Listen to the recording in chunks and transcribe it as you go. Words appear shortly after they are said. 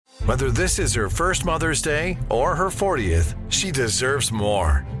Whether this is her first Mother's Day or her 40th, she deserves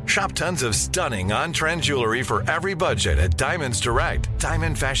more. Shop tons of stunning on-trend jewelry for every budget at Diamonds Direct.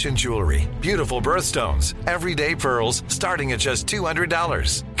 Diamond fashion jewelry, beautiful birthstones, everyday pearls starting at just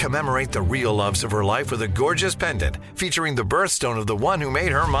 $200. Commemorate the real loves of her life with a gorgeous pendant featuring the birthstone of the one who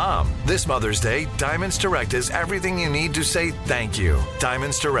made her mom. This Mother's Day, Diamonds Direct is everything you need to say thank you.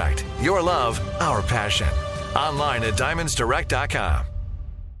 Diamonds Direct. Your love, our passion. Online at diamondsdirect.com.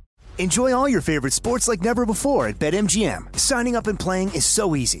 Enjoy all your favorite sports like never before at BetMGM. Signing up and playing is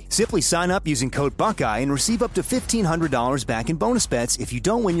so easy. Simply sign up using code Buckeye and receive up to $1,500 back in bonus bets if you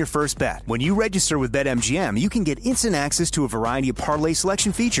don't win your first bet. When you register with BetMGM, you can get instant access to a variety of parlay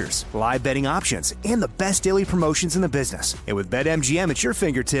selection features, live betting options, and the best daily promotions in the business. And with BetMGM at your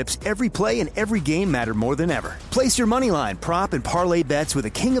fingertips, every play and every game matter more than ever. Place your moneyline, prop, and parlay bets with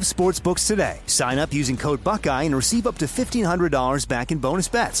the king of sportsbooks today. Sign up using code Buckeye and receive up to $1,500 back in bonus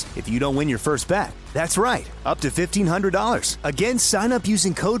bets if you don't win your first bet. That's right, up to $1,500. Again, sign up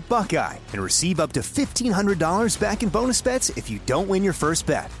using code Buckeye and receive up to $1,500 back in bonus bets if you don't win your first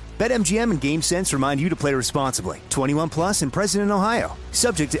bet. BetMGM and GameSense remind you to play responsibly. 21 plus and present in Ohio.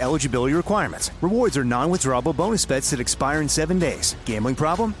 Subject to eligibility requirements. Rewards are non-withdrawable bonus bets that expire in 7 days. Gambling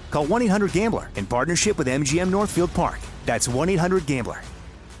problem? Call 1-800-GAMBLER in partnership with MGM Northfield Park. That's 1-800-GAMBLER.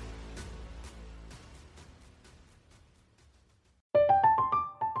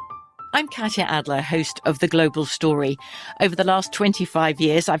 I'm Katya Adler, host of The Global Story. Over the last 25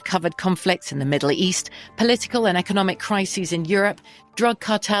 years, I've covered conflicts in the Middle East, political and economic crises in Europe, drug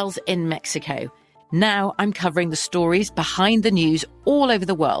cartels in Mexico. Now I'm covering the stories behind the news all over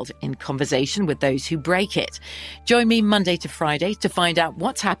the world in conversation with those who break it. Join me Monday to Friday to find out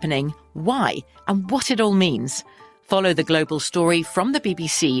what's happening, why, and what it all means. Follow The Global Story from the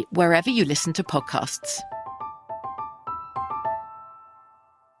BBC wherever you listen to podcasts.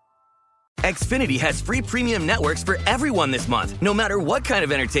 Xfinity has free premium networks for everyone this month, no matter what kind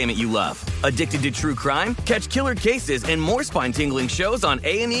of entertainment you love. Addicted to true crime? Catch killer cases and more spine-tingling shows on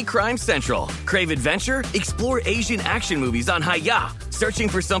A&E Crime Central. Crave adventure? Explore Asian action movies on Hi-YAH. Searching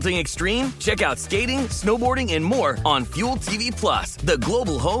for something extreme? Check out skating, snowboarding, and more on Fuel TV Plus, the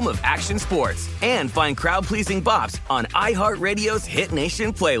global home of action sports. And find crowd-pleasing bops on iHeartRadio's Hit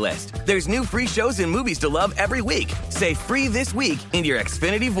Nation playlist. There's new free shows and movies to love every week. Say free this week in your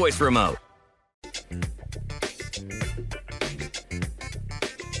Xfinity voice remote.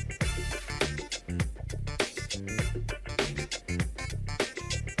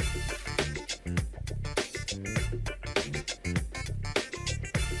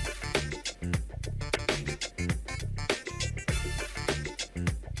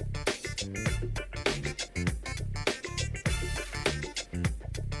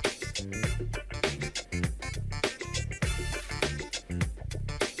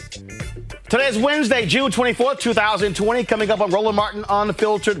 Today is Wednesday, June 24th, 2020. Coming up on Roland Martin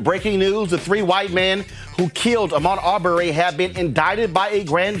Unfiltered, breaking news. The three white men who killed Ahmaud Arbery have been indicted by a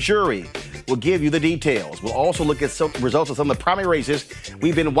grand jury. We'll give you the details. We'll also look at some results of some of the primary races.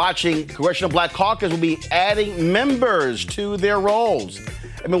 We've been watching Congressional Black Caucus will be adding members to their roles.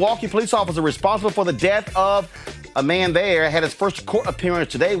 A Milwaukee police officer responsible for the death of a man there had his first court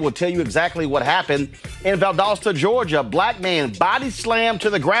appearance today. We'll tell you exactly what happened. In Valdosta, Georgia, a black man body slammed to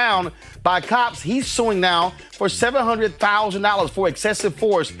the ground by cops. He's suing now for $700,000 for excessive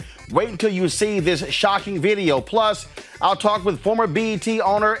force. Wait until you see this shocking video. Plus, I'll talk with former BET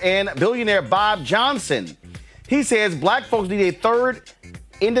owner and billionaire Bob Johnson. He says black folks need a third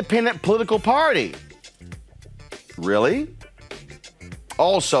independent political party. Really?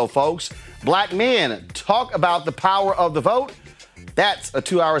 Also, folks, black men talk about the power of the vote. That's a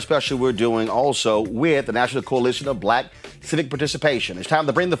 2-hour special we're doing also with the National Coalition of Black Civic Participation. It's time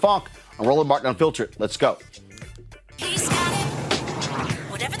to bring the funk on Roland Martin Unfiltered. Let's go. He's got it.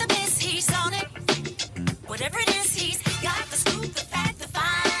 Whatever the miss, he's on it. Whatever it is, he's got the scoop, the fact, the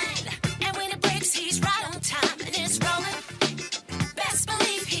find. And when it breaks, he's right on time and it's rolling. Best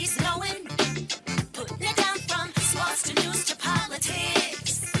believe he's knowing. Putting it down from sports to news to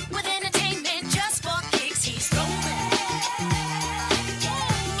politics. With entertainment just for kicks, he's rolling.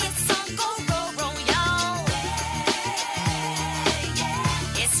 It's Uncle Roro, y'all.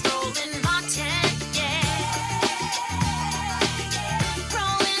 It's Roland Martin, yeah.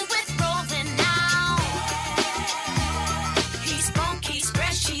 Rolling with Roland now. He's funky, he's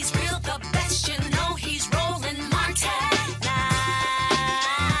fresh, he's real, the best, you know he's Roland Martin now.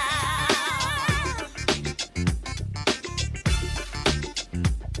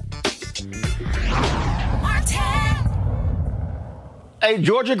 A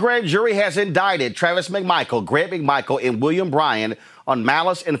Georgia grand jury has indicted Travis McMichael, Greg McMichael, and William Bryan on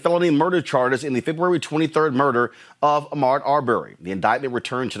malice and felony murder charges in the February 23rd murder of Ahmaud Arbery. The indictment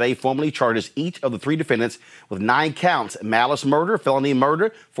returned today formally charges each of the 3 defendants with 9 counts: malice murder, felony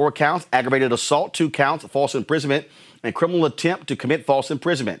murder, 4 counts, aggravated assault, 2 counts, false imprisonment, and criminal attempt to commit false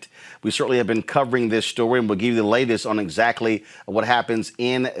imprisonment. We certainly have been covering this story, and we'll give you the latest on exactly what happens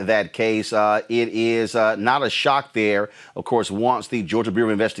in that case. It is not a shock there, of course, once the Georgia Bureau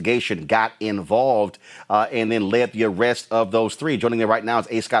of Investigation got involved and then led the arrest of those 3. Joining me right now is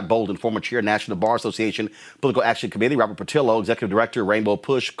A. Scott Bolden, former chair, National Bar Association Political Action Committee; Robert Patillo, executive director, Rainbow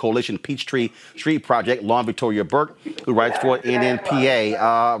Push Coalition Peachtree Street Project; Lauren Victoria Burke, who writes for NNPA.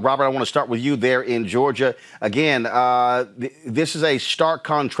 Robert, I want to start with you there in Georgia. Again, this is a stark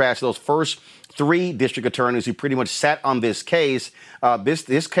contrast to those first 3 district attorneys who pretty much sat on this case.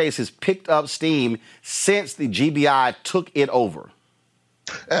 This case has picked up steam since the GBI took it over.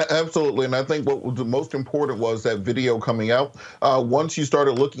 Absolutely, and I think what was the most important was that video coming out. Once you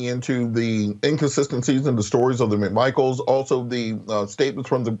started looking into the inconsistencies in the stories of the McMichaels, also the statements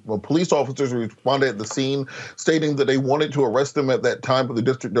from the police officers who responded at the scene, stating that they wanted to arrest them at that time, but the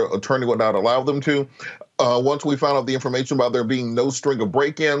district attorney would not allow them to. Once we found out the information about there being no string of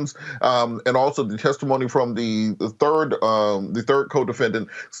break-ins, and also the testimony from the third co-defendant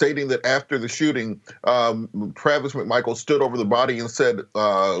stating that after the shooting, Travis McMichael stood over the body and said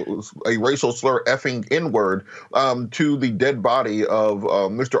a racial slur, effing N-word, to the dead body of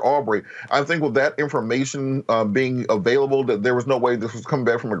Mr. Arbery. I think with that information being available, that there was no way this was coming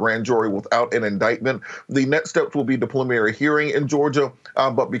back from a grand jury without an indictment. The next steps will be the preliminary hearing in Georgia,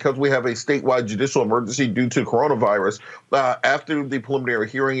 but because we have a statewide judicial emergency due to coronavirus, after the preliminary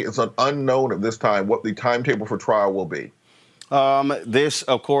hearing, it's an unknown at this time what the timetable for trial will be. This,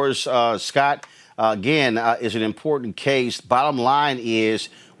 of course, Scott, again, is an important case. Bottom line is,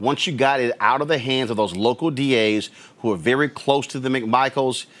 once you got it out of the hands of those local DAs who are very close to the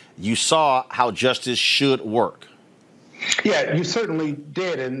McMichaels, you saw how justice should work. Yeah, you certainly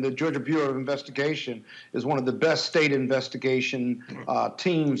did. And the Georgia Bureau of Investigation is one of the best state investigation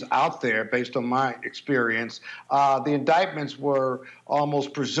teams out there, based on my experience. The indictments were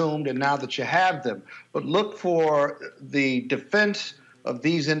almost presumed, and now that you have them. But look for the defense of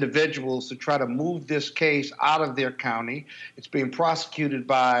these individuals to try to move this case out of their county. It's being prosecuted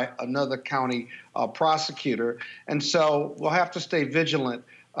by another county prosecutor. And so we'll have to stay vigilant.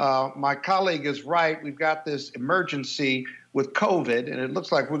 My colleague is right. We've got this emergency with COVID, and it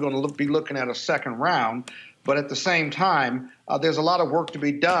looks like we're going to be looking at a second round. But at the same time, there's a lot of work to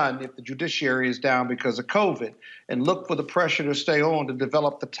be done if the judiciary is down because of COVID. And look for the pressure to stay on to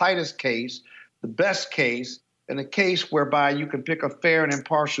develop the tightest case, the best case, and a case whereby you can pick a fair and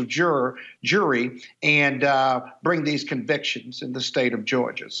impartial jury and bring these convictions in the state of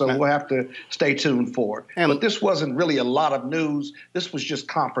Georgia. So we'll have to stay tuned for it. But this wasn't really a lot of news. This was just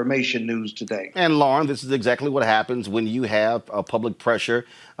confirmation news today. And Lauren, this is exactly what happens when you have public pressure.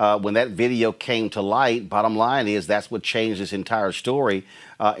 When that video came to light, bottom line is that's what changed this entire story.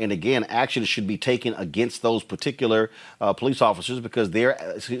 And again, action should be taken against those particular police officers because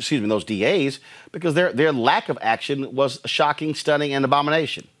those DAs, because their lack of action was shocking, stunning, and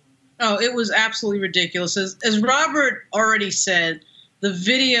abomination. Oh, it was absolutely ridiculous. As Robert already said, the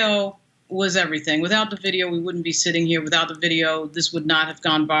video was everything. Without the video, we wouldn't be sitting here. Without the video, this would not have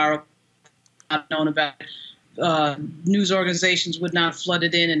gone viral, not known about it. News organizations would not have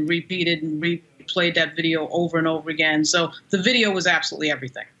flooded in and repeated and replayed that video over and over again. So the video was absolutely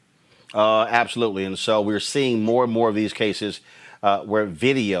everything. Absolutely. And so we're seeing more and more of these cases where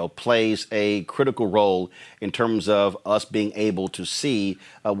video plays a critical role in terms of us being able to see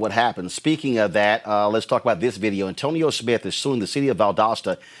what happens. Speaking of that, let's talk about this video. Antonio Smith is suing the city of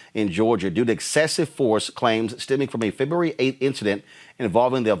Valdosta in Georgia due to excessive force claims stemming from a February 8th incident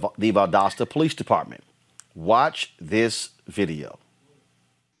involving the Valdosta Police Department. Watch this video.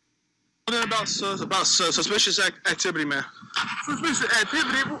 About suspicious activity, man. Suspicious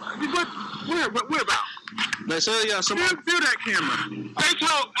activity? Where about? They said, yeah, somebody. View that camera. I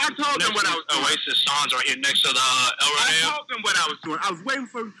told them what I was doing. Oasis Songs right here next to the I told them what I was doing. I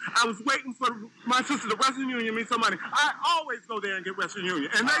was waiting for my sister, the Western Union, me somebody. I always go there and get Western Union,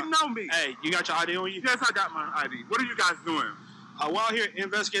 and they know me. Hey, you got your ID on you? Yes, I got my ID. What are you guys doing? We're out here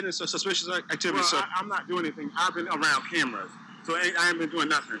investigating suspicious activity. Well, so I'm not doing anything. I've been around cameras, so I ain't been doing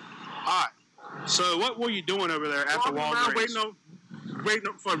nothing. All right. So what were you doing over there at the Walgreens?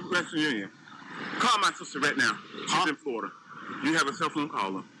 Waiting for Western Union. Call my sister right now. She's in Florida. You have a cell phone,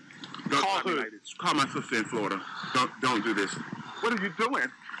 call her. Don't call who? Like this. Call my sister in Florida. Don't do this. What are you doing?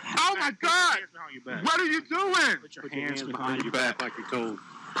 Oh my God! What are you doing? Put your hands behind your back like you're told.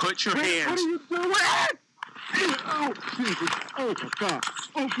 Put your hands. What are you doing? Oh, Jesus. Oh, my God.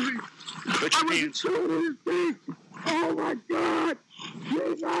 Oh, please. Put your hands. Oh, my God.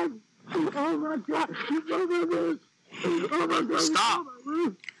 Jesus. Oh, my God. Oh, my God. Stop.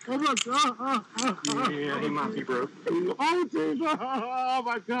 Oh, my God. Yeah, he might be broke. Oh, Jesus. Oh,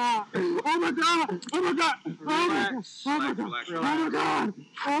 my God. Oh, my God. Oh, my God. Relax. Oh, my God. Oh, my God.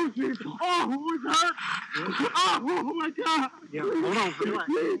 Oh, Jesus. Oh, it hurts. Oh, my God. Yeah, hold on. Relax.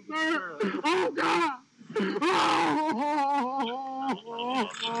 Please, sir. Oh, God. I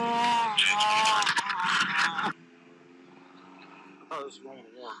thought it was wrong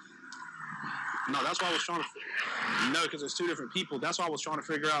one. No, that's why I was trying to. No, because it's two different people. That's why I was trying to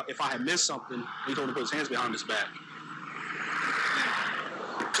figure out if I had missed something. He told him to put his hands behind his back.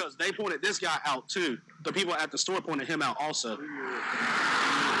 Because they pointed this guy out too. The people at the store pointed him out also.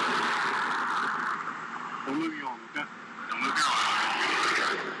 We'll move you on, okay? We'll move you on.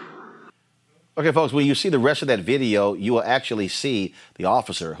 Okay, folks, when you see the rest of that video, you will actually see the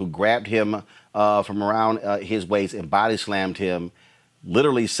officer who grabbed him from around his waist and body slammed him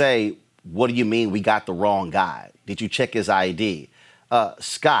literally say, "What do you mean we got the wrong guy? Did you check his ID?"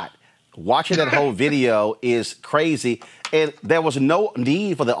 Scott, watching that whole video is crazy. And there was no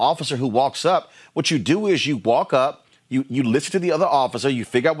need for the officer who walks up. What you do is you walk up, you listen to the other officer, you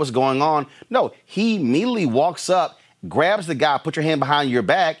figure out what's going on. No, he immediately walks up, grabs the guy, put your hand behind your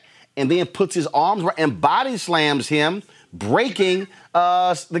back, and then puts his arms around and body slams him, breaking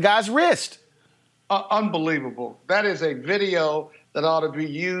the guy's wrist. Unbelievable. That is a video that ought to be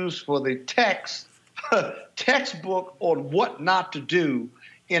used for the textbook on what not to do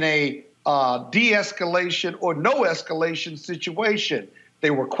in a de-escalation or no escalation situation. They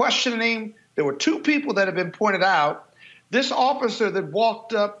were questioning him. There were two people that have been pointed out. This officer that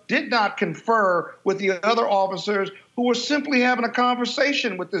walked up did not confer with the other officers who were simply having a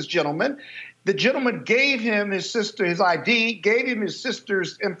conversation with this gentleman. The gentleman gave him his sister, his ID, gave him his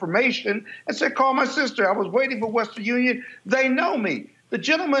sister's information, and said, "Call my sister. I was waiting for Western Union. They know me." The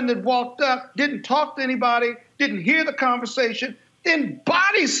gentleman that walked up didn't talk to anybody, didn't hear the conversation, then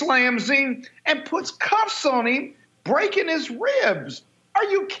body slams him and puts cuffs on him, breaking his ribs. Are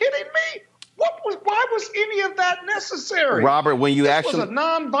you kidding me? Why was any of that necessary? Robert, when you this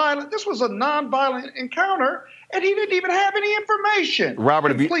was a nonviolent encounter, and he didn't even have any information.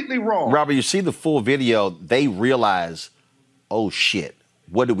 Robert, completely wrong. Robert, you see the full video, they realize, oh shit,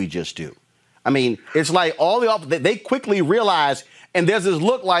 what did we just do? I mean, it's like all the officers, they quickly realize, and there's this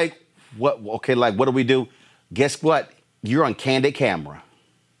look like, what do we do? Guess what? You're on candid camera.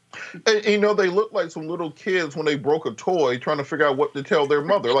 And, they look like some little kids when they broke a toy trying to figure out what to tell their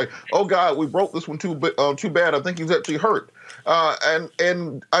mother. Like, oh, God, we broke this one too bad. I think he's actually hurt.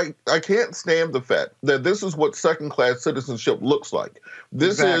 And I can't stand the fact that this is what second-class citizenship looks like.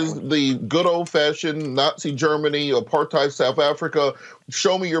 This is the good old-fashioned Nazi Germany, apartheid South Africa.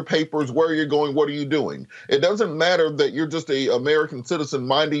 Show me your papers. Where are you going? What are you doing? It doesn't matter that you're just an American citizen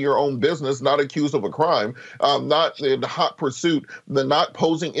minding your own business, not accused of a crime, not in hot pursuit, not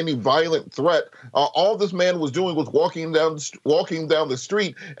posing any violent threat. All this man was doing was walking down the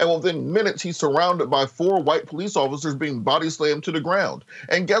street, and within minutes he's surrounded by 4 white police officers being body slammed to the ground.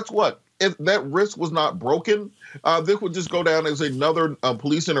 And guess what? If that wrist was not broken, this would just go down as another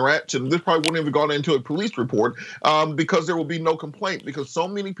police interaction. This probably wouldn't have gone into a police report because there will be no complaint, because so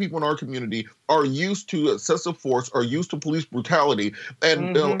many people in our community are used to excessive force, are used to police brutality,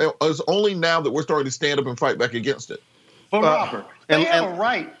 and it's only now that we're starting to stand up and fight back against it. But Robert, they have a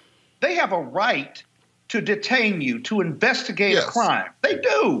right. They have a right to detain you, to investigate a crime. They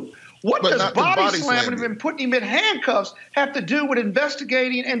do. What does body slamming him and putting him in handcuffs have to do with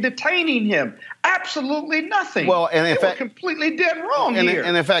investigating and detaining him? Absolutely nothing. Well, and in fact, we're completely dead wrong here.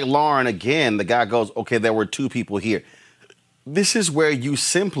 And in fact, Lauren, again, the guy goes, okay, there were 2 people here. This is where you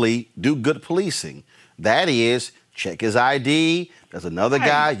simply do good policing. That is, check his ID. There's another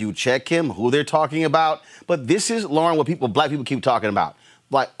guy. You check him, who they're talking about. But this is, Lauren, what black people keep talking about.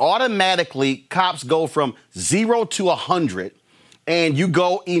 Like, automatically, cops go from 0 to 100. And you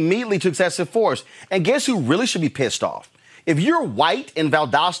go immediately to excessive force. And guess who really should be pissed off? If you're white in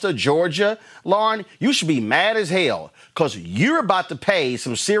Valdosta, Georgia, Lauren, you should be mad as hell because you're about to pay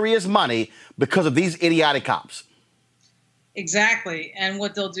some serious money because of these idiotic cops. Exactly. And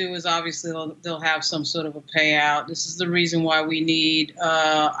what they'll do is obviously they'll have some sort of a payout. This is the reason why we need,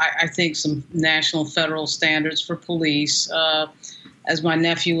 I think, some national federal standards for police. As my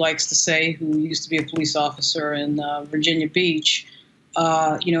nephew likes to say, who used to be a police officer in Virginia Beach,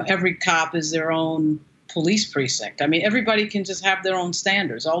 every cop is their own police precinct. I mean, everybody can just have their own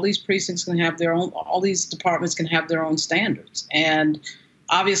standards. All these precincts can have their own, all these departments can have their own standards. And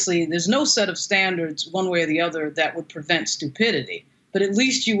Obviously, there's no set of standards one way or the other that would prevent stupidity, but at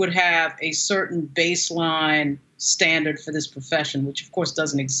least you would have a certain baseline standard for this profession, which of course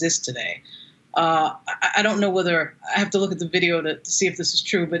doesn't exist today. I don't know whether I have to look at the video to see if this is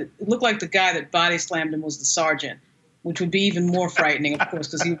true, but it looked like the guy that body slammed him was the sergeant, which would be even more frightening, of course,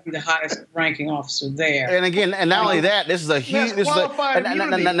 because he would be the highest ranking officer there. And again, and not only that, this is a huge. Not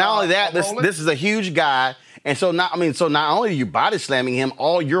only that, this is a huge guy. And so not only are you body slamming him,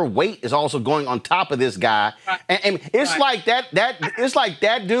 all your weight is also going on top of this guy. Right. And it's like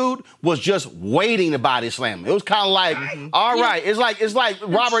that dude was just waiting to body slam him. It was kind of like, all right. It's like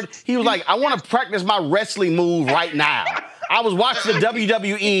Robert, he was like, I want to practice my wrestling move right now. I was watching the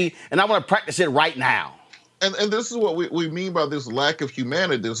WWE and I want to practice it right now. And this is what we mean by this lack of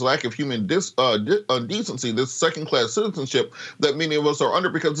humanity, this lack of human decency, this second-class citizenship that many of us are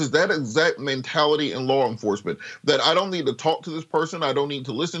under, because it's that exact mentality in law enforcement, that I don't need to talk to this person, I don't need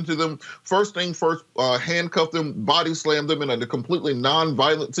to listen to them. First thing first, handcuff them, body slam them in a completely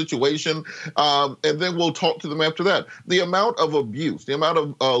non-violent situation, and then we'll talk to them after that. The amount of abuse, the amount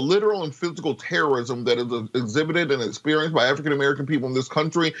of literal and physical terrorism that is exhibited and experienced by African-American people in this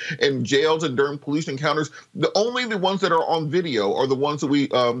country in jails and during police encounters, only the ones that are on video are the ones that we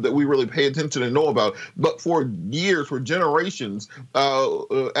really pay attention and know about. But for years, for generations,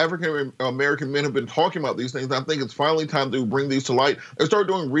 African American men have been talking about these things. And I think it's finally time to bring these to light and start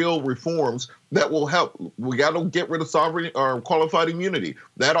doing real reforms that will help. We got to get rid of sovereign or qualified immunity.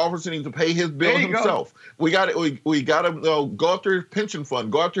 That officer needs to pay his bill himself. We got to go after his pension fund,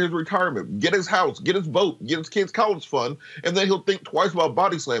 go after his retirement, get his house, get his boat, get his kids' college fund, and then he'll think twice about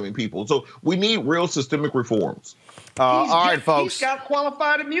body slamming people. So we need real systemic reforms. All right, folks. He's got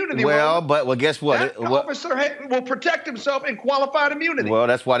qualified immunity. Well, guess what? That officer will protect himself in qualified immunity. Well,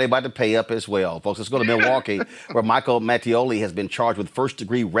 that's why they're about to pay up as well. Folks, let's go to Milwaukee, where Michael Mattioli has been charged with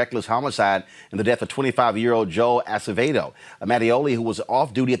first-degree reckless homicide in the death of 25-year-old Joe Acevedo. Mattioli, who was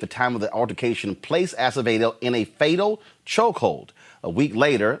off duty at the time of the altercation, placed Acevedo in a fatal chokehold. A week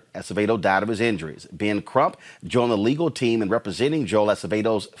later, Acevedo died of his injuries. Ben Crump joined the legal team in representing Joel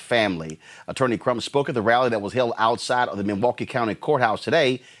Acevedo's family. Attorney Crump spoke at the rally that was held outside of the Milwaukee County Courthouse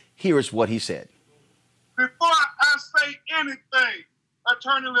today. Here's what he said. Before I say anything,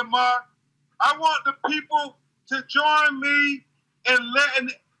 Attorney Lamar, I want the people to join me in letting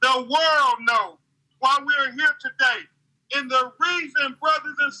the world know why we're here today. And the reason,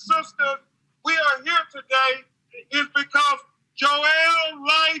 brothers and sisters, we are here today is because Joel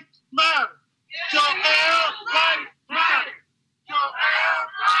life matters. Joel life matters. Joel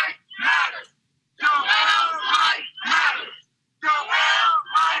life matters. Joel life matters. Joel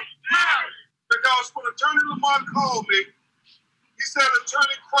life matters. Because when Attorney Lamar called me, he said,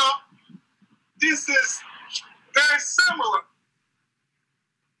 Attorney Crump, this is very similar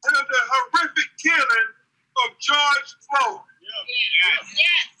to the horrific killing of George Floyd.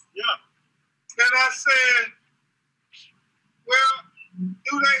 Yeah. And I said, well,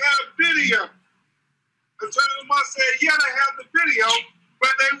 do they have video? Attorney Lamar said, yeah, they have the video,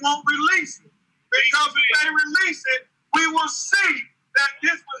 but they won't release it. Because if they release it, we will see that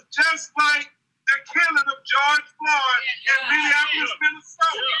this was just like the killing of George Floyd in Minneapolis,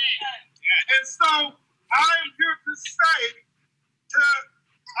 Minnesota. And so I'm here to say to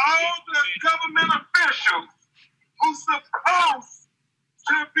all the government officials who's supposed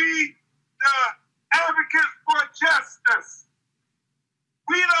to be the advocates for justice,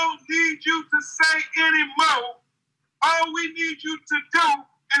 we don't need you to say any more. All we need you to do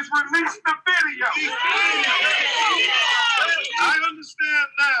is release the video. I understand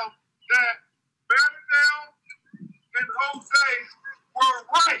now that Bernadette and Jose were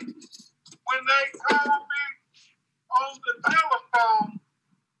right when they told me on the telephone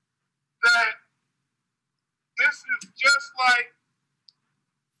that this is just like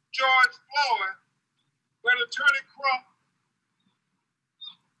George Floyd, when Attorney Crump,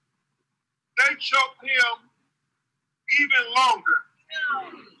 they choked him even longer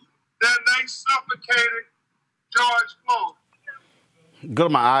than they suffocated George Floyd. Go to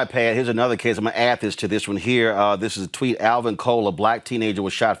my iPad. Here's another case. I'm going to add this to this one here. This is a tweet. Alvin Cole, a black teenager,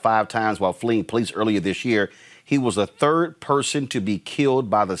 was shot 5 times while fleeing police earlier this year. He was the 3rd person to be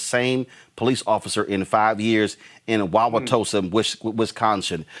killed by the same police officer in 5 years in Wauwatosa,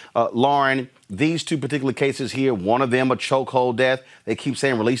 Wisconsin. Lauren, these 2 particular cases here, one of them a chokehold death. They keep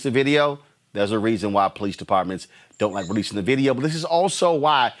saying release the video. There's a reason why police departments don't like releasing the video. But this is also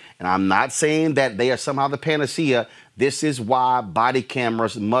why, and I'm not saying that they are somehow the panacea, this is why body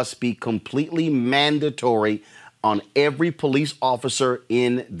cameras must be completely mandatory on every police officer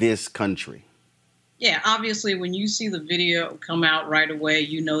in this country. Yeah, obviously, when you see the video come out right away,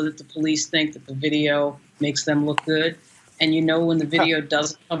 you know that the police think that the video makes them look good. And you know when the video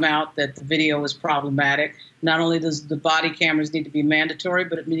doesn't come out that the video is problematic. Not only does the body cameras need to be mandatory,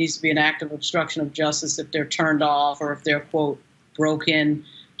 but it needs to be an act of obstruction of justice if they're turned off or if they're, quote, broken.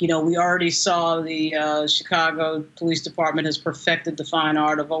 You know, we already saw the Chicago Police Department has perfected the fine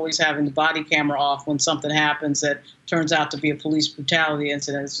art of always having the body camera off when something happens that turns out to be a police brutality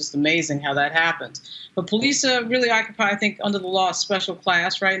incident. It's just amazing how that happens. But police really occupy, I think, under the law, a special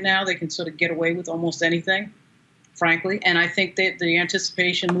class right now. They can sort of get away with almost anything, frankly. And I think that the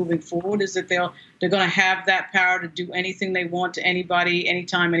anticipation moving forward is that they're going to have that power to do anything they want to anybody,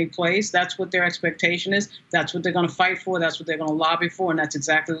 anytime, any place. That's what their expectation is. That's what they're going to fight for. That's what they're going to lobby for. And that's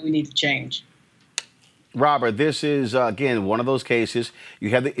exactly what we need to change. Robert, this is, again, one of those cases. You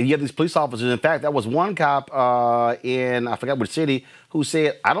have these police officers. In fact, that was one cop in, I forgot which city, who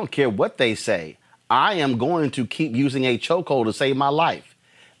said, I don't care what they say. I am going to keep using a chokehold to save my life.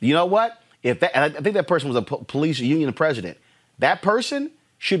 You know what? And I think that person was a police union president. That person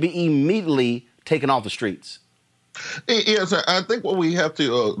should be immediately taken off the streets. Yes, I think what we have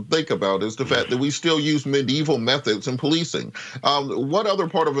to think about is the fact that we still use medieval methods in policing. What other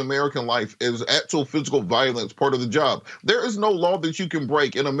part of American life is actual physical violence part of the job? There is no law that you can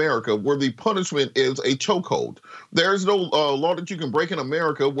break in America where the punishment is a chokehold. There is no law that you can break in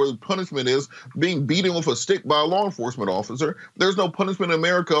America where the punishment is being beaten with a stick by a law enforcement officer. There's no punishment in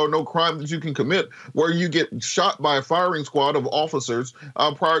America or no crime that you can commit where you get shot by a firing squad of officers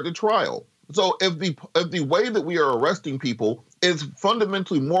prior to trial. So if the way that we are arresting people is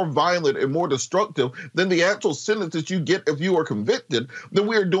fundamentally more violent and more destructive than the actual sentence that you get if you are convicted, then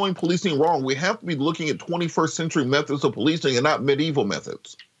we are doing policing wrong. We have to be looking at 21st century methods of policing and not medieval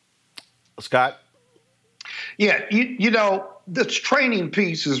methods. Scott? Yeah, you know, this training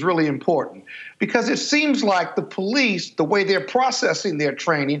piece is really important because it seems like the police, the way they're processing their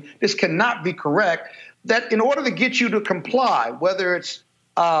training, this cannot be correct, that in order to get you to comply, whether it's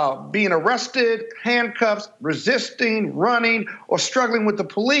being arrested, handcuffs, resisting, running, or struggling with the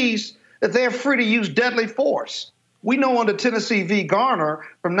police, that they're free to use deadly force. We know under Tennessee v. Garner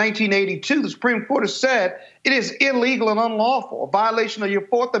from 1982, the Supreme Court has said it is illegal and unlawful, a violation of your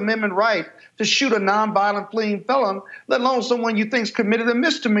Fourth Amendment right to shoot a nonviolent fleeing felon, let alone someone you think's committed a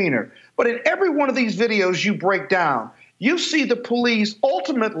misdemeanor. But in every one of these videos you break down, you see the police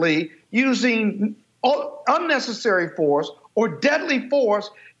ultimately using unnecessary force or deadly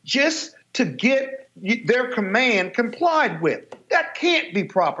force just to get their command complied with. That can't be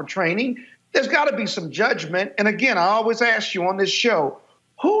proper training. There's got to be some judgment. And again, I always ask you on this show,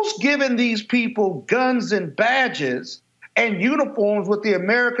 who's giving these people guns and badges and uniforms with the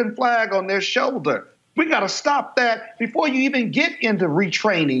American flag on their shoulder? We got to stop that before you even get into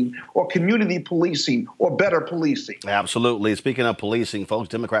retraining or community policing or better policing. Absolutely. Speaking of policing, folks,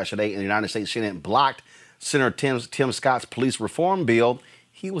 Democrats today in the United States Senate blocked Senator Tim Scott's police reform bill.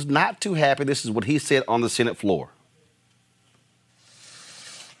 He was not too happy. This is what he said on the Senate floor.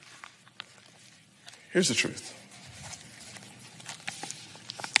 Here's the truth.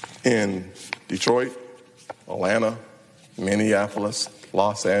 In Detroit, Atlanta, Minneapolis,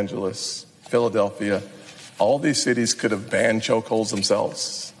 Los Angeles, Philadelphia, all these cities could have banned chokeholds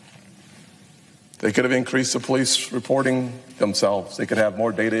themselves. They could have increased the police reporting themselves. They could have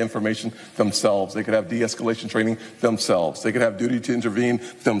more data information themselves. They could have de-escalation training themselves. They could have duty to intervene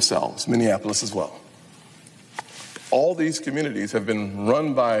themselves. Minneapolis as well. All these communities have been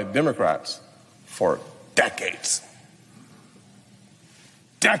run by Democrats for decades.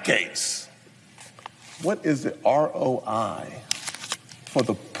 Decades. What is the ROI for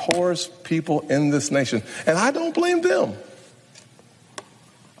the poorest people in this nation? And I don't blame them.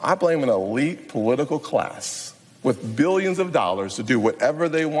 I blame an elite political class with billions of dollars to do whatever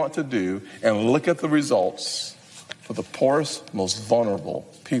they want to do, and look at the results for the poorest, most vulnerable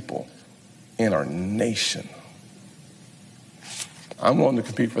people in our nation. I'm willing to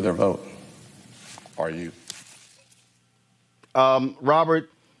compete for their vote. Are you? Robert,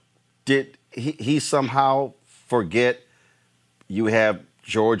 did he somehow forget you have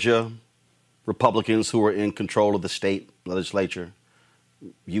Georgia Republicans who are in control of the state legislature?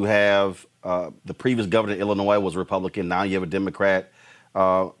 You have the previous governor of Illinois was a Republican. Now you have a Democrat.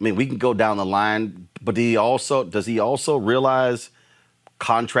 I mean, we can go down the line, but does he also realize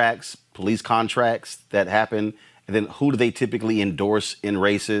contracts, police contracts that happen, and then who do they typically endorse in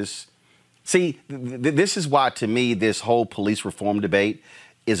races? See, this is why, to me, this whole police reform debate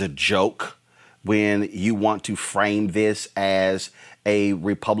is a joke when you want to frame this as a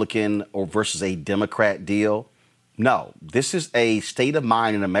Republican or versus a Democrat deal. No, this is a state of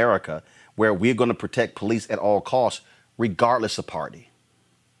mind in America where where we're going to protect police at all costs, regardless of party.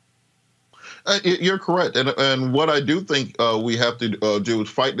 You're correct. And what I do think we have to do is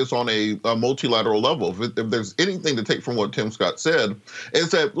fight this on a multilateral level. If there's anything to take from what Tim Scott said,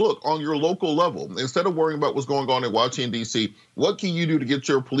 is that, look, on your local level, instead of worrying about what's going on in Washington, D.C., what can you do to get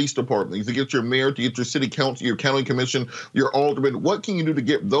your police department, to get your mayor, to get your city council, your county commission, your alderman? What can you do to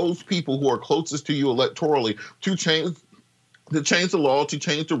get those people who are closest to you electorally to change the law, to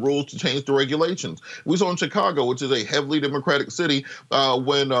change the rules, to change the regulations? We saw in Chicago, which is a heavily Democratic city,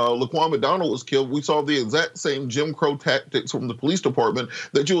 when Laquan McDonald was killed, we saw the exact same Jim Crow tactics from the police department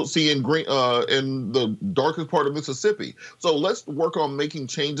that you would see in the darkest part of Mississippi. So let's work on making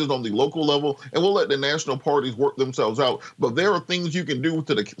changes on the local level, and we'll let the national parties work themselves out. But there are things you can do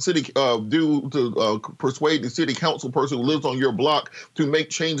to the city, persuade the city council person who lives on your block to make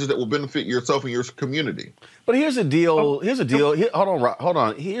changes that will benefit yourself and your community. But here's the deal. Hold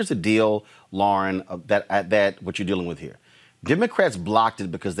on. Here's the deal, Lauren, that what you're dealing with here. Democrats blocked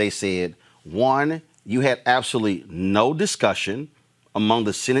it because they said, one, you had absolutely no discussion among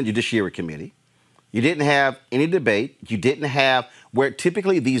the Senate Judiciary Committee. You didn't have any debate. You didn't have where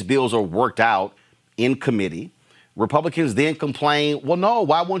typically these bills are worked out in committee. Republicans then complain, well, no,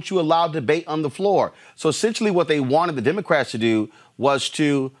 why won't you allow debate on the floor? So essentially what they wanted the Democrats to do was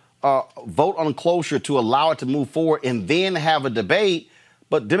to vote on cloture to allow it to move forward and then have a debate.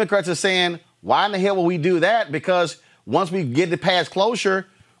 But Democrats are saying, why in the hell will we do that? Because once we get it past cloture,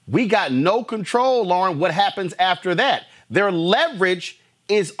 we got no control, Lauren, what happens after that. Their leverage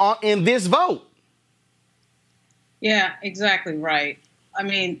is in this vote. Yeah, exactly right. I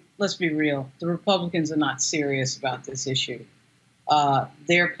mean, let's be real. The Republicans are not serious about this issue.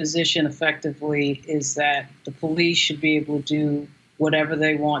 Their position effectively is that the police should be able to do whatever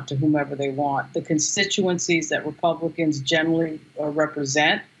they want to whomever they want. The constituencies that Republicans generally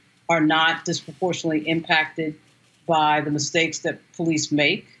represent are not disproportionately impacted by the mistakes that police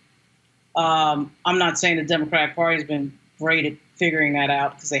make. I'm not saying the Democratic Party has been great at figuring that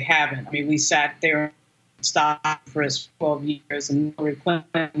out, because they haven't. I mean, we sat there and stopped for 12 years, and Hillary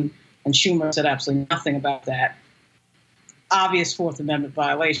Clinton and Schumer said absolutely nothing about that. Obvious Fourth Amendment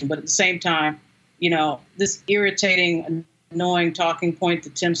violation. But at the same time, this irritating, annoying talking point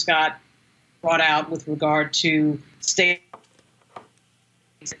that Tim Scott brought out with regard to state,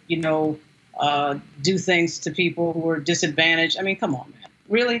 do things to people who are disadvantaged. I mean, come on, man.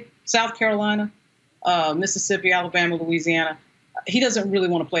 Really? South Carolina, Mississippi, Alabama, Louisiana. He doesn't really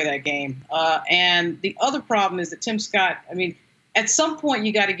want to play that game. And the other problem is that Tim Scott, I mean, at some point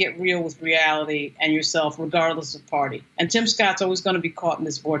you got to get real with reality and yourself, regardless of party. And Tim Scott's always going to be caught in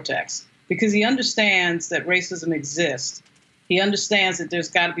this vortex because he understands that racism exists. He understands that there's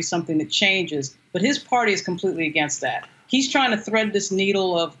got to be something that changes, but his party is completely against that. He's trying to thread this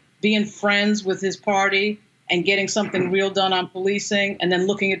needle of being friends with his party and getting something real done on policing, and then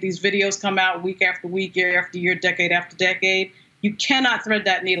looking at these videos come out week after week, year after year, decade after decade. You cannot thread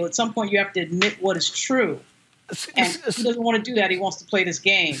that needle. At some point, you have to admit what is true. And he doesn't want to do that. He wants to play this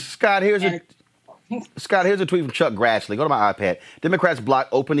game. Scott, here's a tweet from Chuck Grassley. Go to my iPad. Democrats block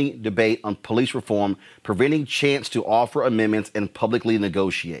opening debate on police reform, preventing chance to offer amendments and publicly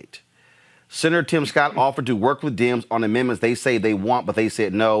negotiate. Senator Tim Scott offered to work with Dems on amendments they say they want, but they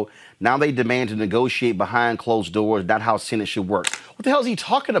said no. Now they demand to negotiate behind closed doors, not how Senate should work. What the hell is he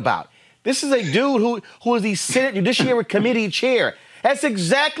talking about? This is a dude who is the Senate Judiciary Committee chair. That's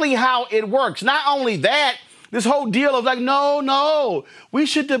exactly how it works. Not only that, this whole deal of no, we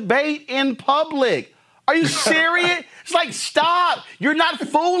should debate in public. Are you serious? It's like, stop. You're not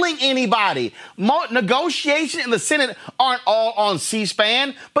fooling anybody. Negotiations in the Senate aren't all on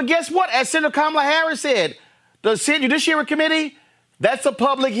C-SPAN. But guess what? As Senator Kamala Harris said, the Senate Judiciary Committee, that's a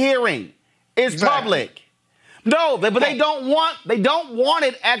public hearing. It's public. No, but they don't want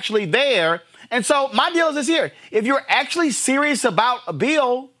it actually there. And so my deal is this here. If you're actually serious about a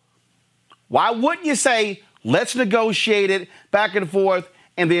bill, why wouldn't you say, let's negotiate it back and forth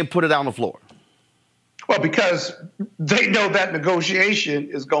and then put it on the floor? Well, because they know that negotiation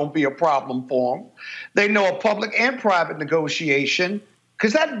is going to be a problem for them. They know a public and private negotiation,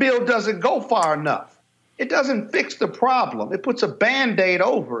 because that bill doesn't go far enough. It doesn't fix the problem. It puts a Band-Aid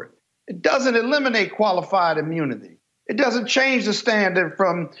over it. It doesn't eliminate qualified immunity. It doesn't change the standard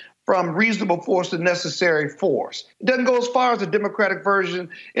from reasonable force to necessary force. It doesn't go as far as the Democratic version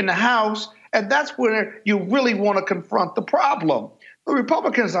in the House, and that's where you really want to confront the problem. The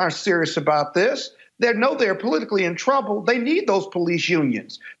Republicans aren't serious about this. They know they're politically in trouble. They need those police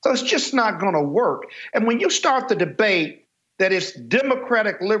unions. So it's just not going to work. And when you start the debate that it's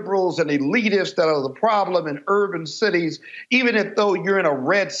Democratic liberals and elitists that are the problem in urban cities, even if though you're in a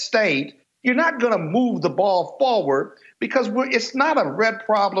red state, you're not going to move the ball forward because it's not a red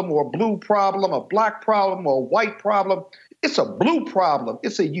problem or a blue problem, a black problem or a white problem. It's a blue problem.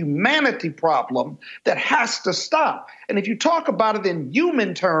 It's a humanity problem that has to stop. And if you talk about it in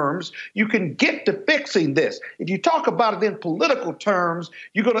human terms, you can get to fixing this. If you talk about it in political terms,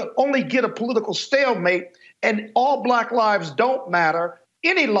 you're going to only get a political stalemate, and all black lives don't matter.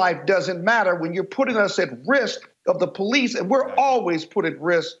 Any life doesn't matter when you're putting us at risk of the police, and we're always put at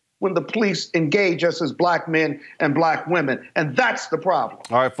risk when the police engage us as black men and black women. And that's the problem.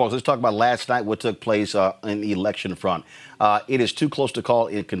 All right, folks, let's talk about last night, what took place in the election front. It is too close to call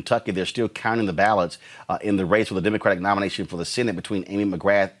in Kentucky. They're still counting the ballots in the race for the Democratic nomination for the Senate between Amy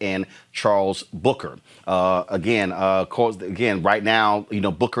McGrath and Charles Booker. Again, right now,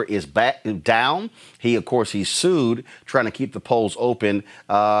 Booker is down. Of course, he sued, trying to keep the polls open.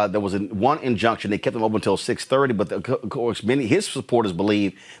 There was one injunction. They kept them open until 6:30, but of course, many his supporters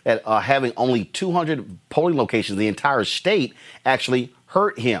believe that having only 200 polling locations in the entire state actually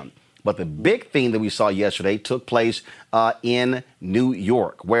hurt him. But the big thing that we saw yesterday took place in New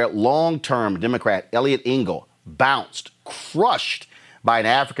York, where long-term Democrat Eliot Engel bounced, crushed by an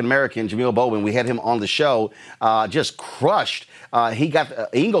African-American, Jamil Bowman. We had him on the show, just crushed.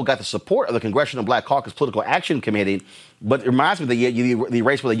 Engel got the support of the Congressional Black Caucus Political Action Committee, but it reminds me of the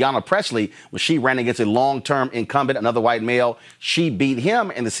race with Ayanna Pressley when she ran against a long-term incumbent, another white male. She beat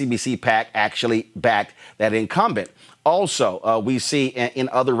him, and the CBC PAC actually backed that incumbent. Also, we see in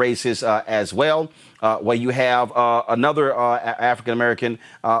other races as well, where you have another African-American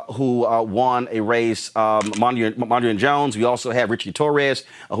who won a race, Mondrian Jones. We also have Richie Torres,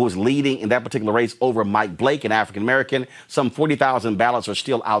 who is leading in that particular race over Mike Blake, an African-American. Some 40,000 ballots are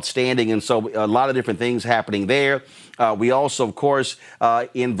still outstanding, and so a lot of different things happening there. We also, of course,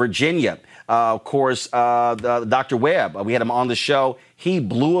 in Virginia, Dr. Webb, we had him on the show. He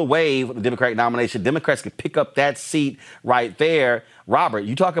blew away the Democratic nomination. Democrats could pick up that seat right there. Robert,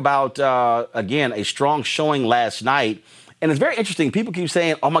 you talk about, again, a strong showing last night. And it's very interesting. People keep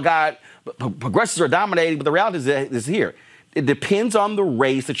saying, oh, my God, progressives are dominating. But the reality is here. It depends on the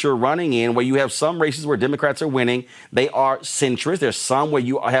race that you're running in, where you have some races where Democrats are winning. They are centrist. There's some where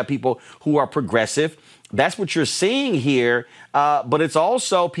you have people who are progressive. That's what you're seeing here. But it's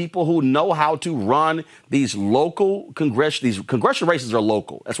also people who know how to run these local these congressional races are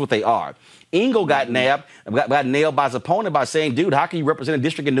local. That's what they are. Engel got nailed by his opponent by saying, dude, how can you represent a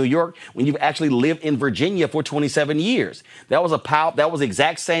district in New York when you've actually lived in Virginia for 27 years? That was the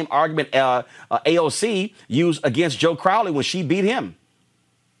exact same argument AOC used against Joe Crowley when she beat him.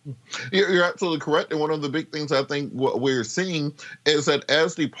 You're absolutely correct. And one of the big things I think what we're seeing is that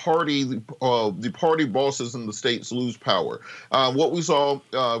as the party bosses in the states lose power, what we saw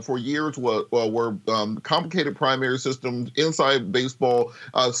for years were complicated primary systems inside baseball.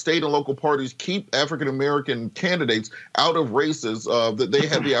 State and local parties keep African-American candidates out of races that they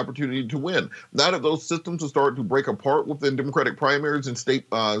had the opportunity to win. Now that those systems are starting to break apart within Democratic primaries and state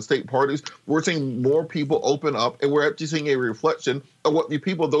parties, we're seeing more people open up, and we're actually seeing a reflection of what the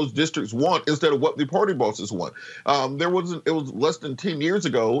people of those districts want instead of what the party bosses want. It was less than 10 years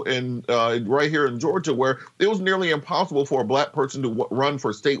ago, and right here in Georgia, where it was nearly impossible for a black person to run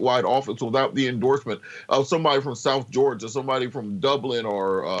for statewide office without the endorsement of somebody from South Georgia, somebody from Dublin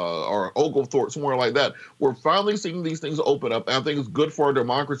or Oglethorpe, somewhere like that. We're finally seeing these things open up, and I think it's good for our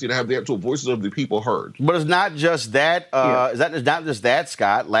democracy to have the actual voices of the people heard. But it's not just that. It's not just that,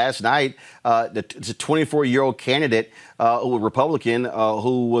 Scott. Last night, it's a 24-year-old candidate, a Republican,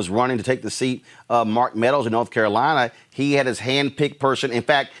 who was running to take the seat of Mark Meadows in North Carolina. He had his hand-picked person. In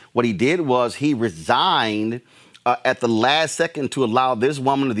fact, what he did was he resigned at the last second to allow this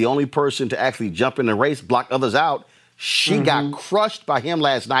woman, the only person to actually jump in the race, block others out. She got crushed by him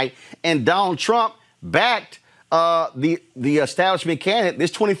last night. And Donald Trump backed the establishment candidate.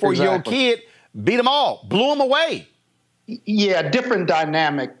 This 24-year-old kid beat them all, blew them away. Yeah, different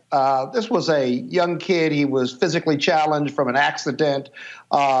dynamic. This was a young kid. He was physically challenged from an accident,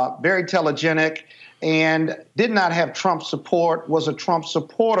 very telegenic, and did not have Trump support, was a Trump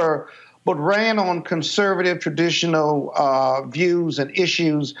supporter, but ran on conservative, traditional views and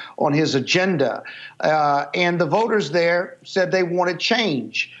issues on his agenda. And the voters there said they wanted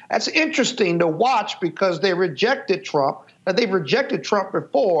change. That's interesting to watch because they rejected Trump. They've rejected Trump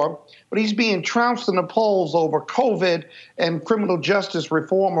before, but he's being trounced in the polls over COVID and criminal justice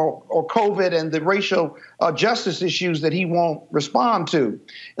reform or COVID and the racial justice issues that he won't respond to.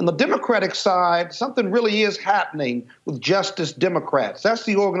 In the Democratic side, something really is happening with Justice Democrats. That's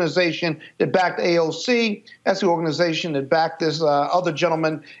the organization that backed AOC. That's the organization that backed this other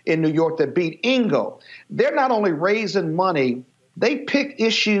gentleman in New York that beat Engel. They're not only raising money They pick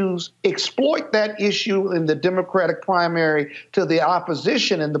issues, exploit that issue in the Democratic primary to the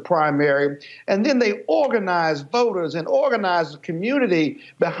opposition in the primary, and then they organize voters and organize the community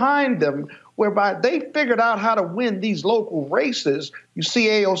behind them, whereby they figured out how to win these local races. You see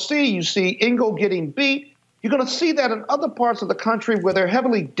AOC, you see Ingle getting beat. You're going to see that in other parts of the country where they're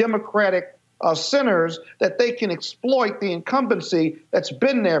heavily Democratic centers, that they can exploit the incumbency that's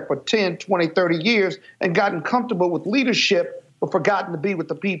been there for 10, 20, 30 years and gotten comfortable with leadership, but forgotten to be with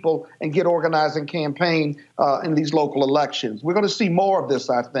the people and get organized and campaign in these local elections. We're going to see more of this,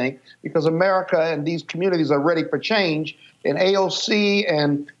 I think, because America and these communities are ready for change, and AOC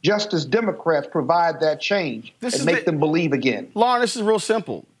and Justice Democrats provide that change and make them believe again. Lauren, this is real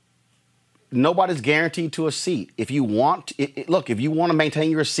simple. Nobody's guaranteed to a seat. If you want, look, if you want to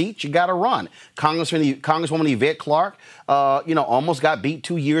maintain your seat, you got to run. Congresswoman Yvette Clarke, almost got beat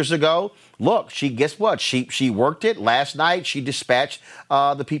 2 years ago. Look, guess what? She worked it last night. She dispatched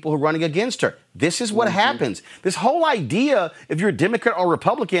the people who are running against her. This is what happens. This whole idea, if you're a Democrat or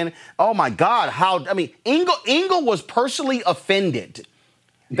Republican, oh my God, Ingle was personally offended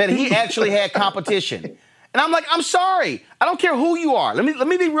that he actually had competition. And I'm like, I'm sorry. I don't care who you are. Let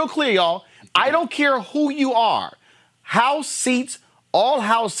me be real clear, y'all. I don't care who you are. All House seats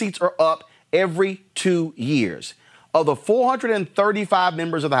are up every 2 years. Of the 435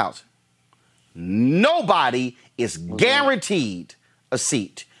 members of the House, nobody is guaranteed a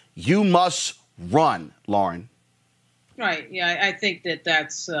seat. You must run, Lauren. Right. Yeah, I think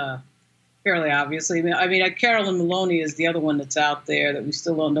that's fairly obvious. I mean, Carolyn Maloney is the other one that's out there that we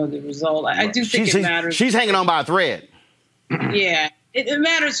still don't know the result. I do think it matters. She's hanging on by a thread. Yeah. It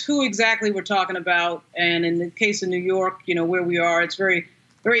matters who exactly we're talking about. And in the case of New York, where we are, it's very,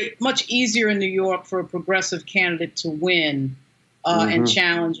 very much easier in New York for a progressive candidate to win and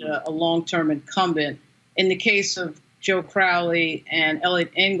challenge a long-term incumbent. In the case of Joe Crowley and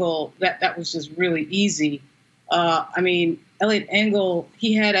Eliot Engel, that was just really easy. Eliot Engel,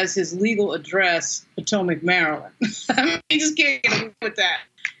 he had as his legal address Potomac, Maryland. He just can't get away with that.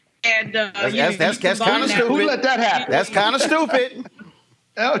 And that's kind of stupid. Who let that happen? That's kind of stupid.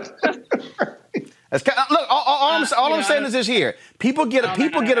 That's all I'm saying is this here. People get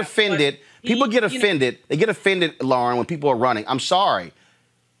offended. People get offended. They get offended, Lauren, when people are running. I'm sorry.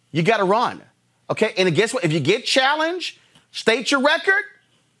 You got to run. Okay? And guess what? If you get challenged, state your record,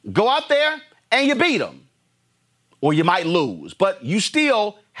 go out there, and you beat them. Or you might lose. But you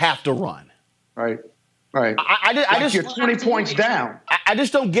still have to run. Right. I just you're 20 points down. I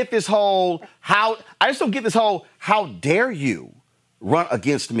just don't get this whole how dare you run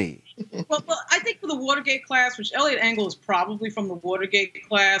against me? Well, I think for the Watergate class, which Eliot Engel is probably from the Watergate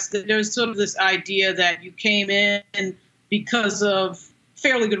class, that there's sort of this idea that you came in because of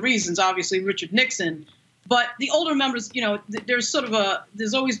fairly good reasons, obviously Richard Nixon. But the older members, there's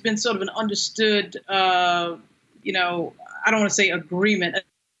always been sort of an understood, I don't want to say agreement,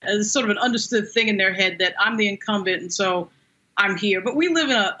 sort of an understood thing in their head that I'm the incumbent and so I'm here. But we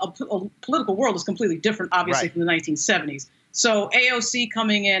live in a political world that's completely different, obviously, from the 1970s. So AOC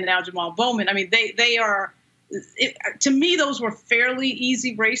coming in and now Jamal Bowman, they are, to me, those were fairly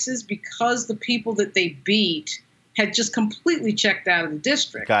easy races because the people that they beat had just completely checked out of the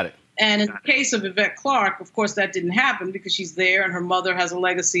district. Got it. And in the case of Yvette Clarke, of course, that didn't happen because she's there and her mother has a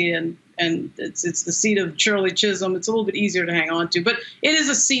legacy and it's the seat of Shirley Chisholm. It's a little bit easier to hang on to. But it is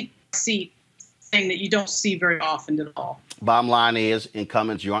a seat thing that you don't see very often at all. Bottom line is,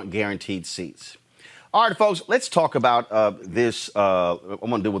 incumbents, you aren't guaranteed seats. All right, folks, let's talk about this. I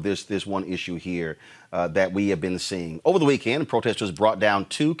want to deal with this one issue here that we have been seeing. Over the weekend, protesters brought down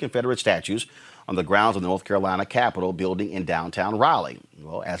 2 Confederate statues on the grounds of the North Carolina Capitol building in downtown Raleigh.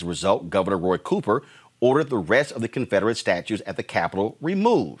 Well, as a result, Governor Roy Cooper ordered the rest of the Confederate statues at the Capitol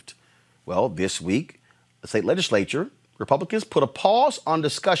removed. Well, this week, the state legislature, Republicans put a pause on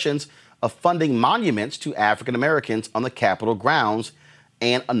discussions of funding monuments to African Americans on the Capitol grounds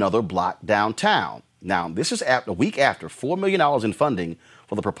and another block downtown. Now, this is a week after $4 million in funding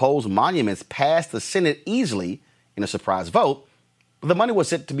for the proposed monuments passed the Senate easily in a surprise vote. The money was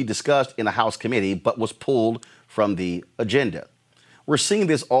set to be discussed in a House committee, but was pulled from the agenda. We're seeing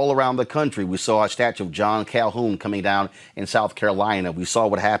this all around the country. We saw a statue of John Calhoun coming down in South Carolina. We saw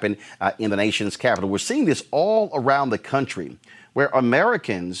what happened in the nation's capital. We're seeing this all around the country, where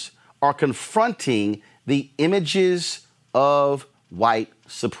Americans are confronting the images of white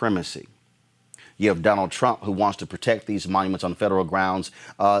supremacy. You have Donald Trump, who wants to protect these monuments on federal grounds,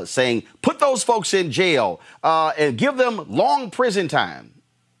 saying, put those folks in jail and give them long prison time.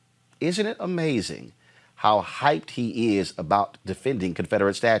 Isn't it amazing how hyped he is about defending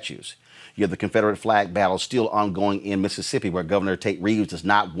Confederate statues. You have the Confederate flag battle still ongoing in Mississippi, where Governor Tate Reeves does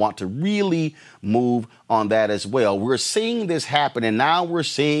not want to really move on that as well. We're seeing this happen, and now we're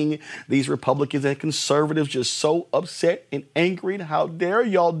seeing these Republicans and conservatives just so upset and angry. And how dare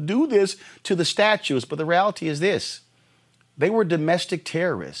y'all do this to the statues? But the reality is this. They were domestic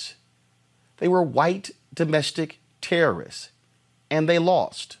terrorists. They were white domestic terrorists, and they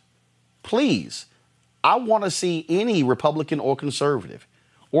lost. Please, I want to see any Republican or conservative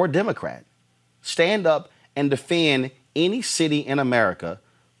or Democrat stand up and defend any city in America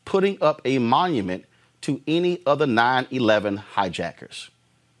putting up a monument to any of the 9/11 hijackers.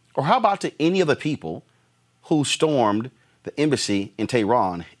 Or how about to any of the people who stormed the embassy in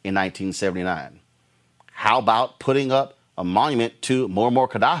Tehran in 1979? How about putting up a monument to Muammar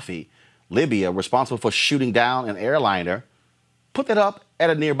Gaddafi, Libya, responsible for shooting down an airliner? Put that up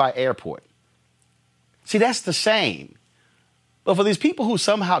at a nearby airport. See, that's the same. But for these people who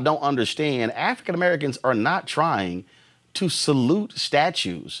somehow don't understand, African Americans are not trying to salute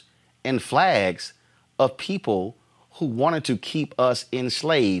statues and flags of people who wanted to keep us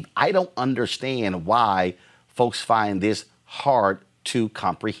enslaved. I don't understand why folks find this hard to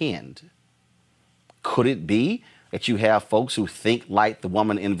comprehend. Could it be that you have folks who think like the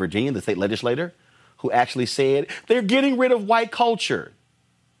woman in Virginia, the state legislator, who actually said they're getting rid of white culture?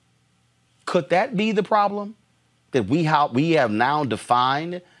 Could that be the problem? That we have now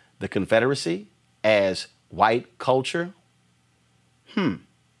defined the Confederacy as white culture?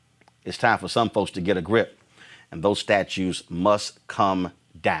 It's time for some folks to get a grip, and those statues must come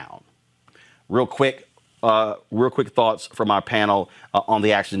down. Real quick thoughts from our panel on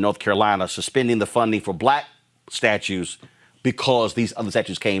the action in North Carolina, suspending the funding for black statues because these other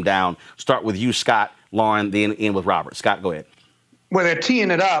statues came down. Start with you, Scott, Lauren, then end with Robert. Scott, go ahead. Well, they're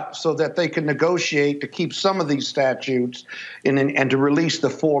teeing it up so that they can negotiate to keep some of these statues and to release the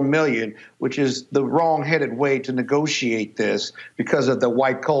 $4 million, which is the wrong-headed way to negotiate this because of the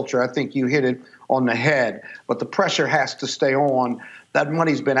white culture. I think you hit it on the head. But the pressure has to stay on. That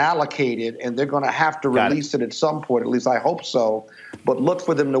money's been allocated, and they're going to have to release it at some point. At least I hope so. But look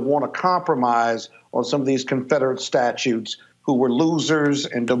for them to want to compromise on some of these Confederate statues who were losers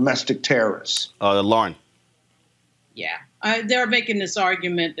and domestic terrorists. Lauren. Yeah. They're making this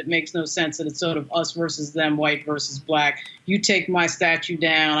argument that makes no sense, that it's sort of us versus them, white versus black. You take my statue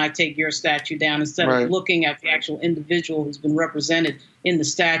down, I take your statue down, instead of looking at the actual individual who's been represented in the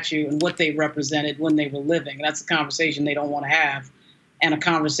statue and what they represented when they were living. And that's a conversation they don't want to have, and a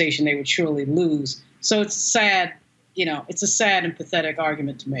conversation they would surely lose. So it's sad, it's a sad and pathetic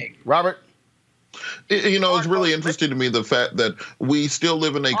argument to make. Robert? It's really interesting to me, the fact that we still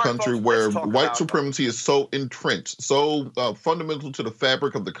live in a country where white supremacy is so entrenched, so fundamental to the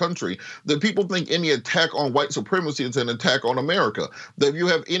fabric of the country, that people think any attack on white supremacy is an attack on America. That if you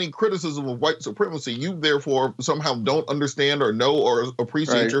have any criticism of white supremacy, you therefore somehow don't understand or know or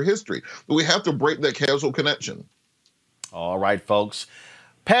appreciate your history. But we have to break that causal connection. All right, folks.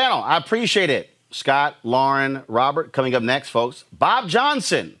 Panel, I appreciate it. Scott, Lauren, Robert. Coming up next, folks, Bob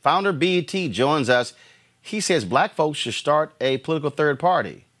Johnson, founder of BET, joins us. He says black folks should start a political third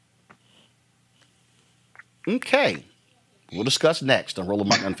party. Okay. We'll discuss next on Roland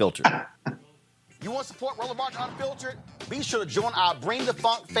Martin Unfiltered. You want to support Roland Martin Unfiltered? Be sure to join our Bring the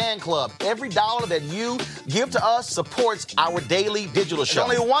Funk fan club. Every dollar that you give to us supports our daily digital show.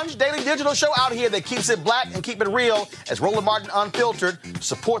 There's only one daily digital show out here that keeps it black and keep it real as Roland Martin Unfiltered.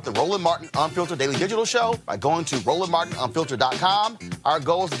 Support the Roland Martin Unfiltered daily digital show by going to RolandMartinUnfiltered.com. Our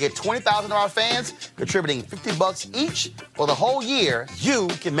goal is to get 20,000 of our fans contributing $50 each for the whole year. You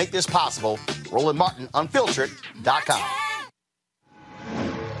can make this possible. RolandMartinUnfiltered.com.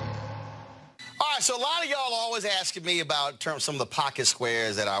 All right, so a lot of y'all are always asking me about some of the pocket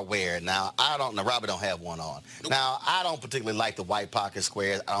squares that I wear. Now, Robert don't have one on. Now, I don't particularly like the white pocket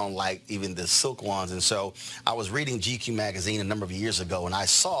squares. I don't like even the silk ones. And so I was reading GQ magazine a number of years ago, and I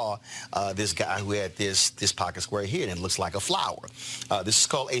saw this guy who had this pocket square here, and it looks like a flower. This is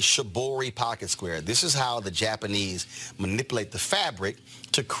called a shibori pocket square. This is how the Japanese manipulate the fabric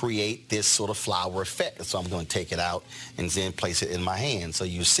to create this sort of flower effect. So I'm going to take it out and then place it in my hand so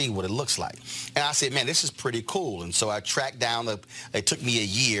you see what it looks like. And I said, man, this is pretty cool. And so I tracked down, it took me a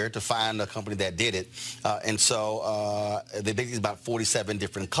year to find a company that did it. And so they make these about 47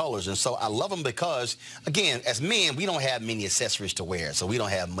 different colors. And so I love them because, again, as men, we don't have many accessories to wear, so we don't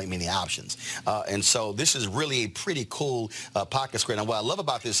have many options. And so this is really a pretty cool pocket square. Now, what I love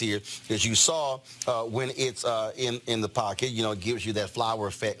about this here is you saw when it's in the pocket, it gives you that flower power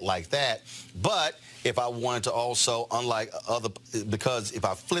effect like that. But if I wanted to also, unlike other, because if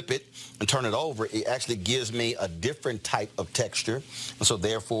I flip it and turn it over, it actually gives me a different type of texture. And so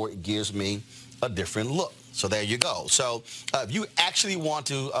therefore it gives me a different look. So there you go. So if you actually want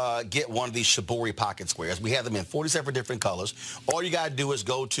to get one of these Shibori pocket squares, we have them in 47 different colors. All you got to do is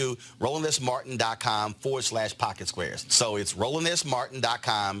go to RolandSMartin.com/pocket squares. So it's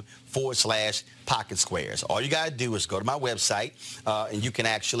RolandSMartin.com/pocket squares. All you got to do is go to my website, and you can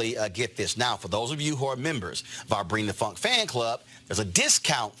actually get this. Now, for those of you who are members of our Bring the Funk fan club, there's a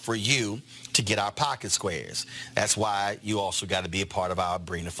discount for you to get our pocket squares. That's why you also got to be a part of our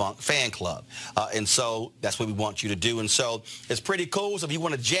Bring the Funk fan club. And so that's what we want you to do. And so it's pretty cool. So if you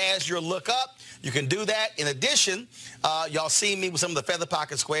want to jazz your look up, you can do that. In addition, y'all see me with some of the feather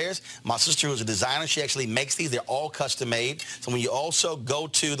pocket squares. My sister, who's a designer, she actually makes these. They're all custom made. So when you also go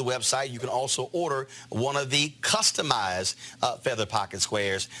to the website, you can also order one of the customized feather pocket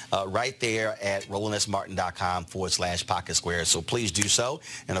squares right there at RolandSMartin.com/pocket squares. So please do so.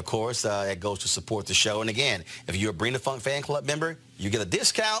 And of course, that goes to support the show. And again, if you're a Bring the Funk fan club member, you get a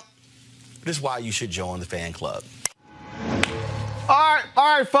discount. This is why you should join the fan club. All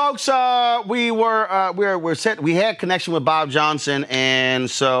right, folks. We're set. We had connection with Bob Johnson, and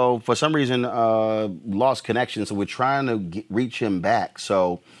so for some reason lost connection. So we're trying to reach him back.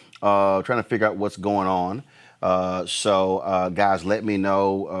 So trying to figure out what's going on. Guys, let me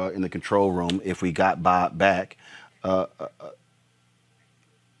know in the control room if we got Bob back.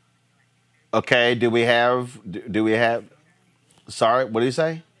 Okay. Do we have? Sorry, what did he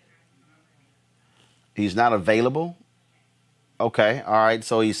say? He's not available. Okay, all right.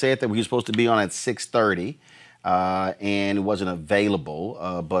 So he said that we were supposed to be on at 6:30, and it wasn't available.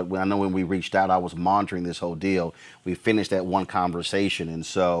 But I know when we reached out, I was monitoring this whole deal. We finished that one conversation, and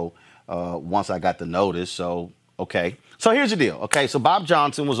so once I got the notice, so okay. So here's the deal. Okay, so Bob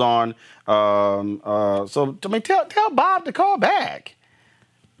Johnson was on. So I mean, tell Bob to call back.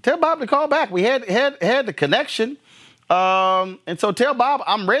 Tell Bob to call back. We had the connection, and so tell Bob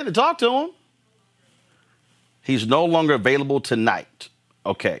I'm ready to talk to him. He's no longer available tonight.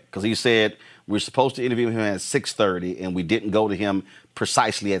 Okay, because he said we're supposed to interview him at 6:30, and we didn't go to him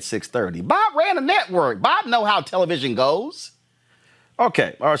precisely at 6:30. Bob ran a network. Bob know how television goes.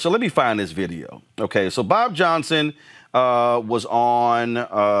 Okay, all right, so let me find this video. Okay, so Bob Johnson was on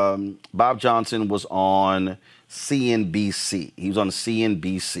CNBC. He was on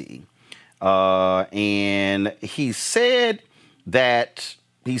CNBC, and he said that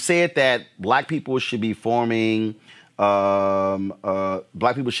black people should be forming a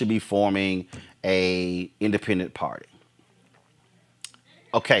independent party.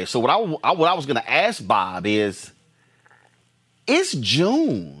 Okay, so what I was going to ask Bob is, it's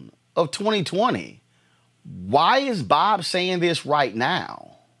June of 2020. Why is Bob saying this right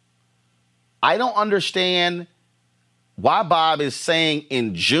now? I don't understand why Bob is saying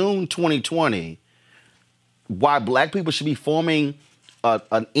in June 2020 why black people should be forming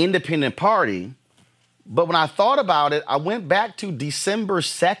an independent party. But when I thought about it, I went back to December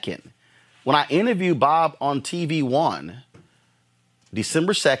 2nd when I interviewed Bob on TV One,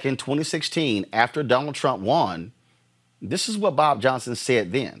 December 2nd, 2016, after Donald Trump won. This is what Bob Johnson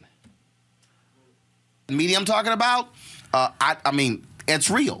said then. The media I'm talking about, I mean,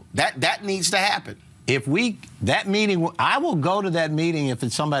 it's real. That needs to happen. That meeting, I will go to that meeting if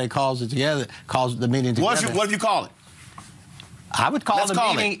somebody calls the meeting together. What if you call it? I would call the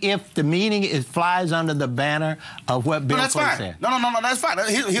meeting if the meeting flies under the banner of what Bill Clinton said. No, that's fine.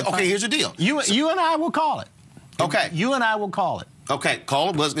 Okay, here's the deal. You and I will call it. Okay. You and I will call it. Okay,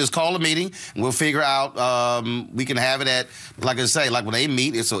 let's call a meeting, and we'll figure out, we can have it at, like I say, like when they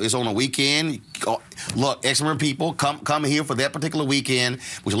meet, it's on a weekend. Look, X number of people come here for that particular weekend,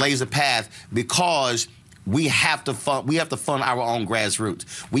 which lays the path, because we have to fund our own grassroots.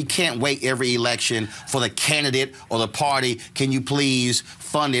 We can't wait every election for the candidate or the party. Can you please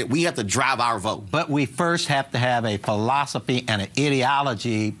fund it? We have to drive our vote. But we first have to have a philosophy and an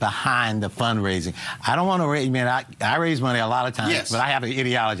ideology behind the fundraising. I don't want to raise, I raise money a lot of times, yes, but I have an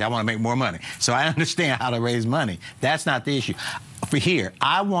ideology. I want to make more money. So I understand how to raise money. That's not the issue. For here,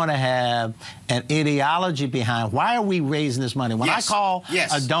 I want to have an ideology behind why are we raising this money. When I call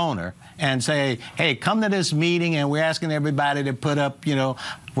a donor and say, hey, come to this meeting and we're asking everybody to put up,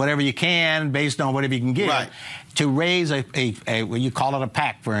 whatever you can based on whatever you can give, right, to raise well, you call it a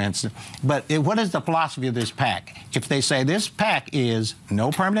PAC, for instance. But what is the philosophy of this PAC? If they say this PAC is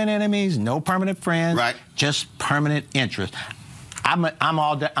no permanent enemies, no permanent friends, right, just permanent interest, I'm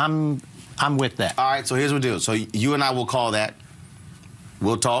with that. All right, so here's what we'll do. So you and I will call that.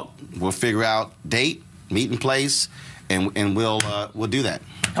 We'll talk. We'll figure out date, meeting place, and we'll do that.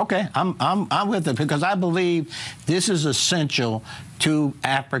 Okay, I'm with it because I believe this is essential to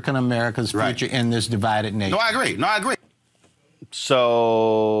African Americans' future in this divided nation. No, I agree.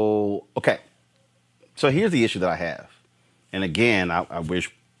 So, okay. So here's the issue that I have. And again, I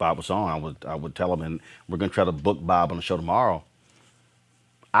wish Bob was on. I would tell him, and we're going to try to book Bob on the show tomorrow.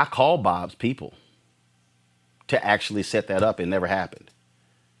 I called Bob's people to actually set that up. It never happened.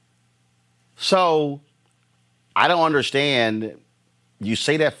 So I don't understand. You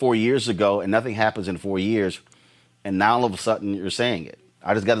say that 4 years ago and nothing happens in 4 years, and now all of a sudden you're saying it.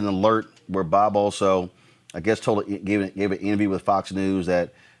 I just got an alert where Bob also, I guess, gave an interview with Fox News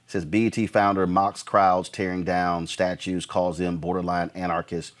that says BET founder mocks crowds tearing down statues, calls them borderline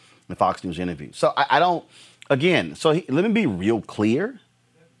anarchists in Fox News interview. So I don't, again, let me be real clear.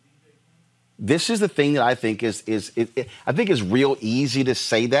 This is the thing that I think I think it's real easy to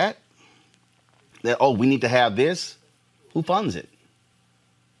say that, oh, we need to have this. Who funds it?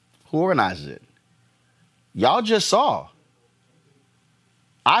 Who organizes it? Y'all just saw.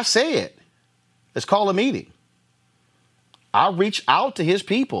 I say it. Let's call a meeting. I reached out to his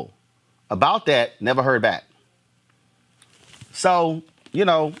people about that, never heard back. So,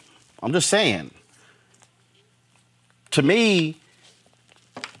 I'm just saying. To me,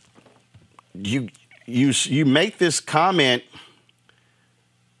 you make this comment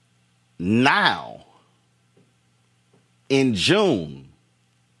now in June.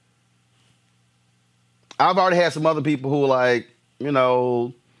 I've already had some other people who are like, I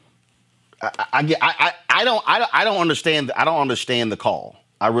don't understand. I don't understand the call.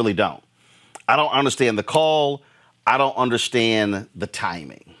 I really don't. I don't understand the call. I don't understand the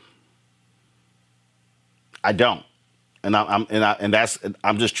timing. I don't, and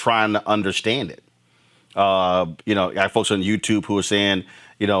I'm just trying to understand it. I have folks on YouTube who are saying,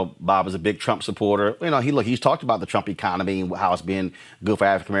 Bob is a big Trump supporter. He's talked about the Trump economy and how it's been good for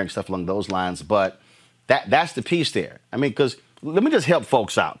African Americans, stuff along those lines. But that's the piece there. I mean, because let me just help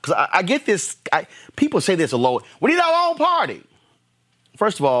folks out, because I get this. People say this a lot. We need our own party.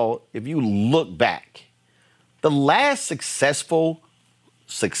 First of all, if you look back, the last successful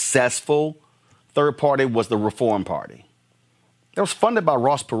third party was the Reform Party. That was funded by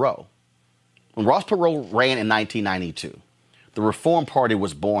Ross Perot. When Ross Perot ran in 1992, the Reform Party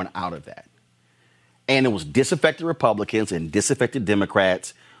was born out of that. And it was disaffected Republicans and disaffected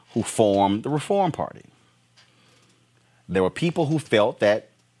Democrats who formed the Reform Party. There were people who felt that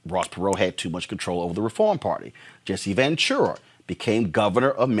Ross Perot had too much control over the Reform Party. Jesse Ventura became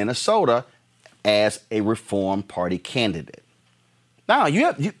governor of Minnesota as a Reform Party candidate. Now,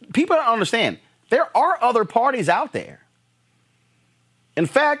 people don't understand. There are other parties out there. In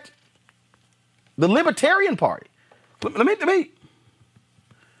fact, the Libertarian Party. Let me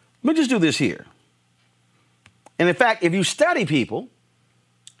just do this here. And in fact, if you study people,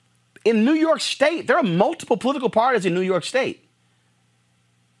 in New York State, there are multiple political parties in New York State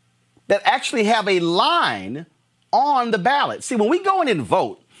that actually have a line on the ballot. See, when we go in and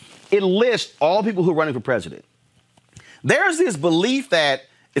vote, it lists all people who are running for president. There's this belief that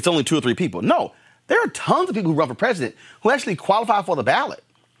it's only 2 or 3 people. No, there are tons of people who run for president who actually qualify for the ballot.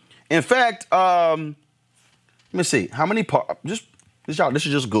 In fact, let me see. How many this is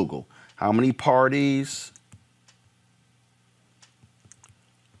just Google. How many parties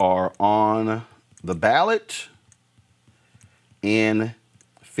are on the ballot in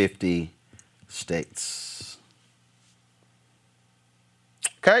 50 states?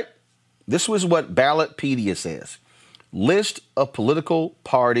 Okay. This was what Ballotpedia says. List of political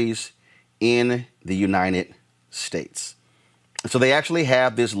parties in the United States. So they actually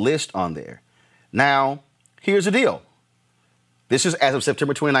have this list on there. Now, here's the deal. This is as of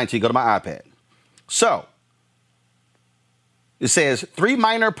September 2019. Go to my iPad. So it says 3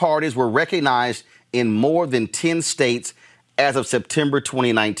 minor parties were recognized in more than 10 states as of September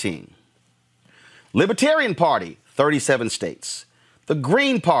 2019. Libertarian Party, 37 states. The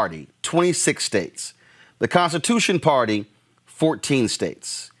Green Party, 26 states. The Constitution Party, 14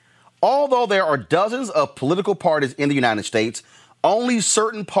 states. Although there are dozens of political parties in the United States, only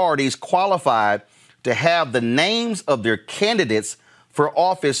certain parties qualify to have the names of their candidates for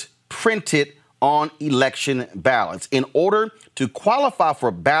office printed on election ballots. In order to qualify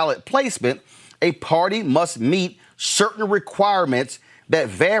for ballot placement, a party must meet certain requirements that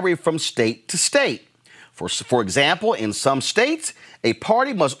vary from state to state. For example, in some states, a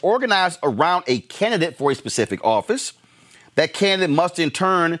party must organize around a candidate for a specific office. That candidate must in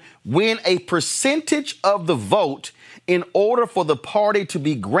turn win a percentage of the vote in order for the party to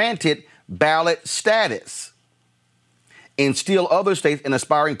be granted ballot status. In still other states, an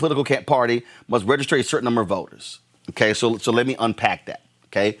aspiring political party must register a certain number of voters. Okay, so let me unpack that,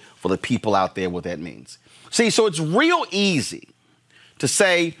 okay, for the people out there what that means. See, so it's real easy to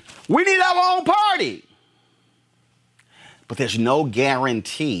say, we need our own party. But there's no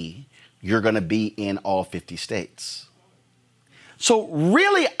guarantee you're going to be in all 50 states. So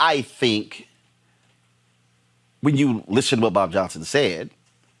really, I think when you listen to what Bob Johnson said,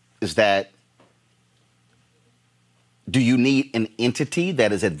 is that do you need an entity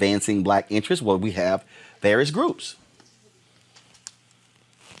that is advancing black interests? Well, we have various groups.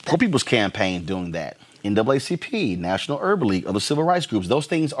 Poor People's Campaign doing that. NAACP, National Urban League, other civil rights groups, those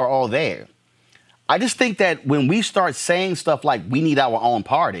things are all there. I just think that when we start saying stuff like we need our own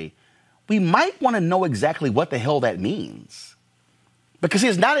party, we might want to know exactly what the hell that means. Because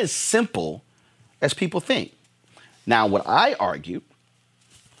it's not as simple as people think. Now, what I argued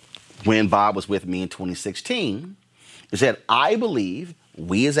when Bob was with me in 2016 is that I believe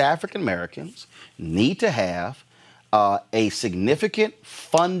we as African Americans need to have a significant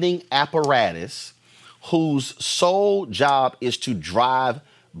funding apparatus whose sole job is to drive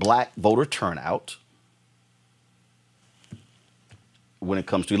black voter turnout when it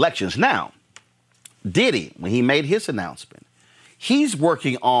comes to elections. Now, Diddy, when he made his announcement, he's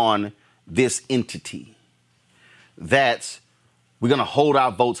working on this entity that's we're going to hold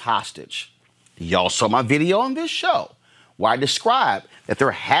our votes hostage. Y'all saw my video on this show where I described that there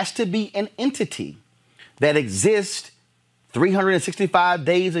has to be an entity that exists 365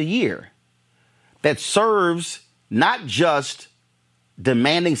 days a year that serves not just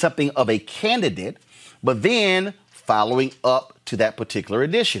demanding something of a candidate, but then following up to that particular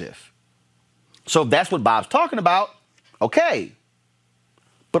initiative. So if that's what Bob's talking about, okay.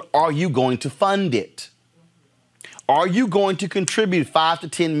 But are you going to fund it? Are you going to contribute $5 to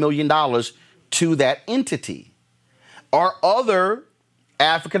 $10 million to that entity? Are other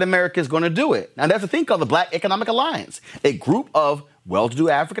African Americans going to do it? Now, there's a thing called the Black Economic Alliance, a group of well-to-do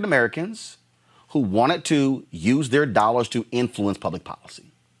African Americans who wanted to use their dollars to influence public policy.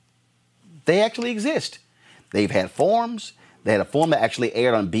 They actually exist. They've had forums. They had a forum that actually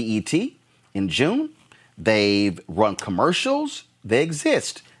aired on BET in June. They've run commercials. They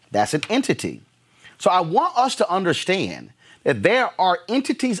exist. That's an entity. So I want us to understand that there are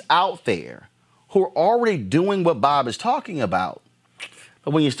entities out there who are already doing what Bob is talking about.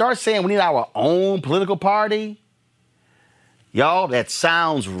 But when you start saying we need our own political party, y'all, that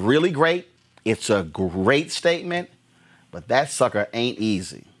sounds really great. It's a great statement, but that sucker ain't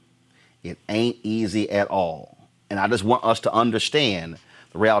easy. It ain't easy at all. And I just want us to understand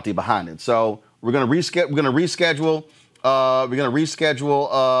the reality behind it. So we're going to reschedule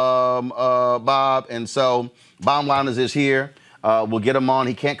Bob. And so bottom line is here. We'll get him on.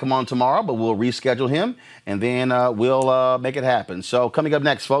 He can't come on tomorrow, but we'll reschedule him, and then we'll make it happen. So coming up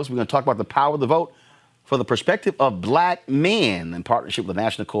next, folks, we're going to talk about the power of the vote for the perspective of black men in partnership with the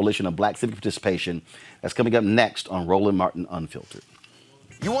National Coalition of Black Civic Participation. That's coming up next on Roland Martin Unfiltered.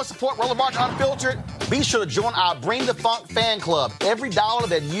 You want to support Roland Martin Unfiltered? Be sure to join our Bring the Funk fan club. Every dollar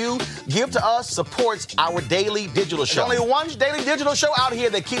that you give to us supports our daily digital show. There's only one daily digital show out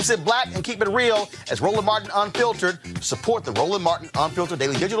here that keeps it black and keep it real as Roland Martin Unfiltered. Support the Roland Martin Unfiltered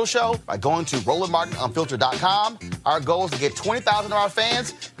daily digital show by going to RolandMartinUnfiltered.com. Our goal is to get 20,000 of our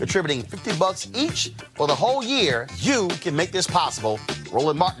fans contributing $50 each for the whole year. You can make this possible.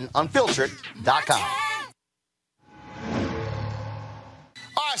 RolandMartinUnfiltered.com.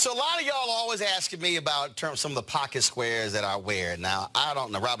 All right, so a lot of y'all are always asking me about some of the pocket squares that I wear. Now,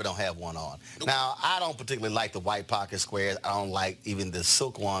 Robert don't have one on. Now, I don't particularly like the white pocket squares. I don't like even the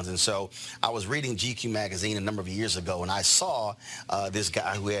silk ones. And so I was reading GQ magazine a number of years ago, and I saw this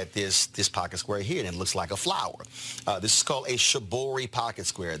guy who had this pocket square here, and it looks like a flower. This is called a shibori pocket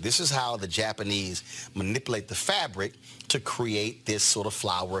square. This is how the Japanese manipulate the fabric to create this sort of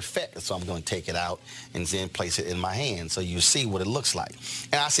flower effect. So I'm going to take it out and then place it in my hand so you see what it looks like.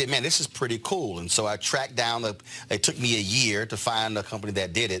 And I said, man, this is pretty cool. And so I tracked down, it took me a year to find a company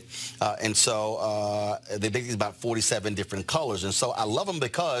that did it. And so they make these about 47 different colors. And so I love them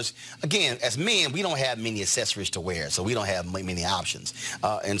because, again, as men, we don't have many accessories to wear, so we don't have many options.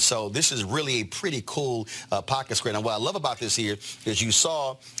 And so this is really a pretty cool pocket square. Now, what I love about this here is you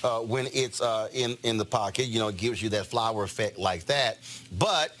saw when it's in the pocket, it gives you that flower effect like that.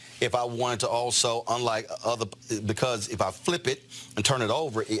 But if I wanted to also, because if I flip it and turn it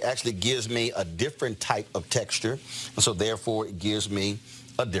over, it actually gives me a different type of texture. And so therefore it gives me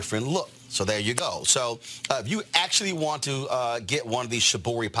a different look. So there you go. So if you actually want to get one of these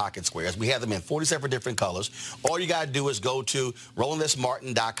Shibori pocket squares, we have them in 47 different colors. All you got to do is go to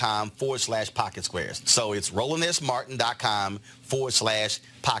RolandSMartin.com/pocket squares. So it's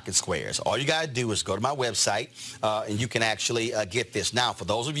RolandSMartin.com/pocket squares. All you got to do is go to my website, and you can actually get this. Now, for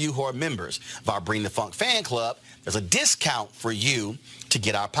those of you who are members of our Bring the Funk fan club, there's a discount for you to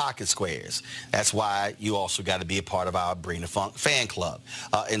get our pocket squares. That's why you also got to be a part of our Bring the Funk fan club.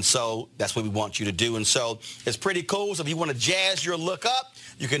 And so that's what we want you to do. And so it's pretty cool. So if you want to jazz your look up,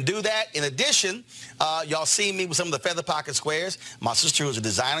 you can do that. In addition, y'all see me with some of the feather pocket squares. My sister, who's a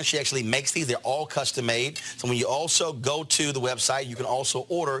designer, she actually makes these. They're all custom made. So when you also go to the website, you can also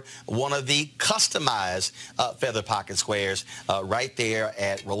order one of the customized feather pocket squares right there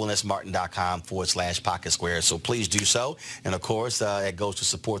at RolandSMartin.com/pocket squares. So please do so. And of course, it goes to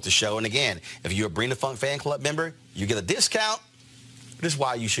support the show. And again, if you're a Bring the Funk fan club member, you get a discount. This is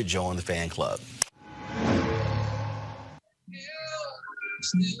why you should join the fan club.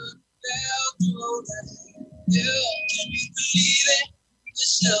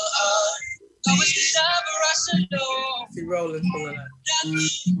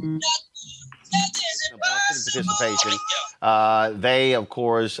 Participation. They, of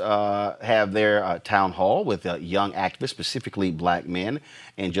course, have their town hall with young activists, specifically black men.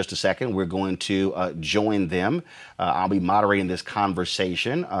 In just a second, we're going to join them. I'll be moderating this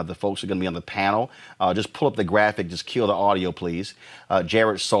conversation. The folks are going to be on the panel. Just pull up the graphic. Just kill the audio, please.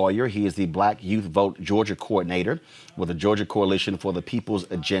 Jared Sawyer, he is the Black Youth Vote Georgia coordinator with the Georgia Coalition for the People's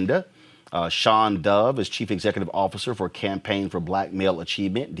Agenda. Sean Dove is Chief Executive Officer for Campaign for Black Male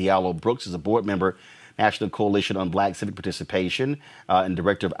Achievement. Diallo Brooks is a board member, National Coalition on Black Civic Participation, and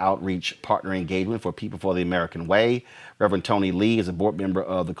Director of Outreach Partner Engagement for People for the American Way. Reverend Tony Lee is a board member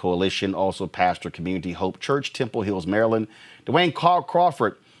of the coalition, also pastor Community Hope Church, Temple Hills, Maryland. Dwayne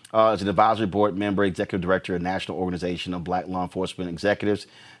Crawford is an advisory board member, Executive Director of National Organization of Black Law Enforcement Executives.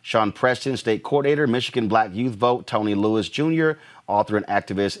 Sean Preston, State Coordinator, Michigan Black Youth Vote. Tony Lewis Jr., author and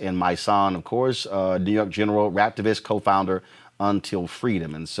activist, and my son, of course, New York General Raptivist, co-founder Until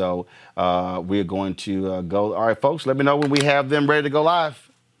Freedom. And so we're going to go. All right, folks, let me know when we have them ready to go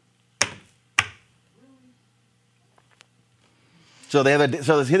live. So they have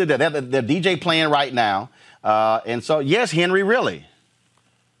so they have their DJ playing right now. And so, yes, Henry, really.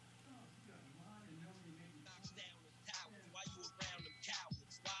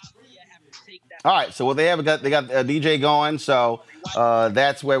 All right, so what they got a DJ going, so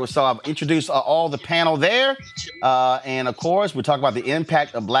that's where we saw. I've introduced all the panel there, and of course, we talk about the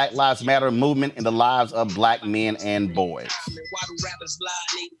impact of Black Lives Matter movement in the lives of black men and boys.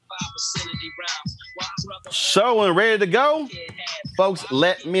 So when we're ready to go, folks,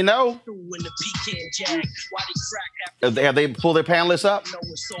 let me know. Have they pulled their panelists up?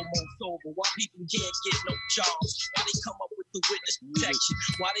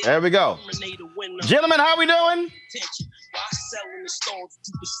 There we go. Gentlemen, how we doing?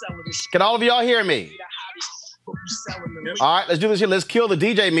 Can all of y'all hear me? All right, let's do this here. Let's kill the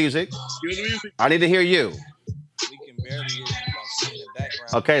DJ music. I need to hear you.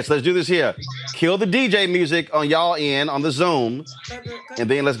 Okay, so let's do this here. Kill the DJ music on y'all end on the Zoom, and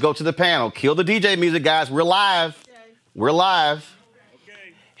then let's go to the panel. Kill the DJ music, guys. We're live. We're live.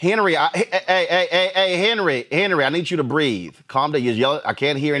 Henry, hey, Henry, I need you to breathe. Calm down. You're yelling. I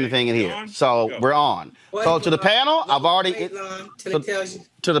can't hear anything in here. So we're on. So to the panel, I've already to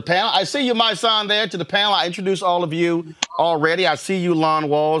the panel. I see you, my son, there. To the panel, I introduced all of you already. I see you, Lon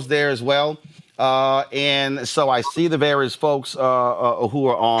Walls, there as well. And so I see the various folks who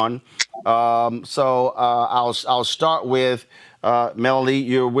are on. I'll start with Melanie.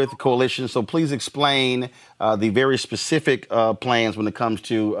 You're with the coalition, so please explain the very specific plans when it comes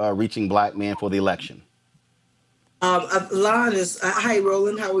to reaching black men for the election. Lon is hi,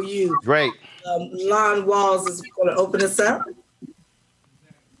 Roland. How are you? Great. Lon Walls is going to open us up.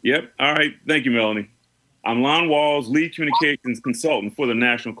 Yep. All right. Thank you, Melanie. I'm Lon Walls, lead communications consultant for the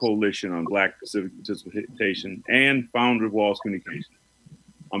National Coalition on Black Civic Participation and founder of Walls Communications.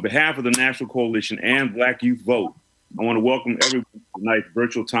 On behalf of the National Coalition and Black Youth Vote, I want to welcome everyone to tonight's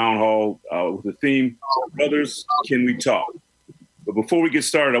virtual town hall with the theme, Brothers, Can We Talk? But before we get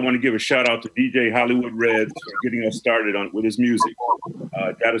started, I want to give a shout out to DJ Hollywood Reds for getting us started with his music.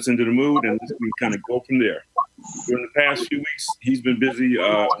 Got us into the mood, and we kind of go from there. During the past few weeks, he's been busy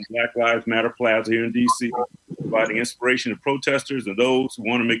on Black Lives Matter Plaza here in D.C., providing inspiration to protesters and those who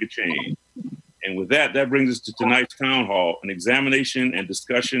want to make a change. And with that brings us to tonight's town hall, an examination and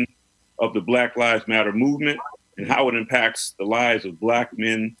discussion of the Black Lives Matter movement and how it impacts the lives of black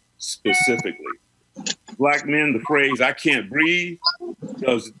men specifically. Black men, the phrase, I can't breathe,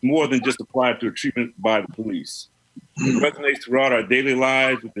 does more than just apply to a treatment by the police. It resonates throughout our daily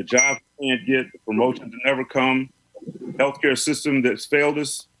lives with the jobs we can't get, the promotions that never come, the healthcare system that's failed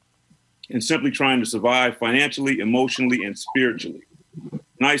us, and simply trying to survive financially, emotionally, and spiritually.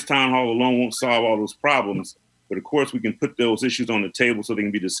 Nice town hall alone won't solve all those problems, but of course we can put those issues on the table so they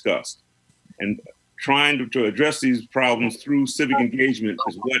can be discussed. And trying to address these problems through civic engagement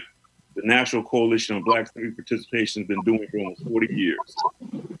is what the National Coalition on Black Civic Participation has been doing for almost 40 years.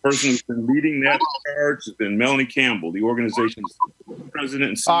 The person who's been leading that charge has been Melanie Campbell, the organization's president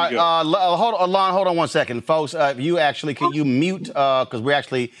and CEO. Hold on 1 second, folks. Can you mute?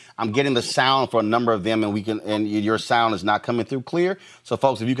 Because I'm getting the sound for a number of them, and your sound is not coming through clear. So,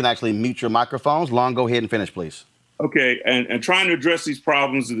 folks, if you can actually mute your microphones, Lon, go ahead and finish, please. Okay, and trying to address these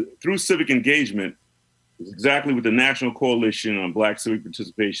problems through civic engagement is exactly what the National Coalition on Black Civic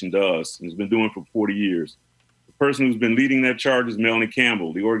Participation does and has been doing for 40 years. The person who's been leading that charge is Melanie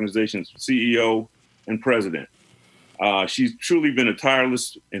Campbell, the organization's CEO and president. She's truly been a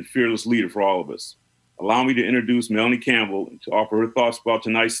tireless and fearless leader for all of us. Allow me to introduce Melanie Campbell to offer her thoughts about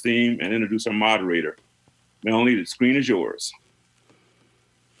tonight's theme and introduce our moderator. Melanie, the screen is yours.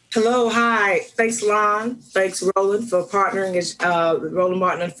 Hello, hi. Thanks, Lon. Thanks, Roland, for partnering with Roland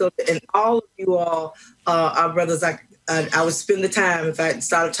Martin Unfiltered, and all of you all, our brothers. I would spend the time if I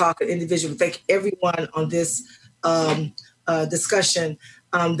started talking individually. Thank everyone on this discussion.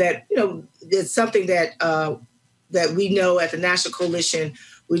 That it's something that we know at the National Coalition.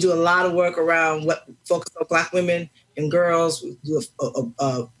 We do a lot of work around what focus on Black women and girls. We do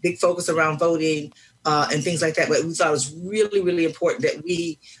a big focus around voting. And things like that. But we thought it was really, really important that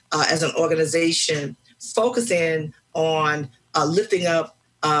we, as an organization, focus in on lifting up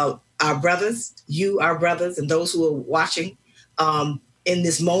our brothers, our brothers, and those who are watching in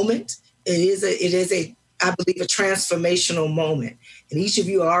this moment. It is I believe, a transformational moment. And each of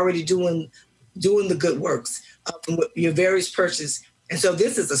you are already doing the good works from your various perches. And so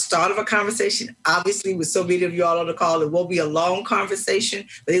this is the start of a conversation. Obviously, with so many of you all on the call, it won't be a long conversation,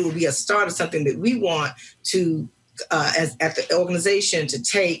 but it will be a start of something that we want to, at the organization, to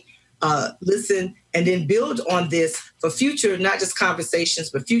take, listen, and then build on this for future, not just conversations,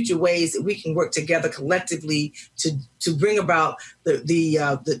 but future ways that we can work together collectively to bring about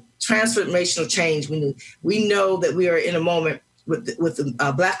the transformational change. We know that we are in a moment with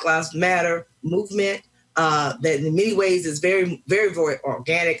the Black Lives Matter movement, that in many ways is very, very, very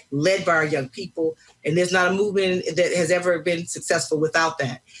organic, led by our young people. And there's not a movement that has ever been successful without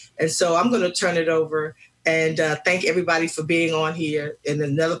that. And so I'm going to turn it over and thank everybody for being on here, and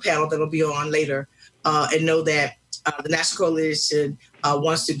another panel that will be on later, and know that the National Coalition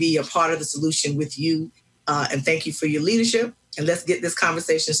wants to be a part of the solution with you. And thank you for your leadership. And let's get this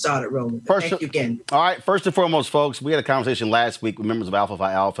conversation started, Roland. Thank you again. All right. First and foremost, folks, we had a conversation last week with members of Alpha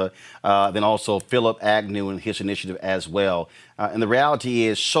Phi Alpha, then also Philip Agnew and his initiative as well. And the reality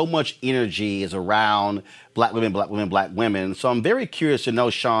is so much energy is around Black women, Black women, Black women. So I'm very curious to know,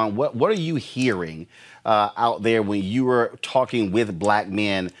 Sean, what are you hearing out there when you are talking with Black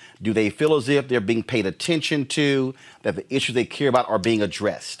men? Do they feel as if they're being paid attention to, that the issues they care about are being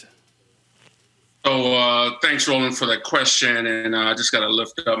addressed? So thanks, Roland, for that question. And I just got to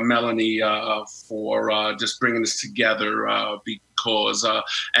lift up Melanie for just bringing this together because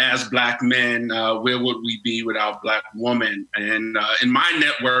as Black men, where would we be without Black women? And in my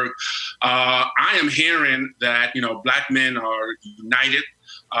network, I am hearing that, Black men are united.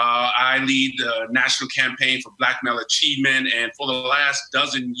 I lead the national campaign for Black male achievement, and for the last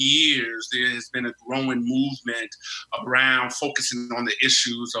dozen years, there has been a growing movement around focusing on the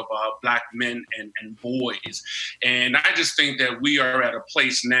issues of Black men and boys. And I just think that we are at a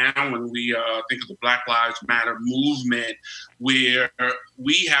place now when we think of the Black Lives Matter movement where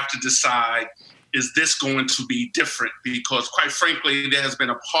we have to decide, is this going to be different? Because quite frankly, there has been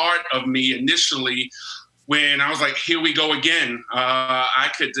a part of me initially when I was like, here we go again. I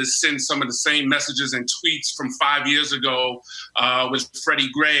could just send some of the same messages and tweets from 5 years ago with Freddie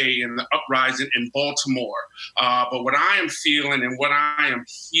Gray and the uprising in Baltimore. But what I am feeling and what I am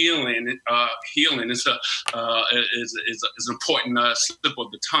healing is an important slip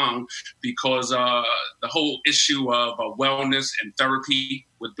of the tongue, because the whole issue of wellness and therapy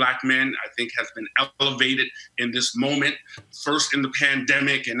with Black men, I think, has been elevated in this moment. First in the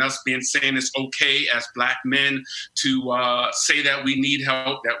pandemic, and us saying it's okay as Black men to say that we need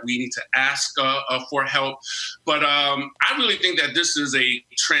help, that we need to ask for help. But I really think that this is a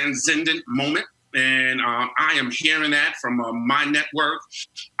transcendent moment. And I am hearing that from my network.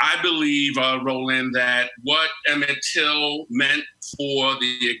 I believe, Roland, that what Emmett Till meant for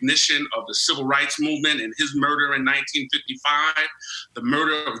the ignition of the civil rights movement and his murder in 1955, the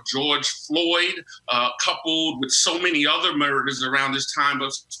murder of George Floyd, coupled with so many other murders around this time,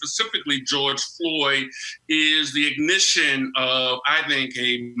 but specifically George Floyd, is the ignition of, I think,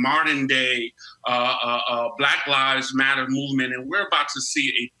 a modern day Black Lives Matter movement. And we're about to see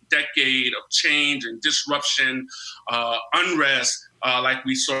a decade of change and disruption, unrest, like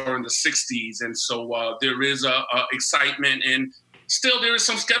we saw in the 60s. And so there is excitement, and still there is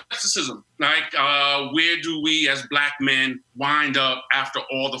some skepticism. Like, where do we as Black men wind up after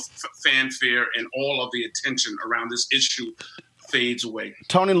all the fanfare and all of the attention around this issue fades away?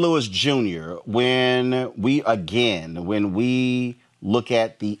 Tony Lewis Jr., when we look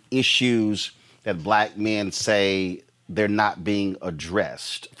at the issues that Black men say they're not being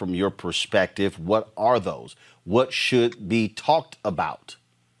addressed, from your perspective, what are those? What should be talked about?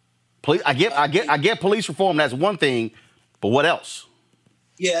 I get police reform, that's one thing, but what else?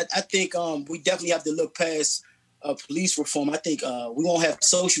 Yeah, I think we definitely have to look past police reform. I think we won't have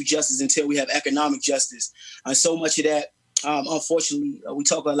social justice until we have economic justice. So much of that, unfortunately, we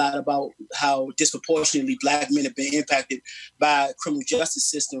talk a lot about how disproportionately Black men have been impacted by the criminal justice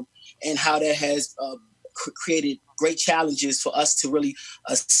system, and how that has created great challenges for us to really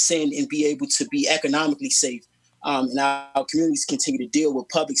ascend and be able to be economically safe. And our communities continue to deal with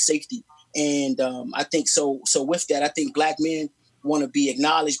public safety. And I think so with that, I think Black men want to be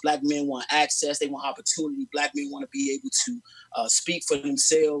acknowledged. Black men want access. They want opportunity. Black men want to be able to speak for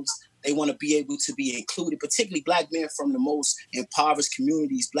themselves. They want to be able to be included, particularly Black men from the most impoverished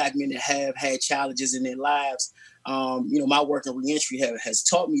communities, Black men that have had challenges in their lives. My work in reentry has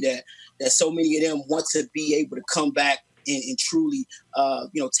taught me that so many of them want to be able to come back and truly,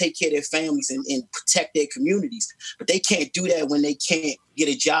 take care of their families and protect their communities. But they can't do that when they can't get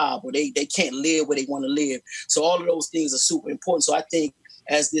a job, or they can't live where they want to live. So all of those things are super important. So I think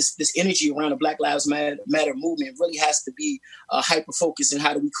as this energy around the Black Lives Matter movement really has to be hyper-focused in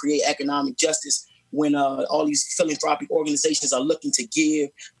how do we create economic justice when all these philanthropic organizations are looking to give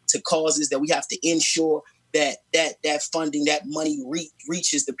to causes that we have to ensure that funding, that money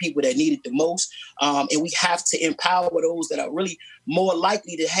reaches the people that need it the most. And we have to empower those that are really more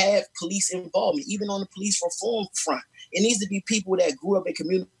likely to have police involvement, even on the police reform front. It needs to be people that grew up in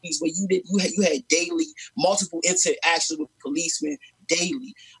communities where you had daily, multiple interactions with policemen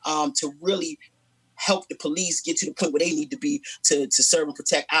daily, to really help the police get to the point where they need to be to serve and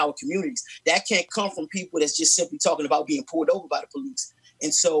protect our communities. That can't come from people that's just simply talking about being pulled over by the police.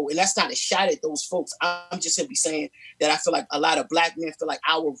 And that's not a shot at those folks. I'm just simply saying that I feel like a lot of Black men feel like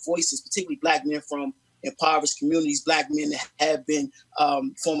our voices, particularly Black men from impoverished communities, Black men that have been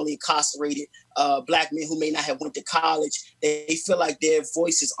formerly incarcerated, Black men who may not have went to college, they feel like their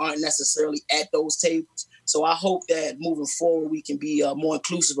voices aren't necessarily at those tables. So I hope that moving forward, we can be more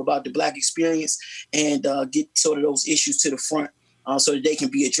inclusive about the Black experience and get sort of those issues to the front so that they can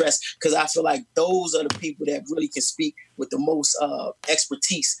be addressed. Because I feel like those are the people that really can speak with the most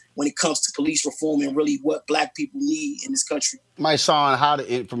expertise when it comes to police reform and really what Black people need in this country.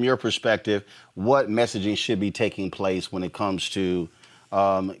 Mysonne, from your perspective, what messaging should be taking place when it comes to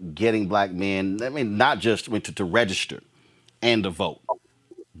getting Black men, not just to register and to vote?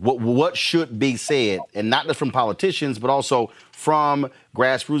 What should be said, and not just from politicians, but also from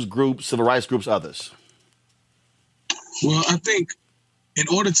grassroots groups, civil rights groups, others? Well, I think in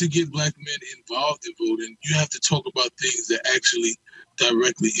order to get Black men involved in voting, you have to talk about things that actually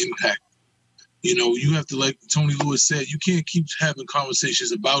directly impact. You have to, like Tony Lewis said, you can't keep having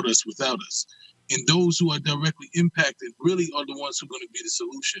conversations about us without us. And those who are directly impacted really are the ones who are going to be the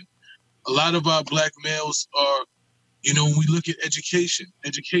solution. A lot of our Black males are, when we look at education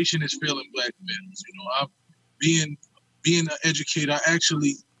is failing Black males. I'm being an educator, I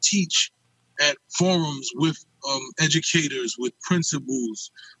actually teach at forums with educators, with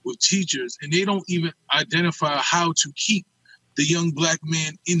principals, with teachers, and they don't even identify how to keep the young Black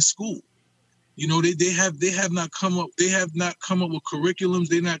man in school. They have not come up with curriculums.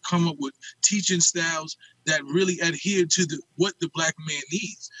 They not come up with teaching styles that really adhere to what the Black man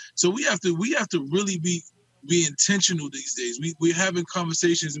needs. So we have to really be intentional these days. We're having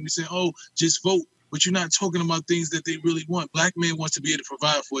conversations and we say, oh, just vote, but you're not talking about things that they really want. Black man wants to be able to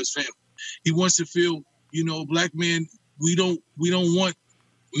provide for his family. He wants to feel, Black man, we don't want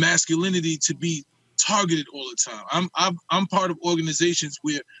masculinity to be targeted all the time. I'm part of organizations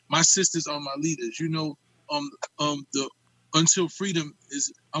where my sisters are my leaders. The Until Freedom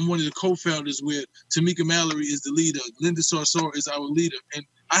I'm one of the co-founders, where Tamika Mallory is the leader, Linda Sarsour is our leader, and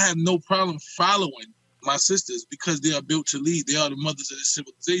I have no problem following my sisters because they are built to lead. They are the mothers of this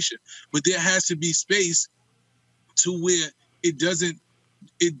civilization. But there has to be space to where it doesn't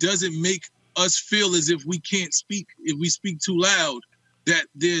make us feel as if we can't speak. If we speak too loud, that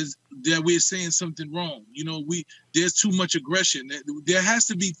we're saying something wrong. You know, there's too much aggression. There has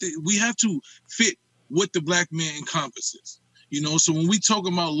to be. We have to fit what the black man encompasses. You know, so when we talk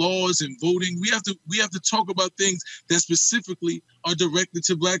about laws and voting, we have to talk about things that specifically are directed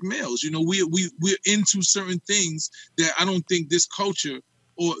to black males. You know, we're into certain things that I don't think this culture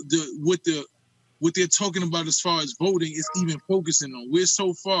or what they're talking about as far as voting is even focusing on. We're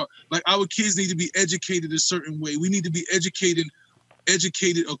so far, like our kids need to be educated a certain way. We need to be educated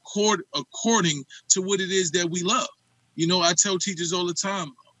according to what it is that we love. You know, I tell teachers all the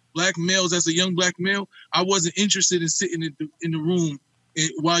time, black males, as a young black male, I wasn't interested in sitting in the room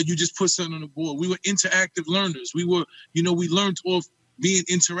while you just put something on the board. We were interactive learners. We learned off being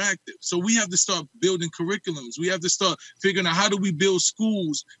interactive. So we have to start building curriculums. We have to start figuring out how do we build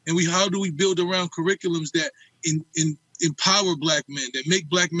schools and how do we build around curriculums that empower black men, that make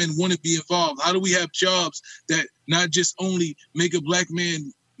black men want to be involved. How do we have jobs that not just only make a black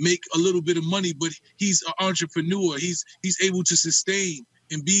man make a little bit of money, but he's an entrepreneur. He's able to sustain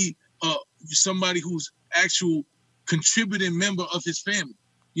and be somebody who's actual contributing member of his family.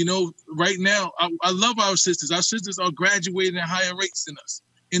 You know, right now, I love our sisters. Our sisters are graduating at higher rates than us.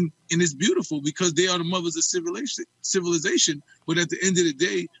 And it's beautiful because they are the mothers of civilization. But at the end of the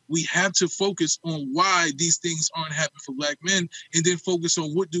day, we have to focus on why these things aren't happening for black men, and then focus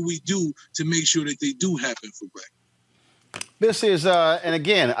on what do we do to make sure that they do happen for black men. This is, and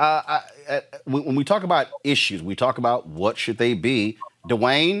again, when we talk about issues, we talk about what should they be.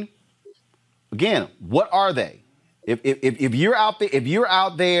 Dwayne, again, what are they? If you're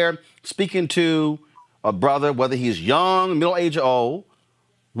out there speaking to a brother, whether he's young, middle age, or old,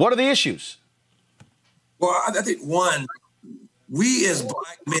 what are the issues? Well, I think one, we as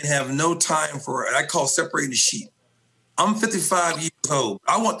black men have no time for what I call separating the sheep. I'm 55 years old.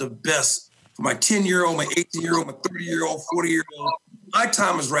 I want the best for my 10-year-old, my 18-year-old, my 30-year-old, 40-year-old. My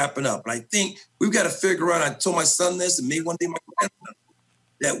time is wrapping up. And I think we've got to figure out, I told my son this, and maybe one day my grandson,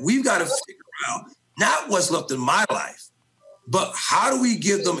 that we've got to figure out not what's left in my life, but how do we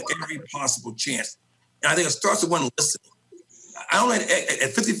give them every possible chance? And I think it starts with one listening. I don't at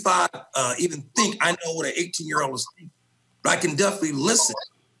 55 even think I know what an 18-year-old is thinking, but I can definitely listen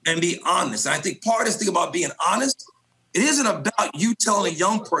and be honest. And I think part of this thing about being honest, it isn't about you telling a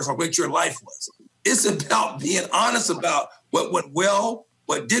young person how great your life was. It's about being honest about what went well,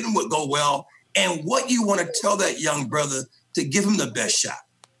 what didn't go well, and what you want to tell that young brother to give him the best shot.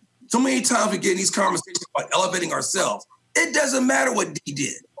 So many times we get in these conversations about elevating ourselves. It doesn't matter what D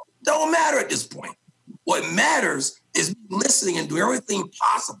did. Don't matter at this point. What matters is listening and doing everything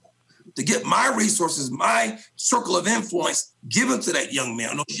possible to get my resources, my circle of influence given to that young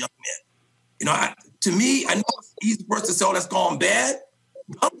man, those young men. You know, to me, I know it's easy for us to say, oh, that's gone bad.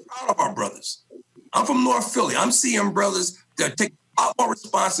 I'm proud of our brothers. I'm from North Philly. I'm seeing brothers that take a lot more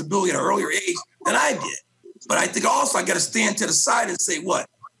responsibility at an earlier age than I did. But I think also I got to stand to the side and say, what?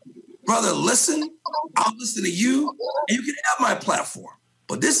 Brother, listen. I'll listen to you, and you can have my platform.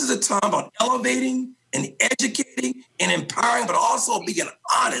 But this is a time about elevating and educating and empowering, but also being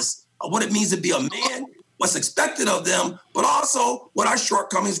honest of what it means to be a man, what's expected of them, but also what our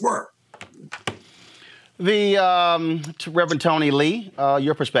shortcomings were. To Reverend Tony Lee,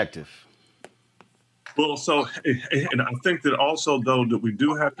 your perspective. Well, so, and I think that also, though, that we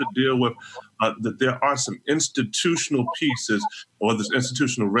do have to deal with that there are some institutional pieces, or this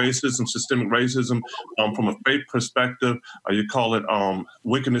institutional racism, systemic racism, from a faith perspective, you call it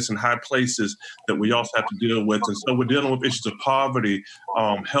wickedness in high places, that we also have to deal with. And so we're dealing with issues of poverty,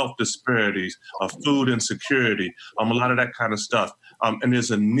 health disparities, food insecurity, a lot of that kind of stuff. And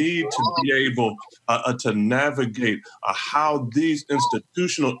there's a need to be able to navigate how these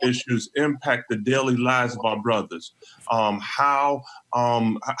institutional issues impact the daily lives of our brothers, how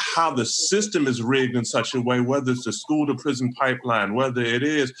the system is rigged in such a way, whether it's the school to prison pipeline, whether it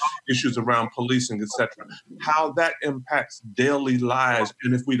is issues around policing, etc., how that impacts daily lives.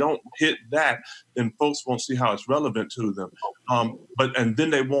 And if we don't hit that, then folks won't see how it's relevant to them. And then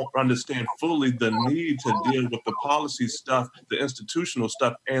they won't understand fully the need to deal with the policy stuff, the institutional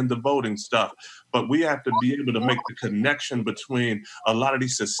stuff, and the voting stuff. But we have to be able to make the connection between a lot of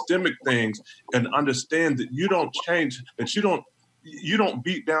these systemic things and understand that you don't change, that you don't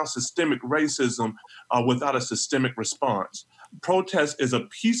beat down systemic racism without a systemic response. protest is a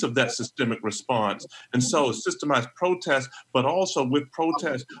piece of that systemic response. And so systemized protest, but also with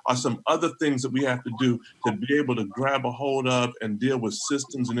protest are some other things that we have to do to be able to grab a hold of and deal with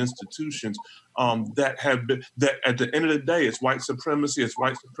systems and institutions that have been, that at the end of the day, it's white supremacy, it's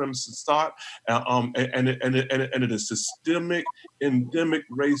white supremacist thought, and it is systemic, endemic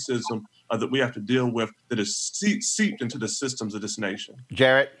racism that we have to deal with that is seeped into the systems of this nation.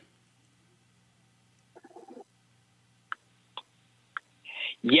 Jared?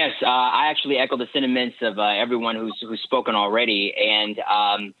 Yes, I actually echo the sentiments of everyone who's spoken already, and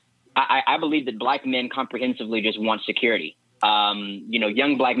I believe that Black men comprehensively just want security.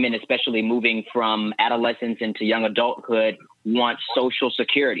 Young Black men, especially moving from adolescence into young adulthood, want social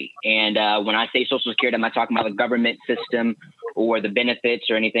security. And when I say social security, I'm not talking about the government system or the benefits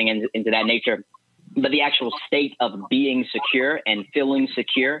or anything into that nature, but the actual state of being secure and feeling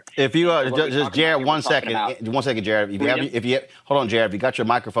secure. If you just Jared, 1 second, Jared. Hold on, Jared. If you got your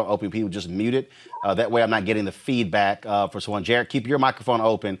microphone open, people just mute it. That way, I'm not getting the feedback for someone. Jared, keep your microphone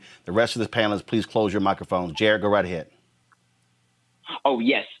open. The rest of the panelists, please close your microphones. Jared, go right ahead. Oh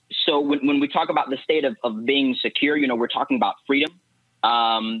yes. So when we talk about the state of being secure, we're talking about freedom.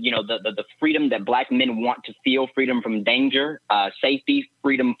 The freedom that Black men want to feel, freedom from danger, safety,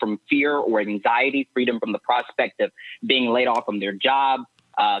 freedom from fear or anxiety, freedom from the prospect of being laid off from their job.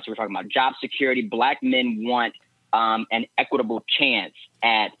 So we're talking about job security. Black men want an equitable chance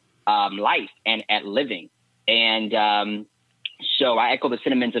at life and at living. And so I echo the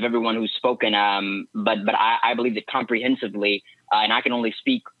sentiments of everyone who's spoken, but I believe that comprehensively, and I can only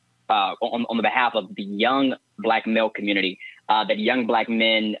speak on the behalf of the young Black male community, that young Black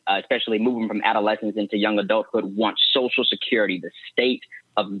men, especially moving from adolescence into young adulthood, want social security, the state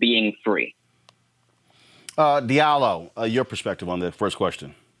of being free. Diallo, your perspective on the first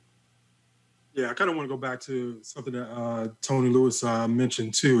question. Yeah, I kind of want to go back to something that Tony Lewis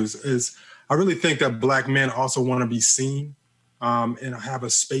mentioned too, is I really think that Black men also want to be seen and have a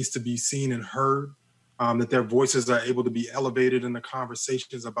space to be seen and heard, that their voices are able to be elevated in the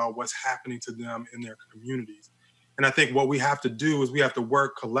conversations about what's happening to them in their communities. And I think what we have to do is we have to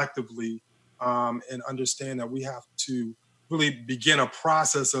work collectively and understand that we have to really begin a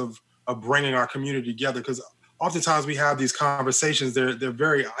process of bringing our community together, because oftentimes we have these conversations, they're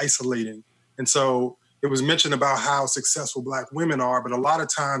very isolating. And so it was mentioned about how successful Black women are, but a lot of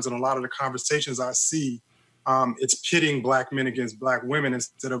times in a lot of the conversations I see, it's pitting Black men against Black women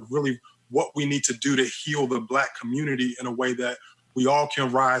instead of really what we need to do to heal the Black community in a way that we all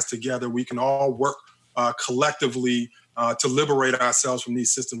can rise together. We can all work collectively to liberate ourselves from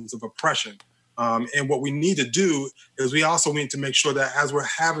these systems of oppression. And what we need to do is we also need to make sure that as we're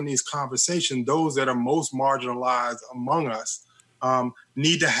having these conversations, those that are most marginalized among us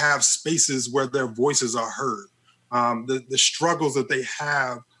need to have spaces where their voices are heard. The struggles that they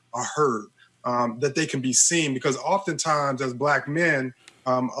have are heard, that they can be seen, because oftentimes as Black men,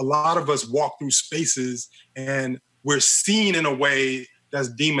 a lot of us walk through spaces and we're seen in a way that's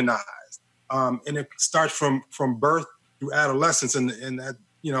demonized. And it starts from birth through adolescence, and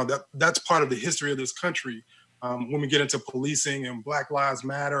that's part of the history of this country. When we get into policing and Black Lives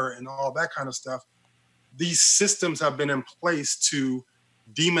Matter and all that kind of stuff, these systems have been in place to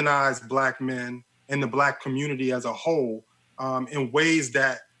demonize Black men and the Black community as a whole in ways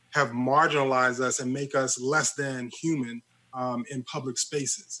that have marginalized us and make us less than human in public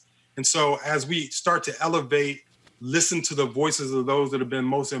spaces. And so as we start to elevate, listen to the voices of those that have been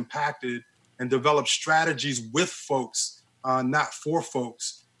most impacted, and develop strategies with folks, not for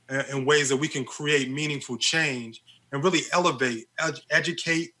folks, in ways that we can create meaningful change and really elevate,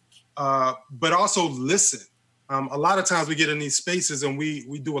 educate, but also listen. A lot of times we get in these spaces and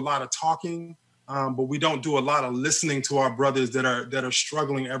we do a lot of talking, but we don't do a lot of listening to our brothers that are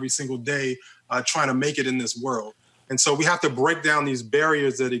struggling every single day, trying to make it in this world. And so we have to break down these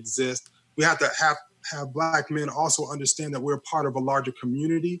barriers that exist. We have to have Black men also understand that we're part of a larger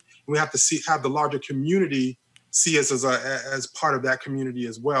community. We have to have the larger community see us as part of that community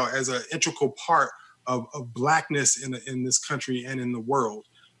as well, as an integral part of Blackness in this country and in the world.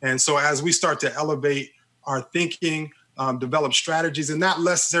 And so as we start to elevate our thinking, develop strategies, and not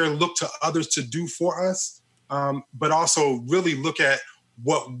necessarily look to others to do for us, but also really look at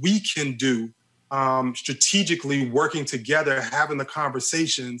what we can do strategically, working together, having the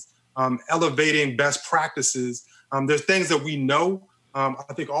conversations, elevating best practices. There's things that we know.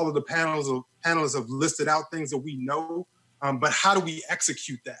 I think all of the panelists have listed out things that we know, but how do we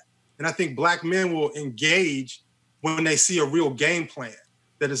execute that? And I think Black men will engage when they see a real game plan,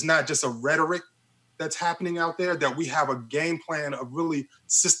 that it's not just a rhetoric that's happening out there, that we have a game plan of really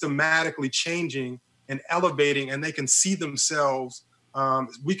systematically changing and elevating, and they can see themselves.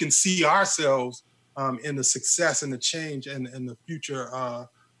 We can see ourselves in the success and the change and the future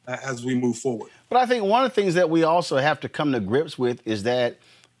as we move forward. But I think one of the things that we also have to come to grips with is that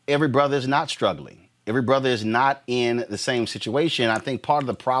every brother is not struggling. Every brother is not in the same situation. I think part of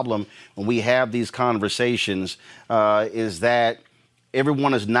the problem when we have these conversations is that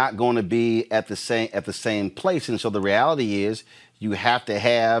everyone is not going to be at the same place. And so the reality is you have to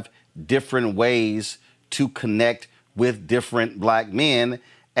have different ways to connect with different black men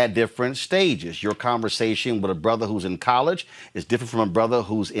at different stages. Your conversation with a brother who's in college is different from a brother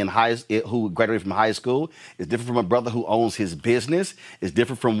who graduated from high school. It's different from a brother who owns his business. It's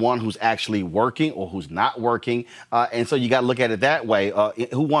different from one who's actually working or who's not working. And so you got to look at it that way.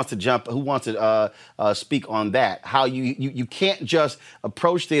 Who wants to jump? Who wants to speak on that? How you can't just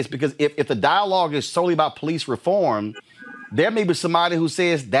approach this, because if the dialogue is solely about police reform, there may be somebody who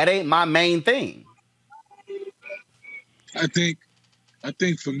says that ain't my main thing. I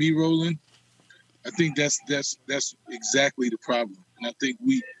think for me, Roland, I think that's exactly the problem. And I think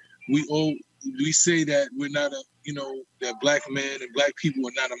we say that we're not that black men and black people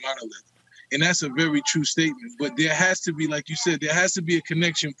are not a monolith. And that's a very true statement. But there has to be, like you said, there has to be a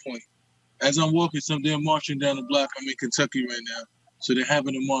connection point. As I'm walking, they're marching down the block. I'm in Kentucky right now. So they're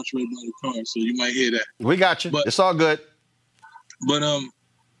having a march right by the car. So you might hear that. We got you. But it's all good. But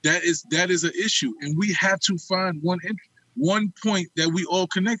that is an issue. And we have to find one point that we all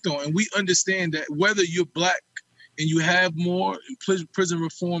connect on, and we understand that whether you're black and you have more, and prison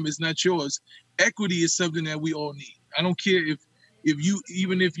reform is not yours, equity is something that we all need. I don't care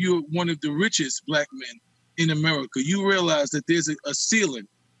if you're one of the richest black men in America, you realize that there's a ceiling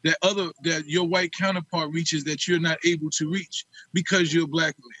that your white counterpart reaches that you're not able to reach because you're a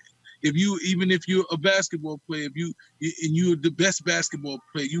black man. Even if you're a basketball player, and you're the best basketball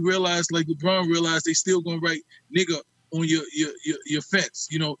player, you realize, like LeBron realized, they still gonna write nigga on your fence.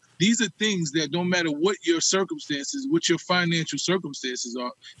 These are things that don't matter what your circumstances, what your financial circumstances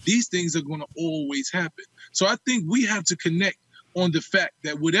are, these things are going to always happen. So I think we have to connect on the fact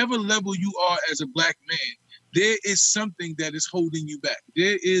that whatever level you are as a black man, there is something that is holding you back.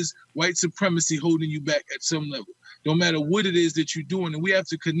 There is white supremacy holding you back at some level, no matter what it is that you're doing. And we have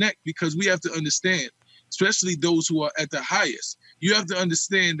to connect, because we have to understand, especially those who are at the highest, you have to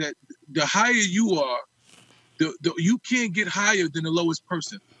understand that the higher you are, you can't get higher than the lowest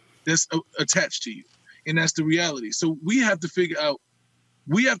person that's attached to you. And that's the reality. So we have to figure out,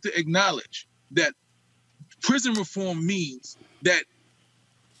 we have to acknowledge that prison reform means that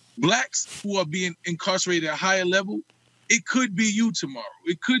blacks who are being incarcerated at a higher level, it could be you tomorrow.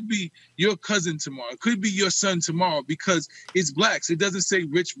 It could be your cousin tomorrow. It could be your son tomorrow, because it's blacks. It doesn't say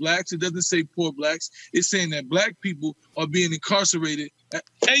rich blacks. It doesn't say poor blacks. It's saying that black people are being incarcerated.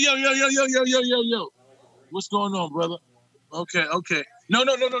 Hey, yo. What's going on, brother? Okay. No. We're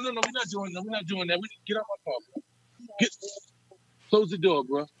not doing that. We're not doing that. Get out my car, bro. Close the door,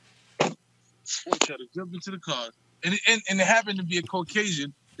 bro. Boy tried to jump into the car. And it happened to be a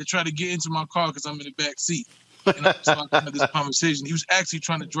Caucasian that tried to get into my car because I'm in the back seat. And I was talking about this conversation. He was actually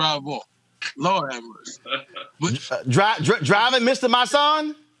trying to drive off. Lord have mercy. Driving, Mr. My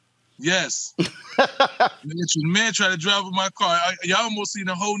son? Yes. Man tried to drive with my car. Y'all almost seen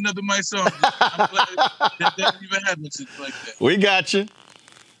a whole nother my son. I'm glad that even happened like that. We got you.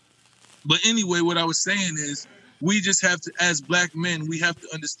 But anyway, what I was saying is, we just have to, as black men, we have to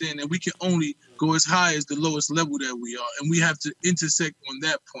understand that we can only go as high as the lowest level that we are. And we have to intersect on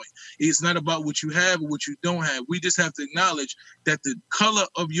that point. It's not about what you have or what you don't have. We just have to acknowledge that the color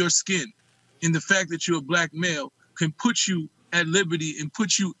of your skin and the fact that you're a black male can put you at liberty and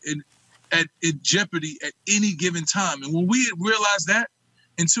put you in jeopardy at any given time. And when we realize that,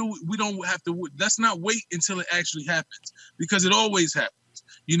 until we don't have to, let's not wait until it actually happens, because it always happens.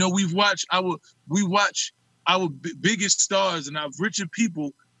 We watch our biggest stars and our richer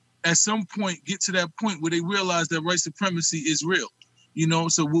people at some point get to that point where they realize that white supremacy is real.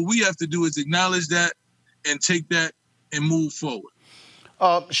 So what we have to do is acknowledge that and take that and move forward.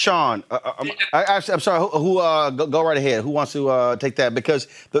 Sean, I'm sorry. Who go right ahead. Who wants to take that? Because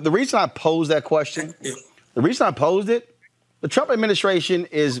the reason I posed that question, the Trump administration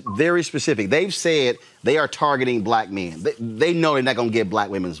is very specific. They've said they are targeting black men. They know they're not going to get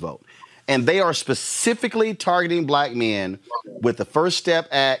black women's vote, and they are specifically targeting black men with the First Step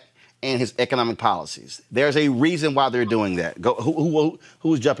Act and his economic policies. There's a reason why they're doing that. Go.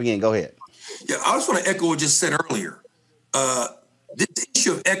 Who's jumping in? Go ahead. Yeah, I just want to echo what just said earlier. This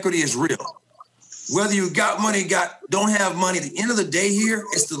issue of equity is real. Whether you got money, don't have money, at the end of the day here,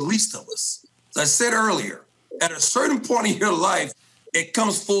 it's the least of us. As I said earlier, at a certain point in your life, it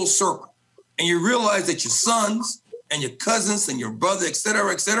comes full circle. and you realize that your sons and your cousins and your brother, et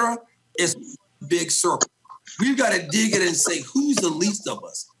cetera, is a big circle. We've got to dig it and say, who's the least of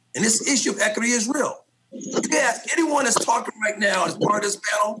us? And this issue of equity is real. You can ask anyone that's talking right now as part of this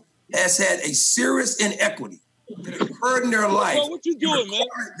panel has had a serious inequity that occurred in their life. Well, what you doing, man?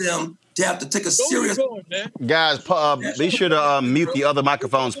 Them to have to take a serious... Guys, be sure to mute the other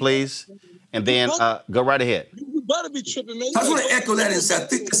microphones, please, and then go right ahead. You better be tripping, man. I just want to echo that and say, I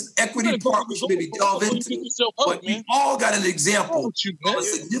think this equity part we should maybe delve into, but we all got an example of a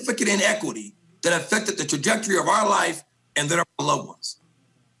significant inequity that affected the trajectory of our life and that of our loved ones.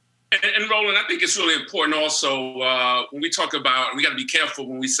 And Roland, I think it's really important also when we talk about, we got to be careful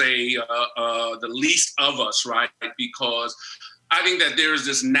when we say the least of us, right? Because I think that there's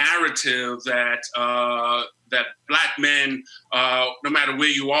this narrative that that Black men, no matter where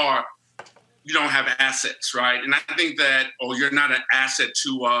you are, you don't have assets, right? And I think that, or you're not an asset to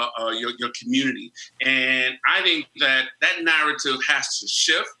your community. And I think that that narrative has to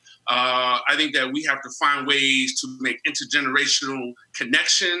shift. I think that we have to find ways to make intergenerational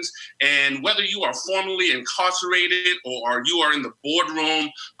connections. And whether you are formally incarcerated or you are in the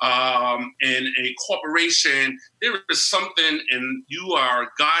boardroom in a corporation, there is something and you are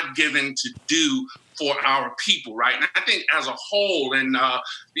God-given to do for our people, right? And I think as a whole, and the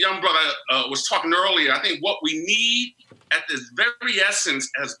young brother was talking earlier, I think what we need at this very essence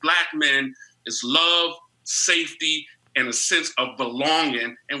as Black men is love, safety, and a sense of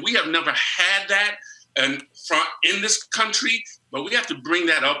belonging. And we have never had that in this country, but we have to bring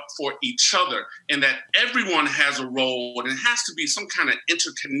that up for each other, and that everyone has a role, and it has to be some kind of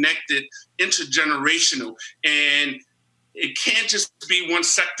interconnected, intergenerational, and it can't just be one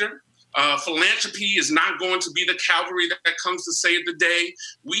sector. Philanthropy is not going to be the cavalry that comes to save the day.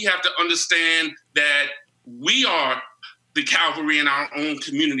 We have to understand that we are the cavalry in our own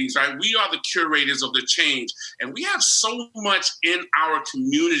communities, right? We are the curators of the change. And we have so much in our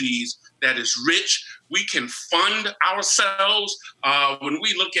communities that is rich. We can fund ourselves. When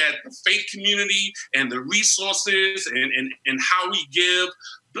we look at the faith community and the resources and how we give,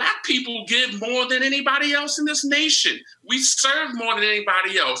 Black people give more than anybody else in this nation. We serve more than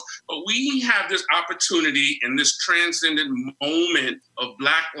anybody else. But we have this opportunity in this transcendent moment of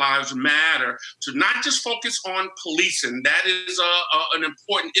Black Lives Matter to not just focus on policing. That is an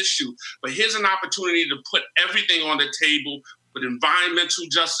important issue. But here's an opportunity to put everything on the table with environmental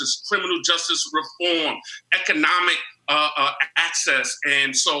justice, criminal justice reform, economic access.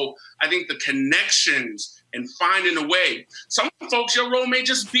 And so I think the connections and finding a way. Some folks, your role may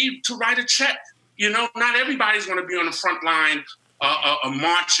just be to write a check. You know, not everybody's going to be on the front line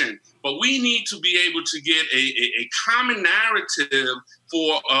marching, but we need to be able to get a common narrative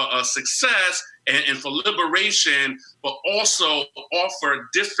for success and for liberation, but also offer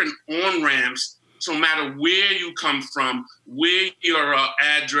different on-ramps. So no matter where you come from, where your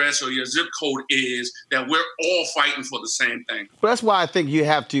address or your zip code is, that we're all fighting for the same thing. Well, that's why I think you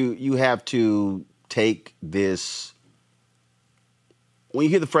have to take this. When you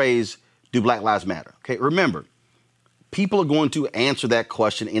hear the phrase, do Black Lives Matter? Okay, remember, people are going to answer that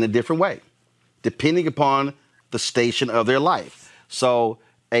question in a different way, depending upon the station of their life. So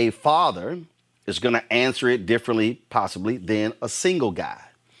a father is going to answer it differently, possibly, than a single guy.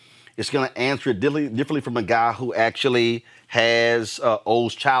 It's going to answer it differently from a guy who actually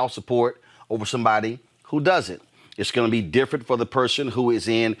owes child support over somebody who doesn't. It's going to be different for the person who is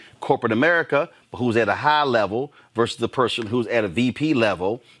in corporate America, but who's at a high level versus the person who's at a VP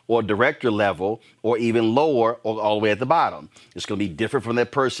level or director level or even lower or all the way at the bottom. It's going to be different from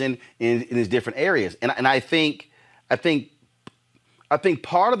that person in these different areas. And I think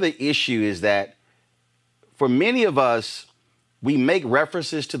part of the issue is that for many of us, we make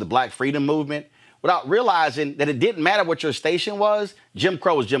references to the Black freedom movement without realizing that it didn't matter what your station was. Jim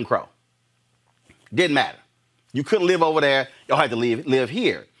Crow was Jim Crow. Didn't matter. You couldn't live over there. You had to live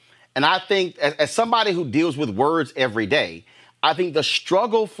here. And I think as somebody who deals with words every day, I think the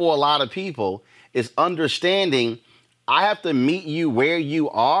struggle for a lot of people is understanding I have to meet you where you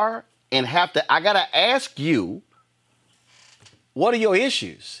are and I got to ask you, what are your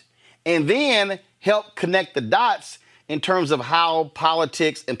issues? And then help connect the dots in terms of how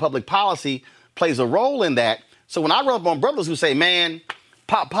politics and public policy plays a role in that. So when I run up on brothers who say, man,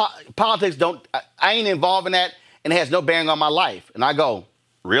 politics I ain't involved in that and it has no bearing on my life. And I go,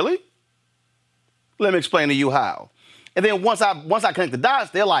 really? Let me explain to you how. And then once I connect the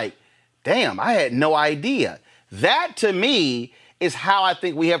dots, they're like, damn, I had no idea. That to me is how I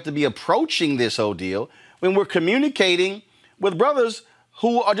think we have to be approaching this whole deal when we're communicating with brothers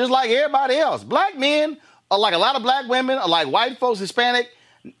who are just like everybody else. Black men are like a lot of Black women, are like white folks, Hispanic.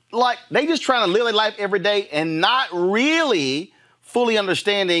 like they just trying to live their life every day and not really fully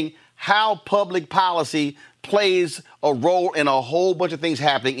understanding how public policy plays a role in a whole bunch of things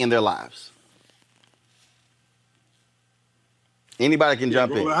happening in their lives. Anybody can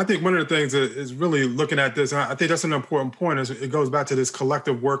jump in. I think one of the things is really looking at this, and I think that's an important point, is it goes back to this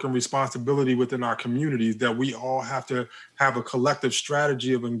collective work and responsibility within our communities, that we all have to have a collective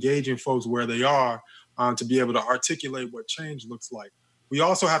strategy of engaging folks where they are to be able to articulate what change looks like. We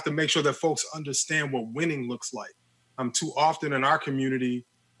also have to make sure that folks understand what winning looks like. Too often in our community,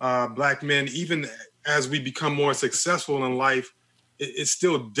 Black men, even as we become more successful in life, it's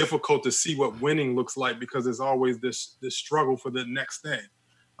still difficult to see what winning looks like because there's always this struggle for the next thing.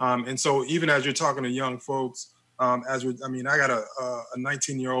 And so even as you're talking to young folks, I got a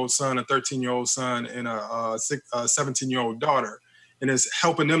 19-year-old son, a 13-year-old son, and a 17-year-old daughter. And it's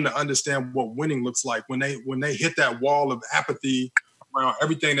helping them to understand what winning looks like when they hit that wall of apathy around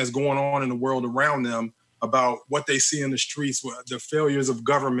everything that's going on in the world around them, about what they see in the streets, the failures of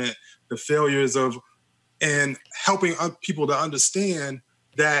government, the failures of, and helping people to understand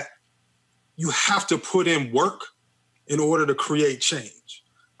that you have to put in work in order to create change.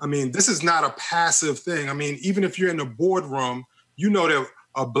 I mean, this is not a passive thing. I mean, even if you're in the boardroom, you know that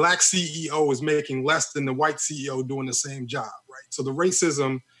a Black CEO is making less than the white CEO doing the same job, right? So the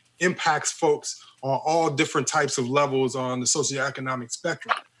racism impacts folks on all different types of levels on the socioeconomic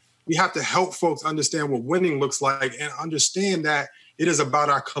spectrum. We have to help folks understand what winning looks like and understand that it is about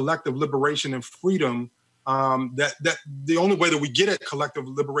our collective liberation and freedom. That the only way that we get at collective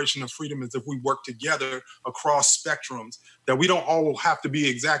liberation and freedom is if we work together across spectrums, that we don't all have to be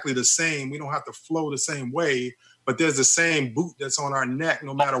exactly the same. We don't have to flow the same way, but there's the same boot that's on our neck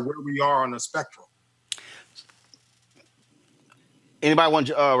no matter where we are on the spectrum. Anybody want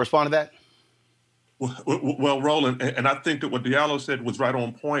to respond to that? Well, Roland, and I think that what Diallo said was right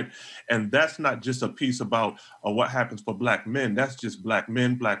on point, and that's not just a piece about what happens for Black men. That's just Black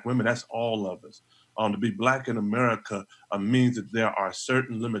men, Black women. That's all of us. To be Black in America means that there are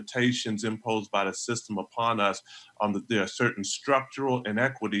certain limitations imposed by the system upon us, that there are certain structural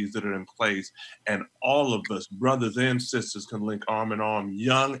inequities that are in place, and all of us, brothers and sisters, can link arm in arm,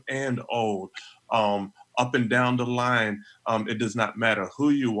 young and old, up and down the line. It does not matter who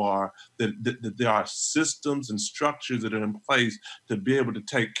you are, that there are systems and structures that are in place to be able to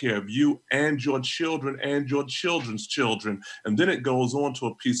take care of you and your children and your children's children. And then it goes on to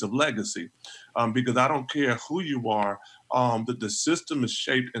a piece of legacy, because I don't care who you are, that the system is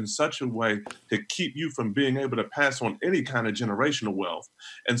shaped in such a way to keep you from being able to pass on any kind of generational wealth.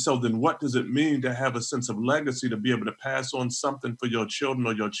 And so then what does it mean to have a sense of legacy, to be able to pass on something for your children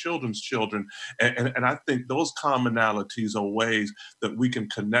or your children's children? And I think those commonalities are ways that we can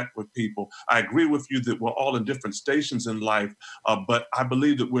connect with people. I agree with you that we're all in different stations in life, but I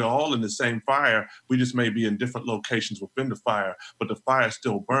believe that we're all in the same fire. We just may be in different locations within the fire, but the fire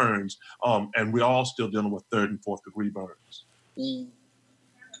still burns, and we're all still dealing with 3rd and 4th degree burns.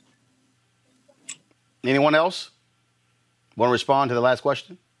 Anyone else want to respond to the last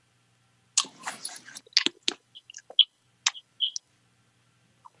question?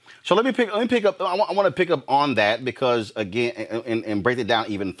 So let me pick up. I want to pick up on that because again, and break it down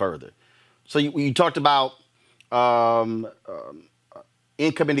even further. So you talked about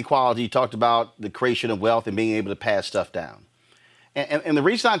income inequality. You talked about the creation of wealth and being able to pass stuff down. And the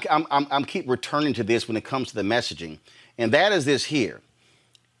reason I'm keep returning to this when it comes to the messaging, and that is this here.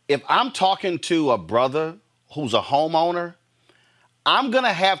 If I'm talking to a brother who's a homeowner, I'm going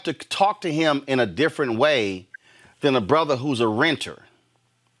to have to talk to him in a different way than a brother who's a renter,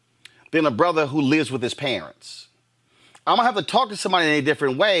 than a brother who lives with his parents. I'm going to have to talk to somebody in a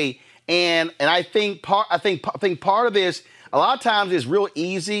different way. And I think part of this, a lot of times, is real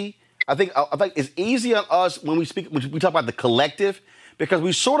easy. I think it's easy on us when we talk about the collective, because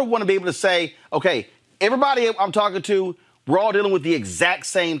we sort of want to be able to say, okay, everybody I'm talking to, we're all dealing with the exact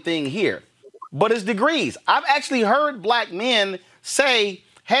same thing here. But it's degrees. I've actually heard Black men say,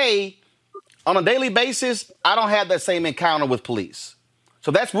 hey, on a daily basis, I don't have that same encounter with police. So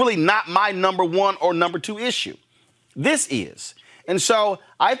that's really not my number one or number two issue. This is. And so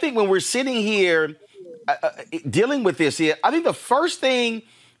I think when we're sitting here dealing with this here, I think the first thing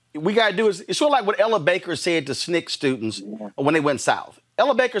we got to do is, it's sort of like what Ella Baker said to SNCC students when they went south.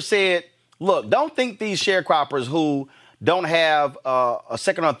 Ella Baker said, look, don't think these sharecroppers who don't have a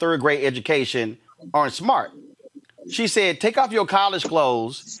 2nd or 3rd grade education aren't smart. She said, take off your college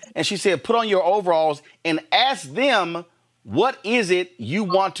clothes, and she said, put on your overalls and ask them, what is it you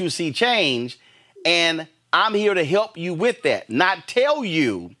want to see change? And I'm here to help you with that, not tell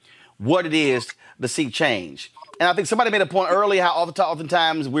you what it is to see change. And I think somebody made a point earlier how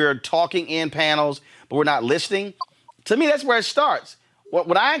oftentimes we're talking in panels, but we're not listening. To me, that's where it starts.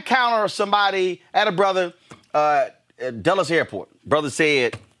 When I encounter somebody at a brother at Dulles Airport, brother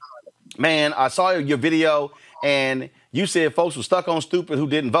said, man, I saw your video and you said folks were stuck on stupid who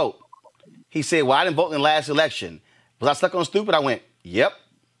didn't vote. He said, well, I didn't vote in the last election. Was I stuck on stupid? I went, yep.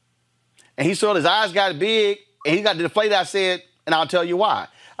 And he saw his eyes got big and he got deflated. I said, and I'll tell you why.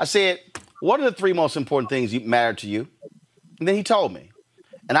 I said, what are the 3 most important things that matter to you? And then he told me.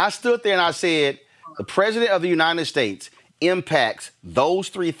 And I stood there and I said, the president of the United States impacts those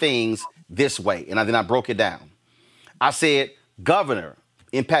 3 things this way. And then I broke it down. I said, governor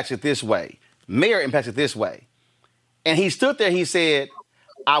impacts it this way. Mayor impacts it this way. And he stood there. He said,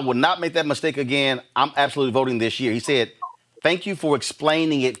 I will not make that mistake again. I'm absolutely voting this year. He said, thank you for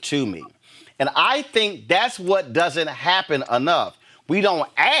explaining it to me. And I think that's what doesn't happen enough. We don't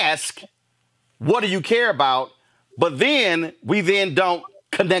ask, what do you care about? But then we then don't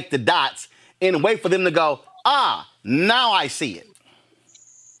connect the dots and wait for them to go, now I see it.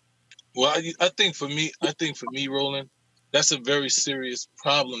 Well, I think for me, Roland, that's a very serious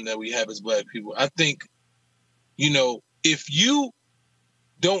problem that we have as Black people. I think, if you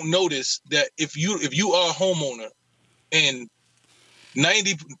don't notice that if you are a homeowner and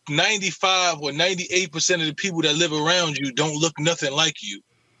 95 or 98% of the people that live around you don't look nothing like you,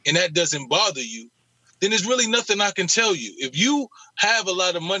 and that doesn't bother you, then there's really nothing I can tell you. If you have a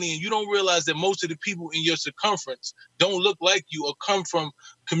lot of money and you don't realize that most of the people in your circumference don't look like you or come from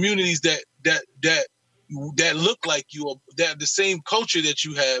communities that look like you or that the same culture that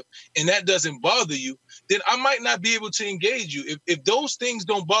you have, and that doesn't bother you, then I might not be able to engage you. If those things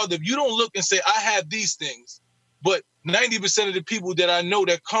don't bother, if you don't look and say, I have these things, but 90% of the people that I know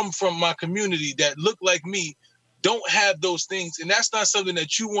that come from my community that look like me don't have those things, and that's not something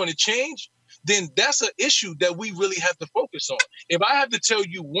that you want to change, then that's an issue that we really have to focus on. If I have to tell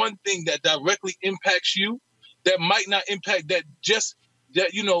you one thing that directly impacts you, that might not impact that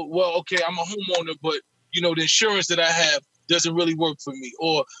well, okay, I'm a homeowner, but the insurance that I have doesn't really work for me.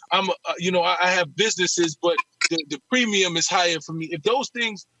 Or I have businesses, but the premium is higher for me. If those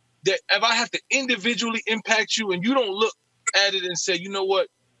things if I have to individually impact you and you don't look at it and say, you know what,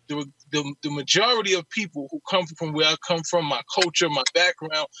 the majority of people who come from where I come from, my culture, my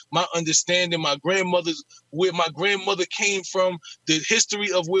background, my understanding, where my grandmother came from, the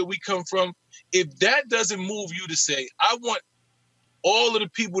history of where we come from, if that doesn't move you to say, I want all of the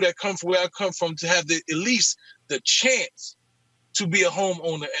people that come from where I come from to have at least the chance to be a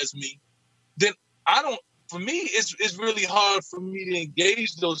homeowner as me, then for me, it's really hard for me to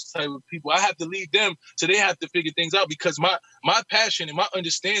engage those type of people. I have to leave them so they have to figure things out, because my passion and my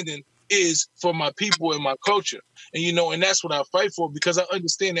understanding is for my people and my culture. And, and that's what I fight for, because I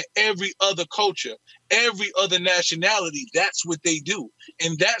understand that every other culture, every other nationality, that's what they do.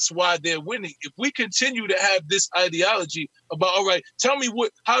 And that's why they're winning. If we continue to have this ideology about, all right, tell me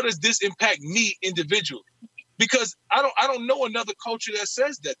how does this impact me individually? Because I don't know another culture that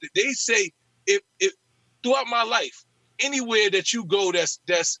says that. They say if throughout my life, anywhere that you go,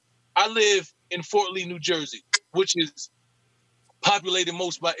 I live in Fort Lee, New Jersey, which is populated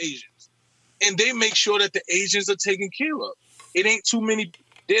most by Asians. And they make sure that the Asians are taken care of. It ain't too many,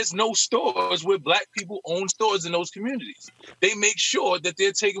 there's no stores where Black people own stores in those communities. They make sure that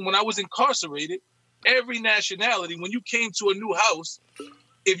they're taken. When I was incarcerated, every nationality, when you came to a new house,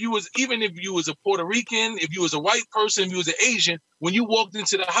 even if you was a Puerto Rican, if you was a white person, if you was an Asian, when you walked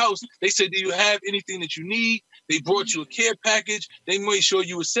into the house, they said, do you have anything that you need? They brought you a care package. They made sure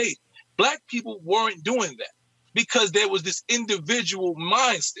you were safe. Black people weren't doing that because there was this individual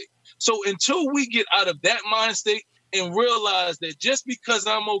mind state. So until we get out of that mind state and realize that just because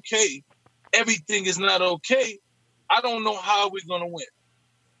I'm okay, everything is not okay, I don't know how we're going to win.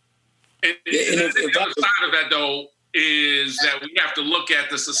 And the other side of that, though, is that we have to look at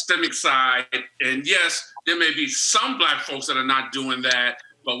the systemic side. And yes, there may be some Black folks that are not doing that,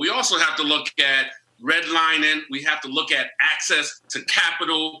 but we also have to look at redlining. We have to look at access to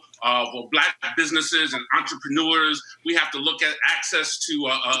capital for Black businesses and entrepreneurs. We have to look at access to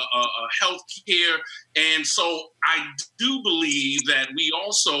health care. And so I do believe that we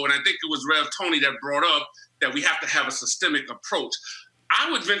also, and I think it was Rev Tony that brought up, that we have to have a systemic approach. I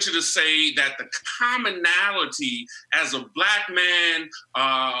would venture to say that the commonality as a Black man,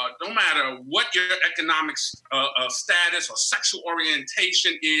 no matter what your economic status or sexual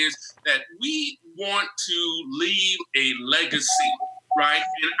orientation is, that we want to leave a legacy, right?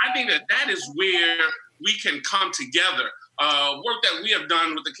 And I think that is where we can come together work that we have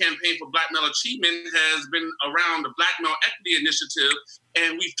done with the Campaign for Black Male Achievement has been around the Black Male Equity Initiative,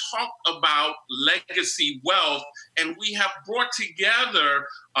 and we've talked about legacy wealth, and we have brought together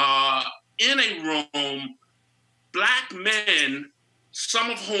in a room Black men,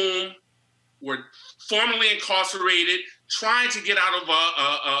 some of whom were formerly incarcerated, trying to get out of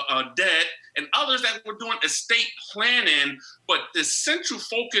a debt, and others that were doing estate planning. But the central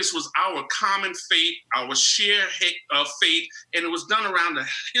focus was our common faith, our shared faith, and it was done around the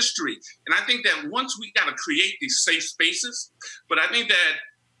history. And I think that once we got to create these safe spaces, but I think that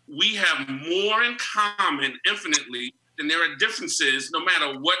we have more in common infinitely than there are differences, no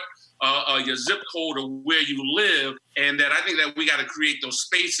matter what your zip code or where you live. And that I think that we got to create those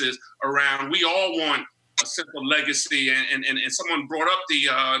spaces around, we all want a sense of legacy. And someone brought up the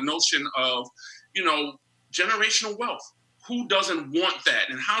notion of, generational wealth. Who doesn't want that?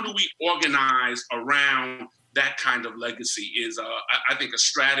 And how do we organize around that kind of legacy is, I think, a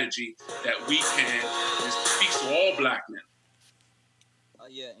strategy that we can speak to all Black men.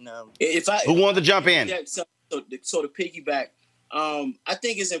 Who wanted to jump in? Yeah, so to piggyback, I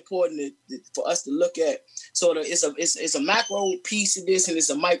think it's important for us to look at it's a macro piece of this and it's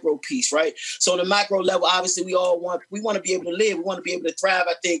a micro piece, right? So the macro level, obviously, we want to be able to live, we want to be able to thrive.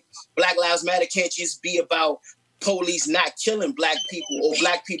 I think Black Lives Matter can't just be about police not killing Black people or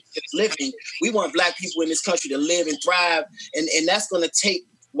Black people that's living. We want Black people in this country to live and thrive, and that's going to take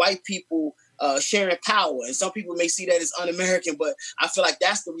white people sharing power. And some people may see that as un-American, but I feel like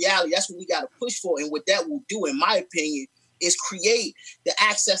that's the reality. That's what we got to push for. And what that will do, in my opinion, is create the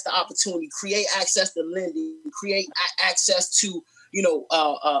access to opportunity, create access to lending, create access to,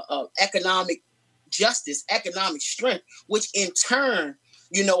 economic justice, economic strength, which in turn,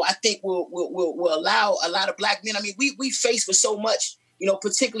 I think will allow a lot of Black men. I mean, we face with so much,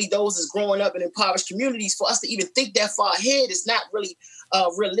 particularly those that's growing up in impoverished communities. For us to even think that far ahead is not really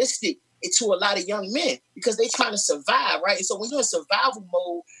realistic to a lot of young men because they're trying to survive, right? And so when you're in survival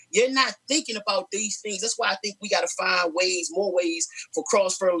mode, you're not thinking about these things. That's why I think we got to find more ways for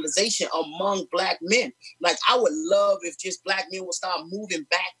cross-fertilization among Black men. Like, I would love if just Black men would start moving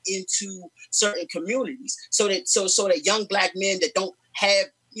back into certain communities so that young Black men that don't have,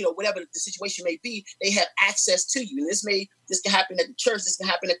 whatever the situation may be, they have access to you. And this can happen at the church, this can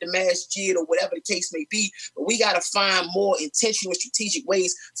happen at the masjid or whatever the case may be. But we got to find more intentional and strategic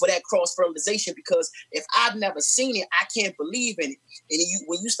ways for that cross-fertilization, because if I've never seen it, I can't believe in it. And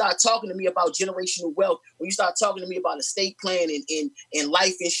when you start talking to me about generational wealth, when you start talking to me about estate planning and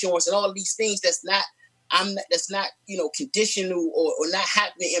life insurance and all of these things that's not conditional or not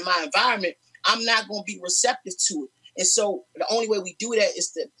happening in my environment, I'm not going to be receptive to it. And so the only way we do that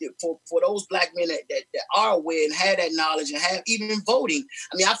is for those Black men that are aware and have that knowledge and have even voting.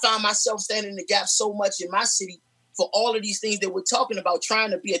 I mean, I found myself standing in the gap so much in my city for all of these things that we're talking about,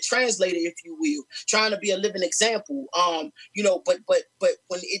 trying to be a translator, if you will, trying to be a living example. But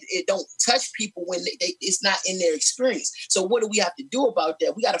when it don't touch people, when it's not in their experience. So what do we have to do about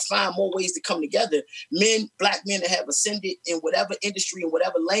that? We got to find more ways to come together. Black men that have ascended in whatever industry, in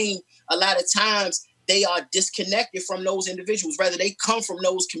whatever lane, a lot of times they are disconnected from those individuals, whether they come from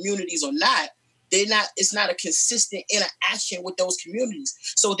those communities or not. It's not a consistent interaction with those communities.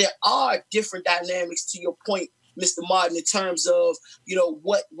 So there are different dynamics, to your point, Mr. Martin, in terms of,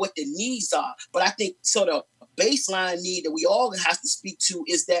 what the needs are. But I think sort of a baseline need that we all have to speak to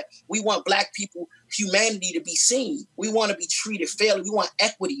is that we want Black people, humanity, to be seen. We want to be treated fairly. We want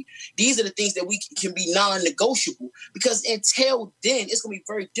equity. These are the things that we can be non-negotiable, because until then, it's going to be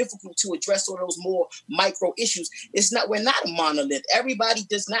very difficult to address all those more micro issues. We're not a monolith. Everybody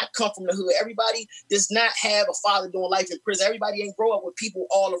does not come from the hood. Everybody does not have a father doing life in prison. Everybody ain't grow up with people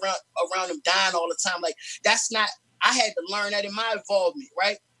all around them dying all the time. Like, that's not, I had to learn that in my involvement,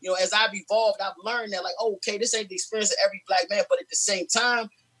 right? As I've evolved, I've learned that, like, okay, this ain't the experience of every Black man, but at the same time,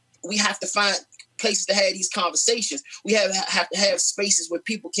 we have to find places to have these conversations. We have to have spaces where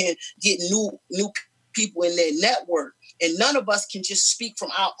people can get new people in their network. And none of us can just speak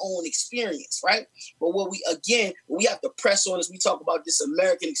from our own experience, right? But what we have to press on is we talk about this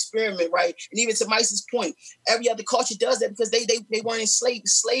American experiment, right? And even to Mice's point, every other culture does that because they weren't enslaved.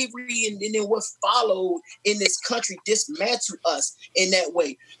 Slavery and then what followed in this country dismantled us in that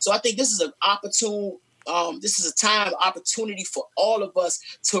way. So I think this is an opportune this is a time, opportunity for all of us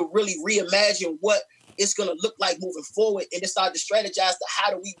to really reimagine what it's going to look like moving forward, and to start to strategize to how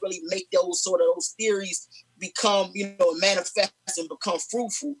do we really make those theories become, manifest and become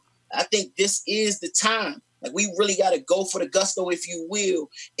fruitful. I think this is the time. Like, we really got to go for the gusto, if you will,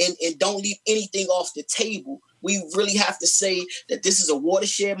 and don't leave anything off the table, we really have to say that this is a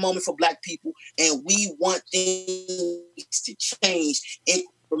watershed moment for Black people, and we want things to change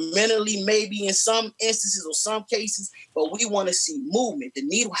incrementally, maybe in some instances or some cases, but we want to see movement. The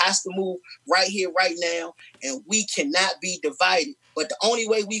needle has to move right here, right now, and we cannot be divided. But the only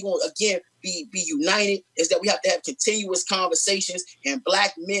way we will, again, be united is that we have to have continuous conversations, and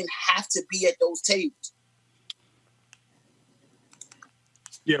Black men have to be at those tables.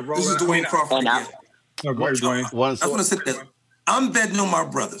 Yeah, Roland, this is Dwayne Crawford again. No, go ahead, Dwayne. I want to say this. I'm betting on my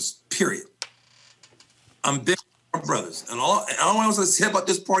brothers, period. I'm betting on my brothers. And all I want to say about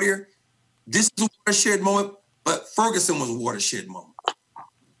this part here, this is a watershed moment, but Ferguson was a watershed moment.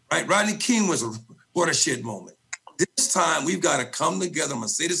 Right? Rodney King was a watershed moment. This time, we've got to come together. I'm going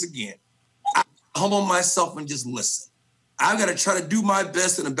to say this again. I humble myself and just listen. I've got to try to do my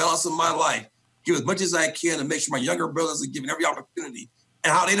best in the balance of my life, give as much as I can to make sure my younger brothers are given every opportunity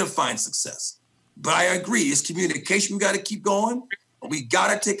and how they define success. But I agree, it's communication. We got to keep going. We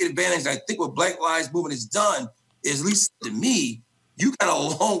got to take advantage. I think what Black Lives Movement has done is, at least to me, you got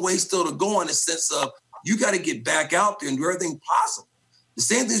a long way still to go in the sense of you got to get back out there and do everything possible. The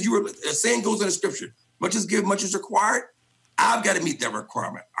same thing the saying goes in the scripture. Much is given, much is required. I've got to meet that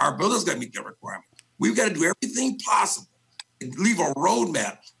requirement. Our brothers got to meet that requirement. We've got to do everything possible and leave a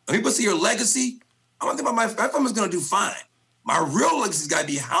roadmap. When people see your legacy, I want to think about my family's going to do fine. My real legacy's got to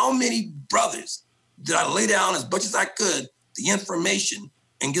be how many brothers did I lay down as much as I could the information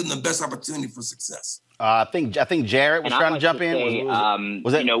and give them the best opportunity for success. I think Jared was trying to jump in.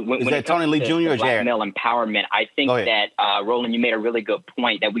 Was that Tony Lee Jr. or Jared? Male empowerment. I think that Roland, you made a really good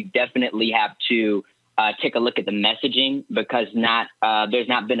point that we definitely have to take a look at the messaging, because there's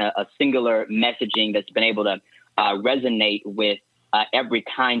not been a singular messaging that's been able to resonate with every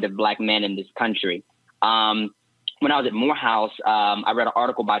kind of Black man in this country. When I was at Morehouse, I read an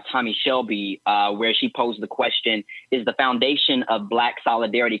article by Tommy Shelby where she posed the question, is the foundation of Black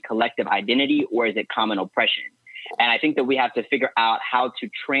solidarity collective identity, or is it common oppression? And I think that we have to figure out how to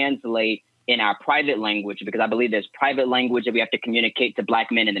translate in our private language, because I believe there's private language that we have to communicate to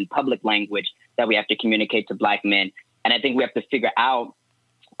Black men, and then public language that we have to communicate to Black men. And I think we have to figure out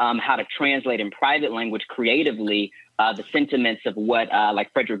how to translate in private language creatively the sentiments of what,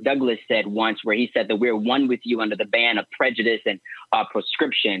 like Frederick Douglass said once, where he said that we're one with you under the ban of prejudice and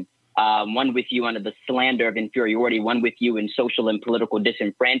proscription, one with you under the slander of inferiority, one with you in social and political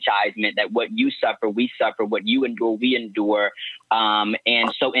disenfranchisement, that what you suffer, we suffer, what you endure, we endure.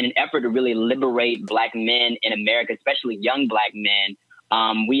 And so in an effort to really liberate Black men in America, especially young Black men,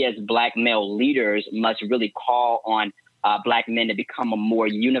 we as Black male leaders must really call on Black men to become a more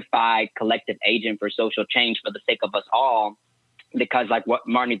unified collective agent for social change for the sake of us all. Because like what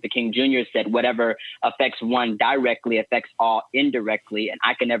Martin Luther King Jr. said, whatever affects one directly affects all indirectly. And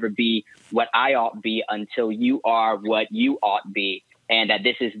I can never be what I ought be until you are what you ought be. And that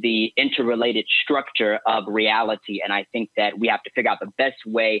this is the interrelated structure of reality. And I think that we have to figure out the best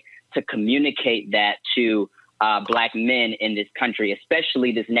way to communicate that to Black men in this country,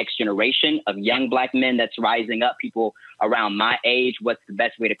 especially this next generation of young Black men that's rising up, people around my age. What's the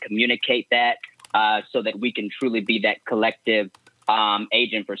best way to communicate that so that we can truly be that collective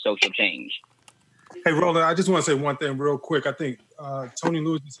agent for social change? Hey, Roland, I just want to say one thing real quick. I think Tony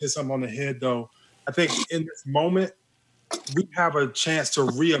Lewis just hit something on the head, though. I think in this moment, we have a chance to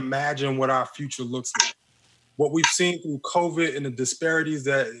reimagine what our future looks like. What we've seen through COVID and the disparities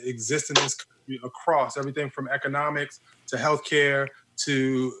that exist in this country across everything from economics to healthcare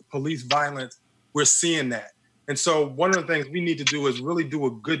to police violence, we're seeing that. And so one of the things we need to do is really do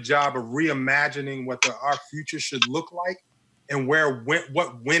a good job of reimagining what our future should look like and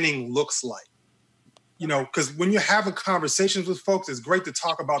what winning looks like. You know, because when you're having conversations with folks, it's great to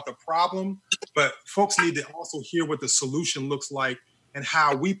talk about the problem, but folks need to also hear what the solution looks like and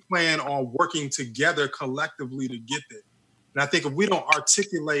how we plan on working together collectively to get there. And I think if we don't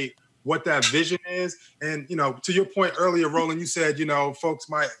articulate what that vision is, and, you know, to your point earlier, Roland, you said, you know, folks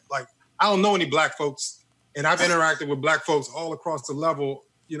might, like, I don't know any Black folks, and I've interacted with Black folks all across the level,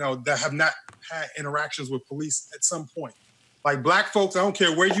 you know, that have not had interactions with police at some point. Like, Black folks, I don't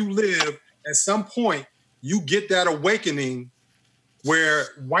care where you live, at some point, you get that awakening where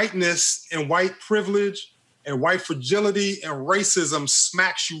whiteness and white privilege and white fragility and racism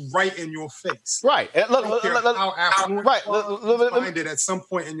smacks you right in your face. Right. Look, how affluent find it at some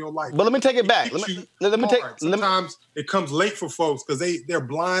point in your life. But let me take it back. Sometimes it comes late for folks because they're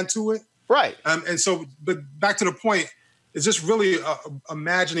blind to it. Right. And so, but back to the point, it's just really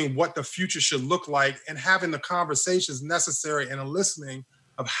imagining what the future should look like and having the conversations necessary and listening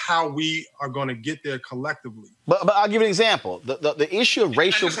of how we are going to get there collectively. But I'll give you an example. The issue of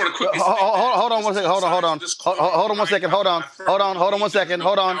racial. Hold on one second. Hold on one second. Hold on one second.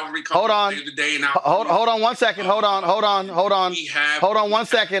 Hold on one second. Hold on one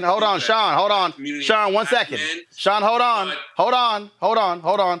second. Hold on, Sean, 1 second. Sean, hold on.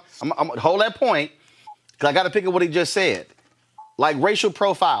 I'm hold that point because I got to pick up what he just said. Like racial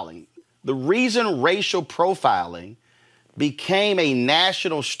profiling. The reason racial profiling became a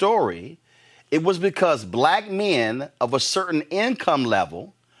national story, it was because black men of a certain income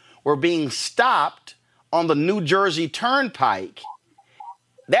level were being stopped on the New Jersey Turnpike.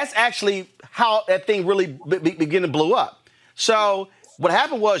 That's actually how that thing really began to blow up. So what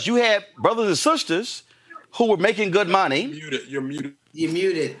happened was you had brothers and sisters who were making good money. You're muted. You're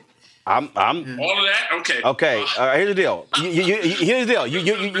muted. I'm all of that. Okay. Okay. Here's the deal. Here's the deal.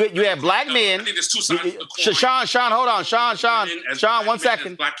 You have black men. Sean, hold on. Sean, 1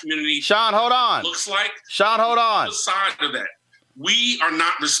 second. Black community. Sean, hold on. Looks like. Sean, hold on. The side of that, we are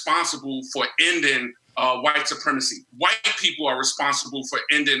not responsible for ending white supremacy. White people are responsible for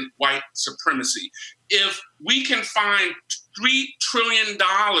ending white supremacy. If we can find $3 trillion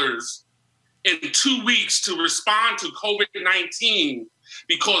in 2 weeks to respond to COVID-19.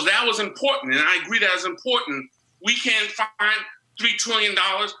 Because that was important, and I agree that is important. We can find $3 trillion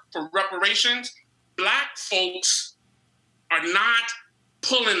for reparations. Black folks are not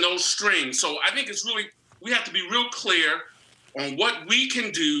pulling those strings. So I think it's really, we have to be real clear on what we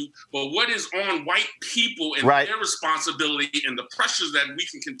can do, but what is on white people and their responsibility and the pressures that we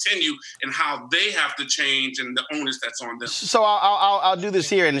can continue and how they have to change and the onus that's on them. So I'll do this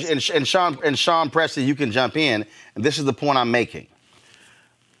here, and Sean Preston, you can jump in, and this is the point I'm making.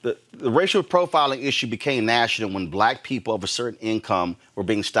 The racial profiling issue became national when black people of a certain income were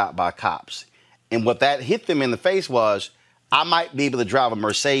being stopped by cops. And what that hit them in the face was, I might be able to drive a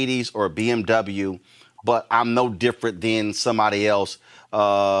Mercedes or a BMW, but I'm no different than somebody else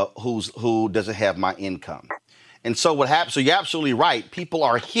who doesn't have my income. And so what happens, so you're absolutely right, people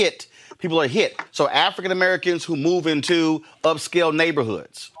are hit. So African Americans who move into upscale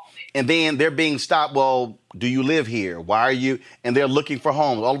neighborhoods, and then they're being stopped. Well, do you live here? Why are you? And they're looking for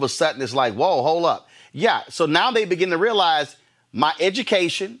homes. All of a sudden, it's like, whoa, hold up. Yeah. So now they begin to realize my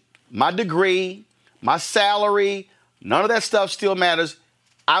education, my degree, my salary, none of that stuff still matters.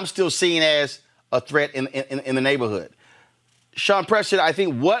 I'm still seen as a threat in the neighborhood. Sean Preston, I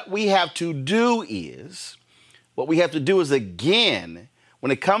think what we have to do is, again,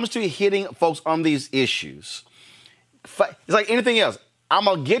 when it comes to hitting folks on these issues, it's like anything else. I'm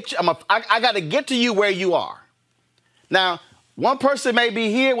gonna get you. I got to get to you where you are. Now, one person may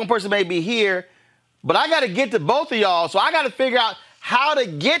be here, one person may be here, but I got to get to both of y'all. So I got to figure out how to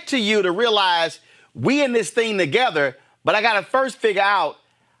get to you to realize we in this thing together. But I got to first figure out.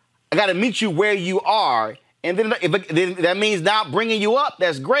 I got to meet you where you are, and then then that means not bringing you up.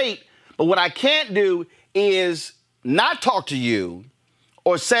 That's great. But what I can't do is not talk to you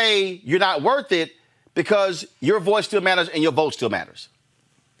or say you're not worth it because your voice still matters and your vote still matters.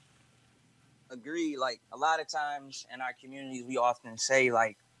 Agree. Like a lot of times in our communities, we often say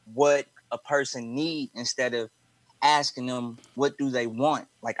like what a person needs instead of asking them what do they want.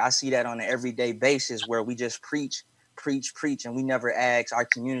 Like I see that on an everyday basis where we just preach, and we never ask our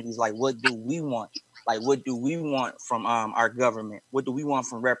communities like what do we want? Like what do we want from our government? What do we want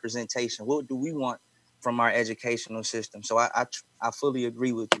from representation? What do we want from our educational system? So I fully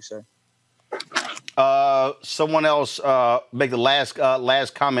agree with you, sir. Someone else make the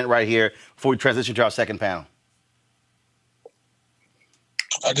last comment right here before we transition to our second panel.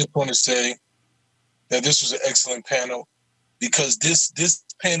 I just want to say that this was an excellent panel because this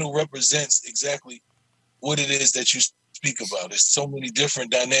panel represents exactly what it is that you speak about. There's so many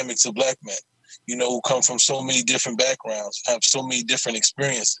different dynamics of black men, who come from so many different backgrounds, have so many different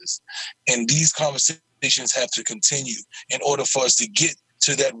experiences. And these conversations have to continue in order for us to get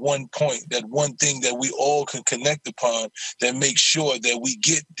to that one point, that one thing that we all can connect upon that makes sure that we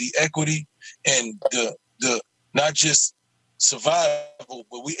get the equity and the not just survival,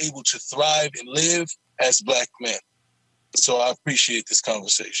 but we're able to thrive and live as black men. So I appreciate this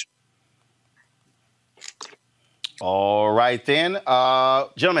conversation. All right, then.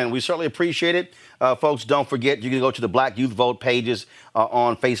 Gentlemen, we certainly appreciate it. Folks, don't forget, you can go to the Black Youth Vote pages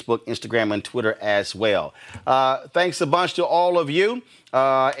on Facebook, Instagram, and Twitter as well. Thanks a bunch to all of you.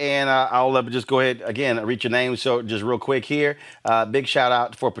 And I'll just go ahead again, read your name. So just real quick here, big shout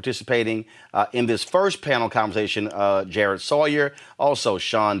out for participating in this first panel conversation, Jared Sawyer, also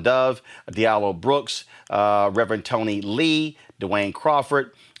Sean Dove, Diallo Brooks, Reverend Tony Lee, Dwayne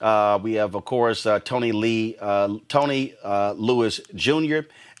Crawford. We have, of course, Tony Lewis Jr.,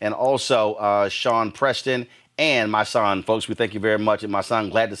 and also Sean Preston and my son. Folks, we thank you very much. And my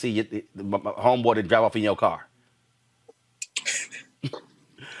son, glad to see you, my homeboy, to drive off in your car.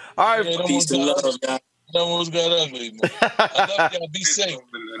 All right. Peace and love, y'all. That one's got ugly, man. I love y'all. Be safe.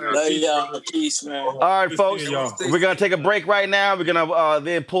 Love y'all. Peace, man. All right, folks. We're going to take a break right now. We're going to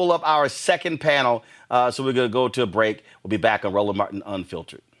then pull up our second panel. So we're going to go to a break. We'll be back on Roland Martin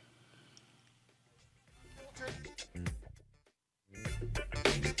Unfiltered.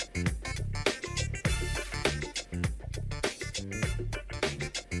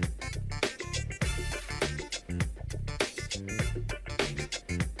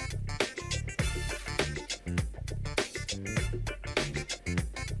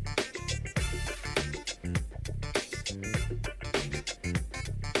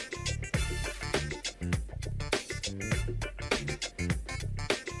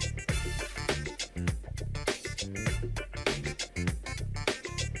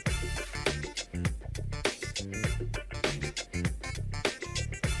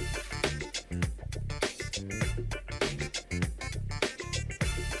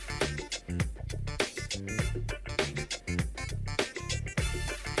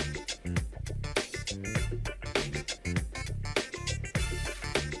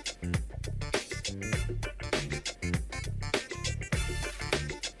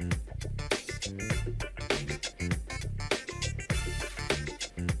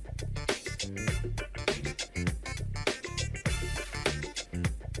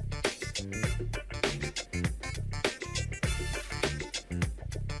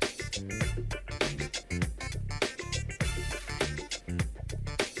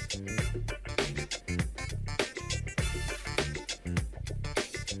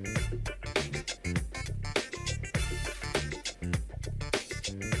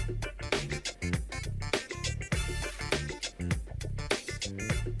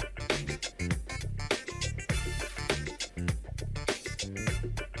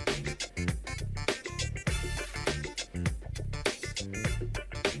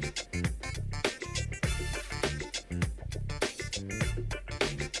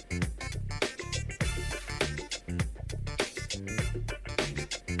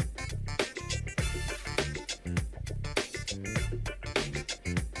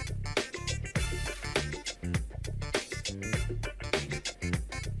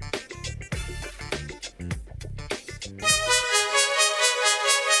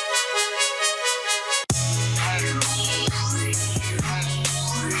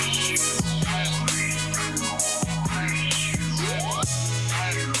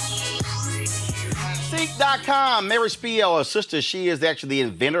 Seek.com. Mary Spiel, her sister, she is actually the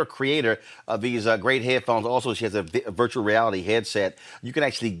inventor, creator of these great headphones. Also, she has a virtual reality headset. You can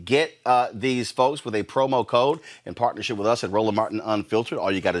actually get these, folks, with a promo code in partnership with us at Roland Martin Unfiltered. All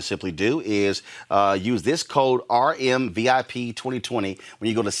you got to simply do is use this code RMVIP2020 when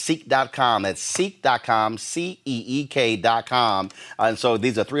you go to Seek.com. That's Seek.com, CEEK.com. And so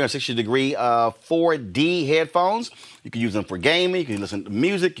these are 360-degree 4D headphones. You can use them for gaming. You can listen to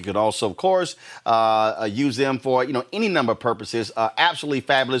music. You can also, of course, use them for, any number of purposes. Absolutely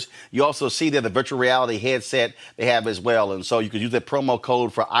fabulous. You also see there the virtual reality headset they have as well. And so you can use that promo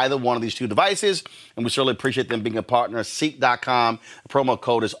code for either one of these two devices. And we certainly appreciate them being a partner. Seek.com. The promo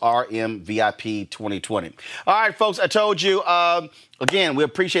code is RMVIP2020. All right, folks, I told you, again, we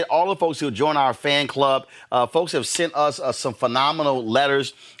appreciate all the folks who join our fan club. Folks have sent us some phenomenal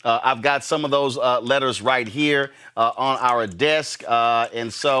letters. I've got some of those letters right here on our desk.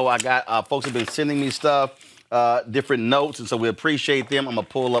 And so I got folks have been sending me stuff, different notes. And so we appreciate them. I'm going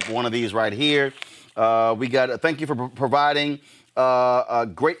to pull up one of these right here. We got thank you for providing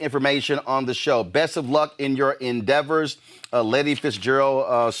great information on the show. Best of luck in your endeavors. Letty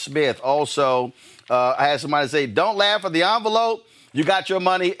Fitzgerald Smith. Also, I had somebody say, don't laugh at the envelope. You got your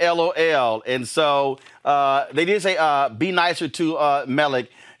money, LOL. And so they did say, be nicer to Melik.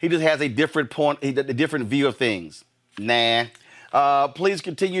 He just has a different point, a different view of things. Nah. Please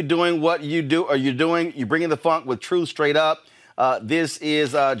continue doing what you do, or you're doing. You're bringing the funk with truth straight up. This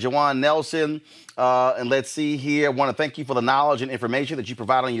is Jawan Nelson. And let's see here. I want to thank you for the knowledge and information that you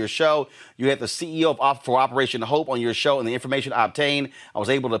provide on your show. You had the CEO for Operation Hope on your show, and the information I obtained, I was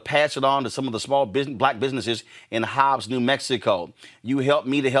able to pass it on to some of the small black businesses in Hobbs, New Mexico. You helped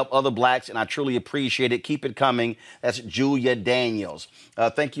me to help other blacks, and I truly appreciate it. Keep it coming. That's Julia Daniels.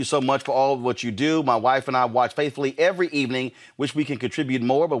 Thank you so much for all of what you do. My wife and I watch faithfully every evening. Wish we can contribute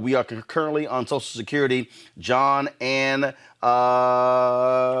more, but we are currently on Social Security. John and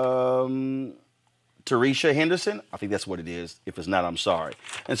Teresha Henderson. I think that's what it is. If it's not, I'm sorry.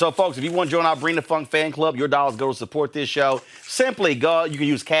 And so, folks, if you want to join our Bring the Funk fan club, your dollars go to support this show. Simply go. You can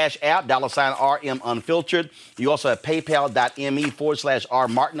use Cash App, $RM Unfiltered. You also have PayPal.me/R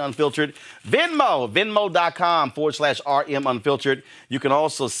Martin Unfiltered. Venmo.com/RM Unfiltered. You can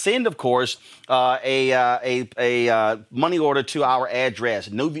also send, of course, a money order to our address.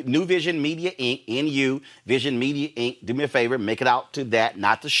 New Vision Media Inc. NU Vision Media Inc. Do me a favor, make it out to that,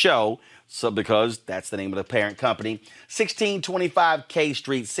 not the show. So because that's the name of the parent company. 1625 K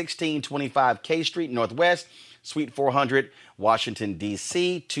Street, 1625 K Street Northwest, Suite 400, Washington,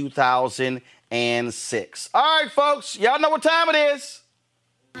 D.C., 2006. All right, folks, y'all know what time it is.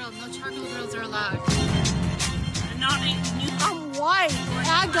 No charcoal grills are allowed. I'm white.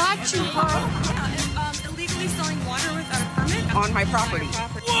 I got you, bro. Illegally selling water without a permit on my property.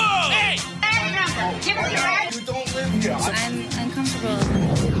 Whoa! Hey! Give us your ID. You don't live here. I'm uncomfortable.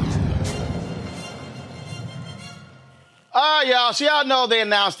 Y'all. So y'all know they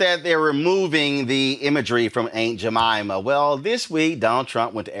announced that they're removing the imagery from Aunt Jemima. Well, this week, Donald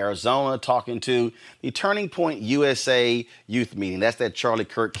Trump went to Arizona talking to the Turning Point USA youth meeting. That's that Charlie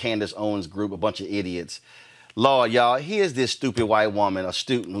Kirk, Candace Owens group, a bunch of idiots. Lord, y'all, here's this stupid white woman, a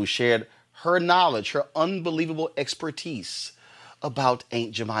student who shared her knowledge, her unbelievable expertise about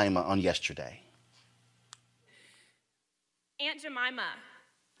Aunt Jemima on yesterday. Aunt Jemima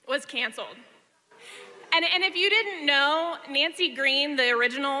was canceled. And if you didn't know, Nancy Green, the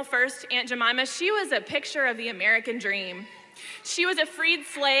original first Aunt Jemima, she was a picture of the American dream. She was a freed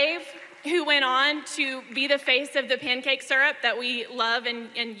slave who went on to be the face of the pancake syrup that we love and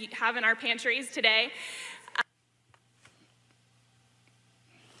have in our pantries today.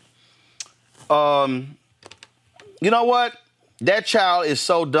 You know what? That child is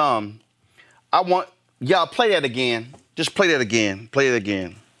so dumb. I want y'all play that again. Just play that again. Play it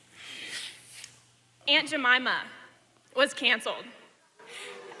again. Aunt Jemima was canceled.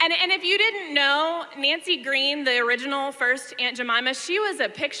 And if you didn't know, Nancy Green, the original first Aunt Jemima, she was a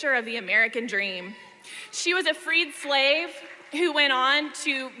picture of the American dream. She was a freed slave who went on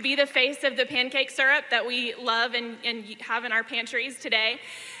to be the face of the pancake syrup that we love and have in our pantries today.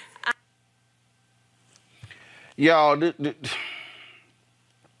 Y'all,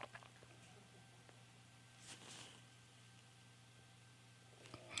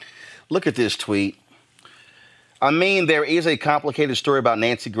 look at this tweet. I mean, there is a complicated story about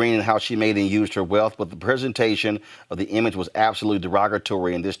Nancy Green and how she made and used her wealth, but the presentation of the image was absolutely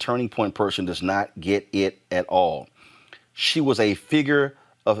derogatory, and this Turning Point person does not get it at all. She was a figure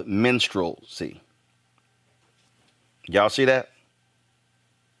of minstrelsy. Y'all see that?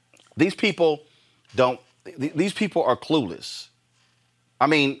 These people are clueless. I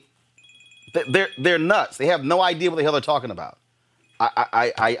mean, they're nuts. They have no idea what the hell they're talking about.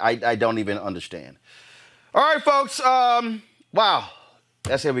 I don't even understand. All right, folks. Wow.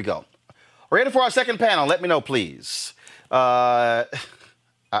 Here we go. Ready for our second panel? Let me know, please. I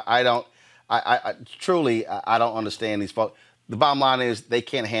truly don't understand these folks. The bottom line is they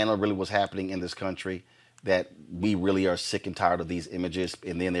can't handle really what's happening in this country, that we really are sick and tired of these images.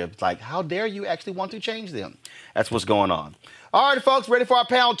 And then they're like, how dare you actually want to change them? That's what's going on. All right, folks, ready for our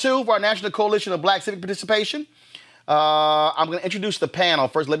panel 2 for our National Coalition of Black Civic Participation? I'm going to introduce the panel.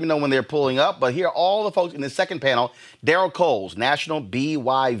 First, let me know when they're pulling up. But here are all the folks in the second panel. Daryl Coles, National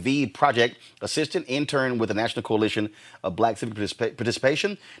BYV Project Assistant Intern with the National Coalition of Black Civic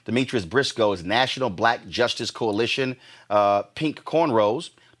Participation. Demetrius Briscoe is National Black Justice Coalition, Pink Cornrows.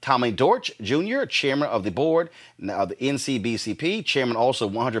 Tommy Dortch Jr., Chairman of the Board of the NCBCP, Chairman also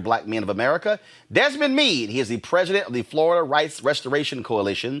 100 Black Men of America. Desmond Meade, he is the President of the Florida Rights Restoration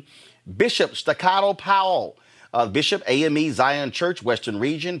Coalition. Bishop Staccato Powell, Bishop AME Zion Church, Western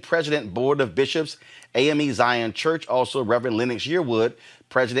Region, President Board of Bishops, AME Zion Church, also Reverend Lennox Yearwood,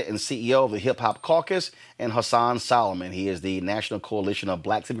 President and CEO of the Hip Hop Caucus, and Hassan Solomon. He is the National Coalition of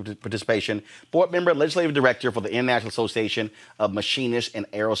Black Civic Participation, Board Member, Legislative Director for the International Association of Machinists and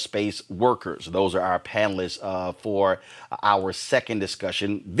Aerospace Workers. Those are our panelists for our second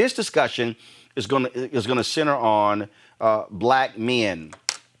discussion. This discussion is going to center on black men.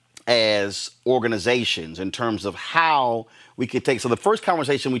 as organizations in terms of how we could take. So the first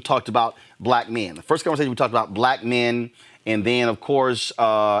conversation we talked about black men. The first conversation we talked about black men, and then of course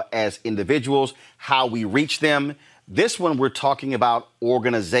as individuals, how we reach them. This one we're talking about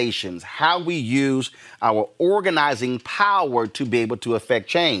organizations, how we use our organizing power to be able to affect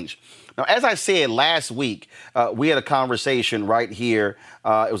change. Now, as I said last week, we had a conversation right here.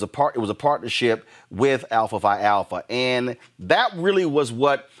 It was a partnership with Alpha Phi Alpha, and that really was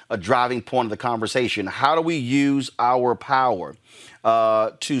what a driving point of the conversation. How do we use our power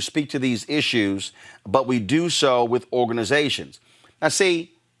to speak to these issues, but we do so with organizations? Now,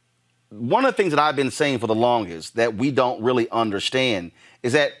 see, one of the things that I've been saying for the longest that we don't really understand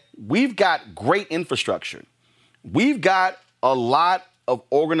is that we've got great infrastructure. We've got a lot of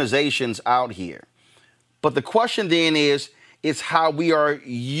organizations out here. But the question then is how we are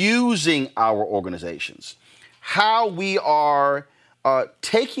using our organizations, how we are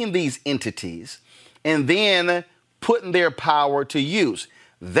taking these entities and then putting their power to use.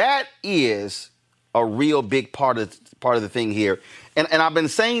 That is a real big part of the thing here. And I've been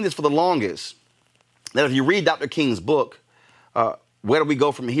saying this for the longest, that if you read Dr. King's book, Where Do We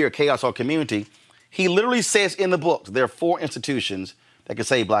Go From Here, Chaos or Community, he literally says in the book, there are 4 institutions that can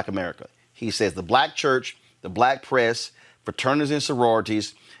save Black America. He says the Black church, the Black press, fraternities and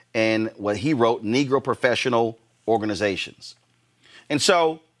sororities, and what he wrote, Negro professional organizations. And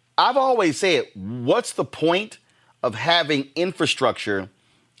so I've always said, what's the point of having infrastructure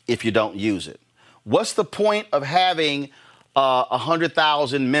if you don't use it? What's the point of having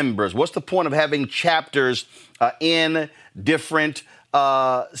 100,000 members? What's the point of having chapters in different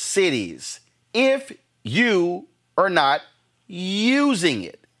cities if you are not using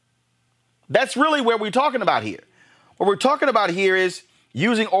it? That's really what we're talking about here. What we're talking about here is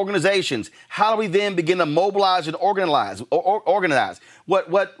using organizations. How do we then begin to mobilize and organize?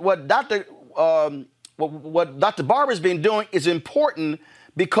 What Dr. Barber's been doing is important,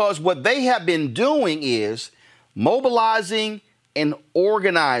 because what they have been doing is mobilizing and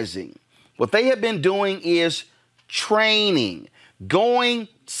organizing. What they have been doing is training, going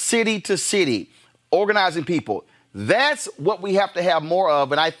city to city, organizing people. That's what we have to have more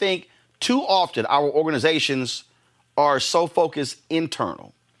of. And I think too often our organizations are so focused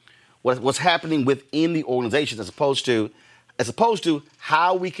internal, what's happening within the organizations, as opposed to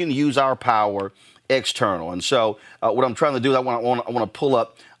how we can use our power external. And so what I'm trying to do, I want to pull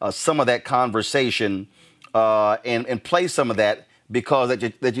up some of that conversation and play some of that, because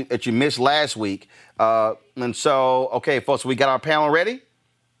that you missed last week. And so, okay, folks, we got our panel ready.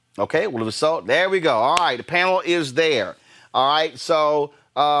 Okay, well, so there we go. All right, the panel is there. All right, so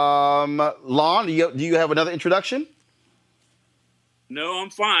Lon, do you have another introduction? No, I'm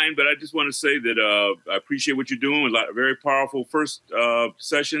fine, but I just want to say that I appreciate what you're doing. A very powerful first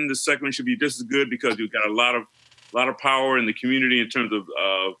session. The second one should be just as good, because you've got a lot of power in the community in terms of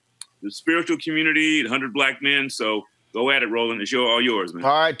the spiritual community, 100 Black men. So go at it, Roland. It's all yours, man.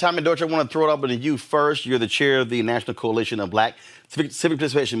 All right, Tommy Dortch, I want to throw it over to you first. You're the chair of the National Coalition of Black Civic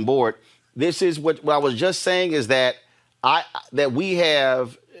Participation Board. This is what I was just saying, is that we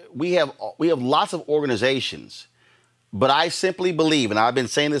have lots of organizations. But I simply believe, and I've been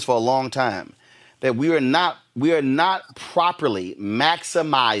saying this for a long time, that we are not properly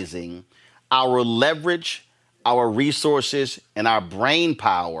maximizing our leverage, our resources, and our brain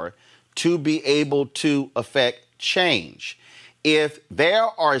power to be able to affect change. If there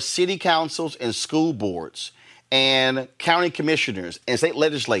are city councils and school boards and county commissioners and state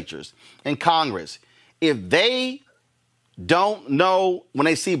legislatures and Congress, if they don't know when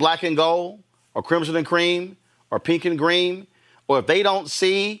they see black and gold or crimson and cream or pink and green, or if they don't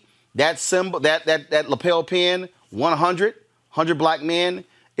see that symbol, that lapel pin, 100 Black men,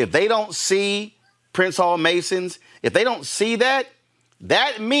 if they don't see Prince Hall Masons, if they don't see that,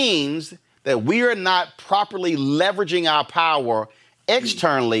 that means that we are not properly leveraging our power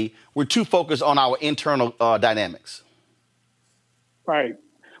externally. We're too focused on our internal dynamics. Right.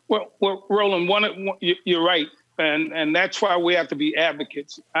 Well, Roland, you're right. And that's why we have to be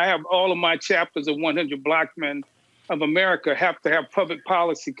advocates. I have all of my chapters of 100 Black Men of America have to have public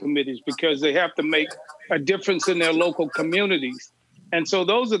policy committees, because they have to make a difference in their local communities. And so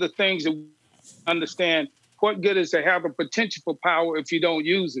those are the things that we understand. What good is to have a potential for power if you don't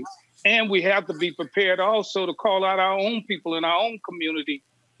use it? And we have to be prepared also to call out our own people in our own community.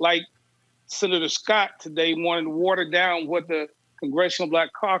 Like Senator Scott today wanted to water down what the Congressional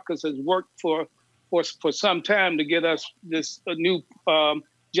Black Caucus has worked for some time to get us this new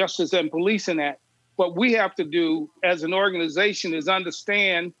Justice and Policing Act. What we have to do as an organization is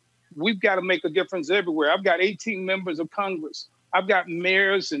understand we've got to make a difference everywhere. I've got 18 members of Congress. I've got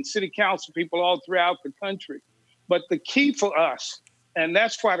mayors and city council people all throughout the country. But the key for us, and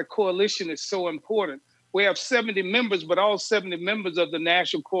that's why the coalition is so important. We have 70 members, but all 70 members of the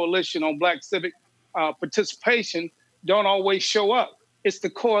National Coalition on Black Civic Participation don't always show up. It's the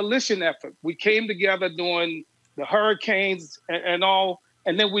coalition effort. We came together during the hurricanes and all,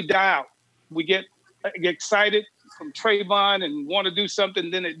 and then we die out. We get excited from Trayvon and want to do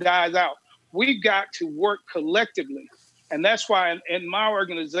something, then it dies out. We've got to work collectively. And that's why in my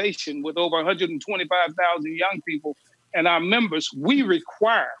organization, with over 125,000 young people and our members, we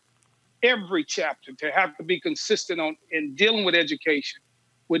require every chapter to have to be consistent in dealing with education,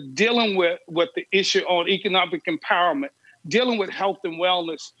 with dealing with the issue on economic empowerment, dealing with health and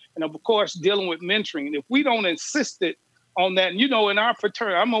wellness, and of course, dealing with mentoring. If we don't insist on that, and you know, in our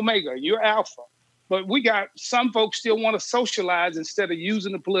fraternity, I'm Omega, you're Alpha, but we got some folks still want to socialize instead of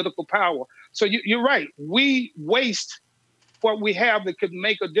using the political power. So you're right. We waste what we have that could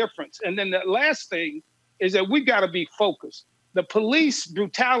make a difference. And then the last thing is that we got to be focused. The police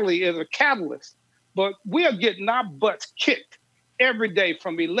brutality is a catalyst, but we are getting our butts kicked every day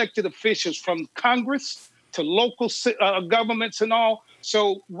from elected officials, from Congress to local governments and all.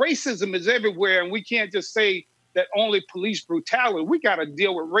 So racism is everywhere, and we can't just say that only police brutality. We got to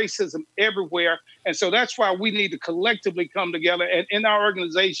deal with racism everywhere. And so that's why we need to collectively come together. And in our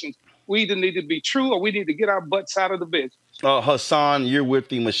organizations, we either need to be true or we need to get our butts out of the business. Hassan, you're with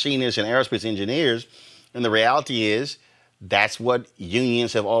the machinists and aerospace engineers. And the reality is that's what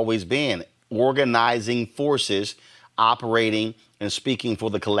unions have always been, organizing forces, operating and speaking for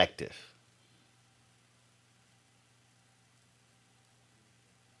the collective.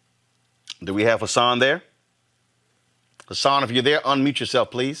 Do we have Hassan there? Hassan, if you're there, unmute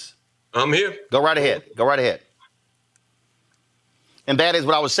yourself, please. I'm here. Go right ahead. Go right ahead. And that is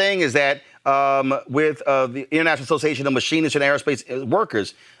what I was saying is that with the International Association of Machinists and Aerospace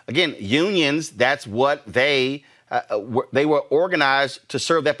Workers, again, unions, that's what they were organized to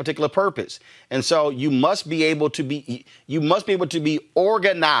serve that particular purpose. And so you must be able to be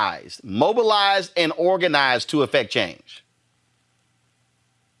organized, mobilized and organized to affect change.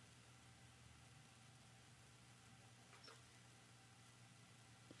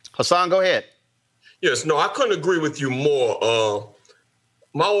 Hassan, go ahead. Yes, no, I couldn't agree with you more.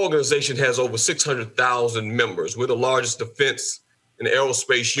 My organization has over 600,000 members. We're the largest defense and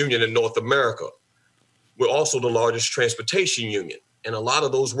aerospace union in North America. We're also the largest transportation union. And a lot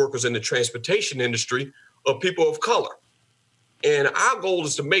of those workers in the transportation industry are people of color. And our goal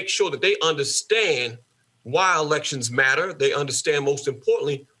is to make sure that they understand why elections matter. They understand, most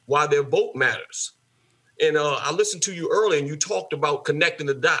importantly, why their vote matters. And I listened to you earlier and you talked about connecting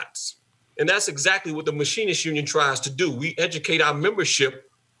the dots. And that's exactly what the Machinist Union tries to do. We educate our membership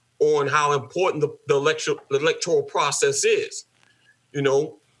on how important the electoral process is. You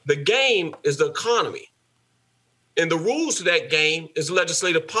know, the game is the economy. And the rules to that game is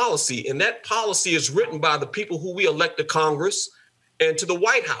legislative policy. And that policy is written by the people who we elect to Congress and to the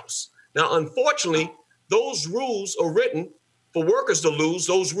White House. Now, unfortunately, those rules are written for workers to lose.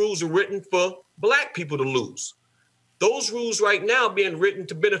 Those rules are written for Black people to lose. Those rules right now being written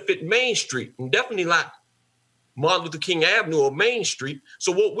to benefit Main Street, and definitely not Martin Luther King Avenue or Main Street.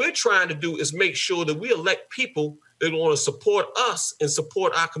 So what we're trying to do is make sure that we elect people that want to support us and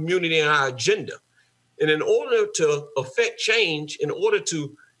support our community and our agenda. And in order to affect change, in order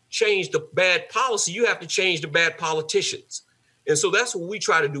to change the bad policy, you have to change the bad politicians. And so that's what we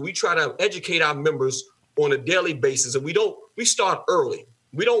try to do. We try to educate our members on a daily basis. And we start early.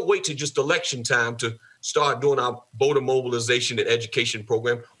 We don't wait till just election time to start doing our voter mobilization and education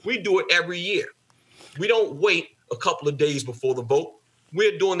program. We do it every year. We don't wait a couple of days before the vote.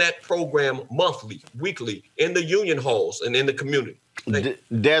 We're doing that program monthly, weekly, in the union halls and in the community.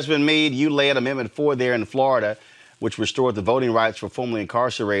 Desmond Meade, you led Amendment 4 there in Florida, which restored the voting rights for formerly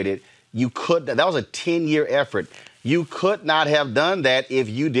incarcerated. That was a 10-year effort. You could not have done that if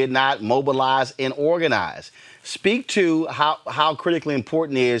you did not mobilize and organize. Speak to how critically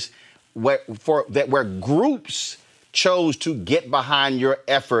important it is where groups chose to get behind your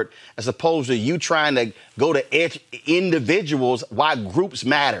effort as opposed to you trying to go to individuals, why groups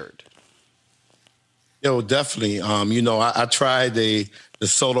mattered. Yo, definitely. I tried the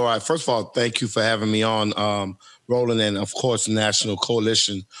solo ride. First of all, thank you for having me on, Roland, and of course, the National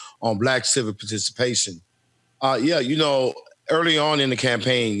Coalition on Black Civic Participation. Early on in the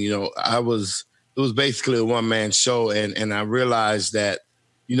campaign, it was basically a one-man show, and I realized that,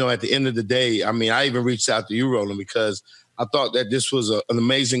 at the end of the day, I even reached out to you, Roland, because I thought that this was an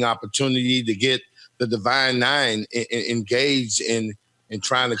amazing opportunity to get the Divine Nine engaged in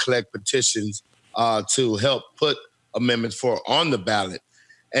trying to collect petitions to help put amendments for on the ballot.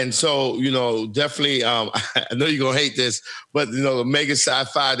 And so, definitely, I know you're going to hate this, but, the Mega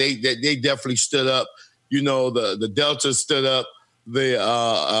Sci-Fi, they definitely stood up. The Delta stood up,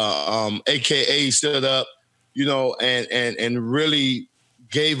 the AKA stood up, and really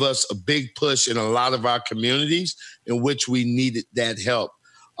gave us a big push in a lot of our communities in which we needed that help.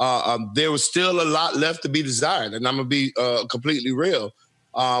 There was still a lot left to be desired, and I'm going to be completely real.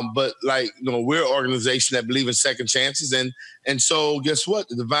 But we're an organization that believe in second chances. And so guess what?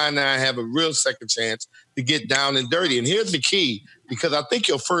 The Divine and I have a real second chance to get down and dirty. And here's the key, because I think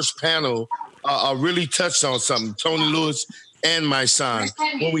your first panel really touched on something, Tony Lewis and my son.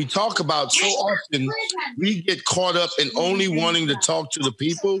 When we talk about, so often we get caught up in only wanting to talk to the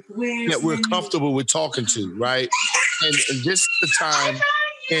people that we're comfortable with talking to, right? And this is the time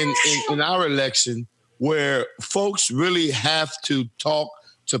in our election where folks really have to talk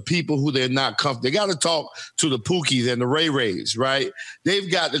to people who they're not comfortable. They got to talk to the Pookies and the Ray Rays, right?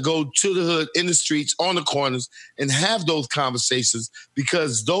 They've got to go to the hood, in the streets, on the corners, and have those conversations,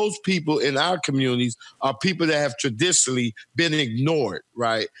 because those people in our communities are people that have traditionally been ignored,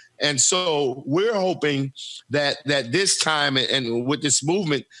 right? And so we're hoping that this time, and with this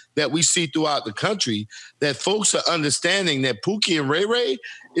movement that we see throughout the country, that folks are understanding that Pookie and Ray Ray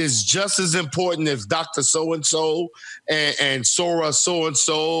is just as important as Dr. So-and-so and Sora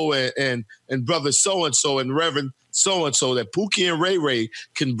so-and-so and Brother so-and-so and Reverend so-and-so, that Pookie and Ray Ray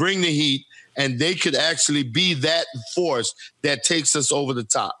can bring the heat, and they could actually be that force that takes us over the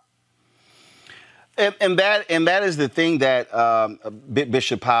top. And that is the thing that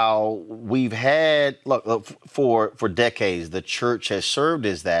Bishop Powell, we've had look for decades. The church has served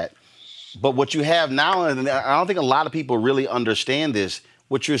as that, but what you have now, and I don't think a lot of people really understand this.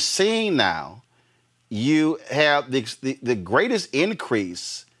 What you're seeing now, you have the greatest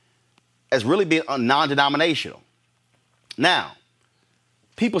increase has really been non-denominational. Now,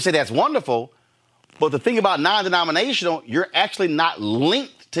 people say that's wonderful, but the thing about non-denominational, you're actually not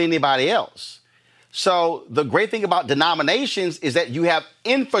linked to anybody else. So the great thing about denominations is that you have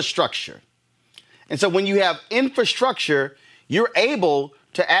infrastructure. And so when you have infrastructure, you're able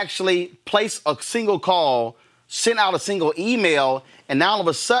to actually place a single call, send out a single email, and now all of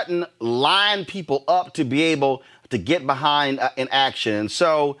a sudden line people up to be able to get behind an action.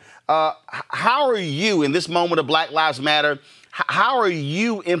 So how are you, in this moment of Black Lives Matter, how are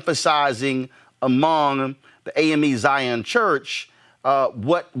you emphasizing among the AME Zion Church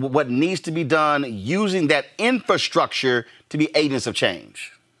what needs to be done using that infrastructure to be agents of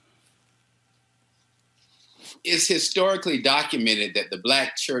change? It's historically documented that the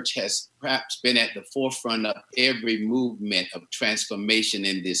Black church has perhaps been at the forefront of every movement of transformation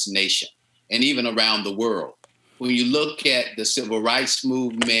in this nation and even around the world. When you look at the civil rights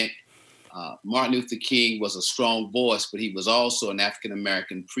movement, Martin Luther King was a strong voice, but he was also an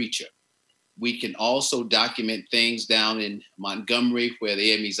African-American preacher. We can also document things down in Montgomery, where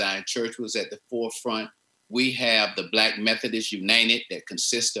the AME Zion Church was at the forefront. We have the Black Methodist United that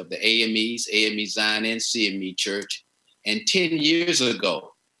consists of the AMEs, AME Zion and CME Church. And 10 years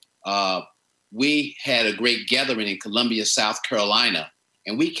ago, we had a great gathering in Columbia, South Carolina,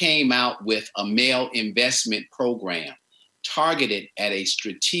 and we came out with a male investment program targeted at a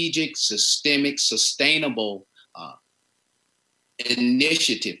strategic, systemic, sustainable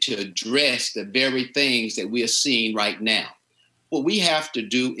initiative to address the very things that we are seeing right now. What we have to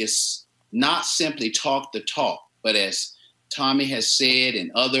do is not simply talk the talk, but as Tommy has said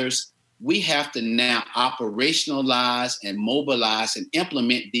and others, we have to now operationalize and mobilize and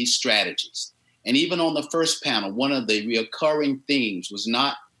implement these strategies. And even on the first panel, one of the recurring themes was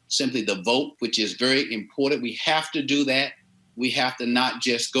not simply the vote, which is very important. We have to do that. We have to not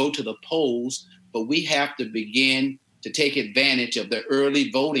just go to the polls, but we have to begin to take advantage of the early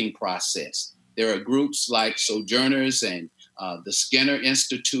voting process. There are groups like Sojourners and the Skinner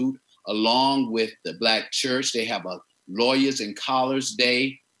Institute, along with the Black Church. They have a Lawyers and Scholars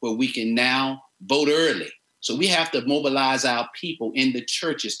Day where we can now vote early. So we have to mobilize our people in the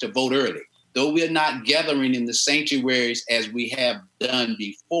churches to vote early. Though we're not gathering in the sanctuaries as we have done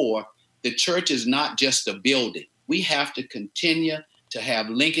before, the church is not just a building. We have to continue to have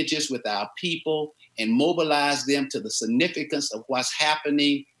linkages with our people and mobilize them to the significance of what's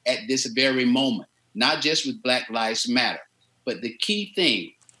happening at this very moment, not just with Black Lives Matter. But the key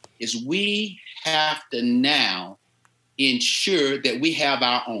thing is we have to now ensure that we have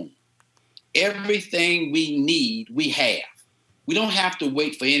our own. Everything we need, we have. We don't have to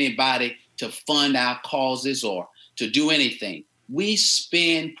wait for anybody to fund our causes or to do anything. We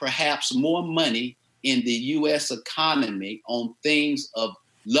spend perhaps more money in the U.S. economy on things of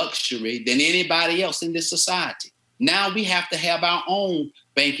luxury than anybody else in this society. Now we have to have our own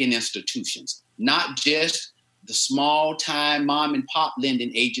banking institutions, not just the small time mom and pop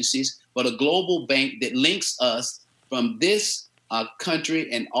lending agencies, but a global bank that links us from this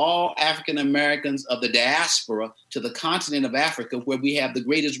country and all African Americans of the diaspora to the continent of Africa, where we have the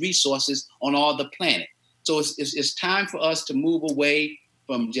greatest resources on all the planet. So it's time for us to move away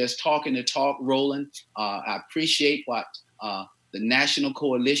from just talking the talk, Roland. I appreciate what the National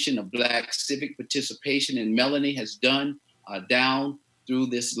Coalition of Black Civic Participation and Melanie has done down through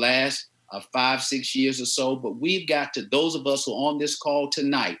this last 5-6 years or so. But we've got to, those of us who are on this call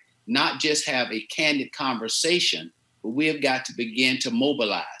tonight, not just have a candid conversation, but we have got to begin to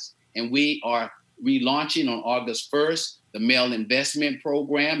mobilize. And we are relaunching on August 1st, the Male Investment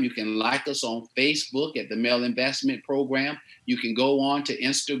Program. You can like us on Facebook at the Male Investment Program. You can go on to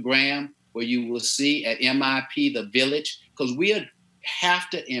Instagram, where you will see at MIP The Village, because we have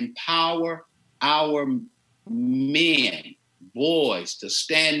to empower our men, boys, to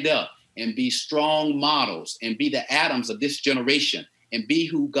stand up and be strong models and be the Adams of this generation and be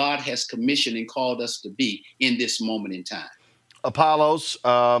who God has commissioned and called us to be in this moment in time. Apollos,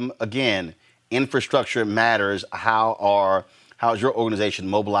 again, infrastructure matters. How is your organization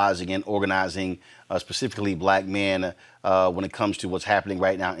mobilizing and organizing specifically Black men when it comes to what's happening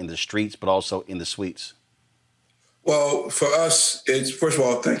right now in the streets, but also in the suites? Well, for us, it's, first of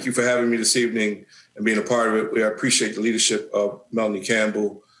all, thank you for having me this evening and being a part of it. I appreciate the leadership of Melanie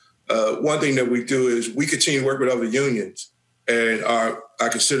Campbell. One thing that we do is we continue to work with other unions. And I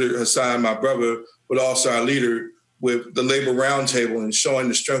consider Hassan my brother, but also our leader with the Labor Roundtable and showing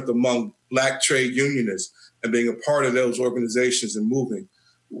the strength among Black trade unionists and being a part of those organizations and moving.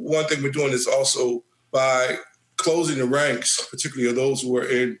 One thing we're doing is also by closing the ranks, particularly of those who are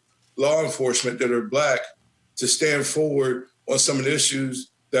in law enforcement that are Black, to stand forward on some of the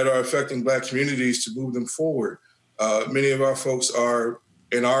issues that are affecting Black communities to move them forward. Many of our folks are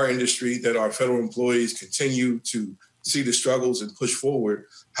in our industry that are federal employees, continue to see the struggles and push forward.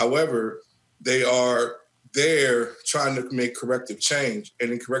 However, they are there trying to make corrective change.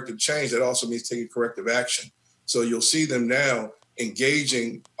 And in corrective change, that also means taking corrective action. So you'll see them now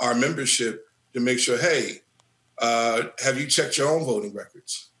engaging our membership to make sure, hey, have you checked your own voting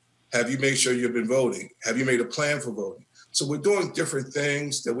records? Have you made sure you've been voting? Have you made a plan for voting? So we're doing different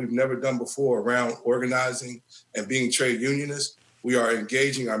things that we've never done before around organizing and being trade unionists. We are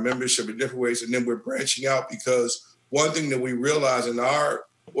engaging our membership in different ways, and then we're branching out, because one thing that we realize in our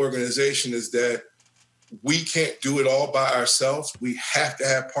organization is that we can't do it all by ourselves. We have to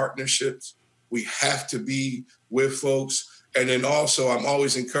have partnerships. We have to be with folks. And then also, I'm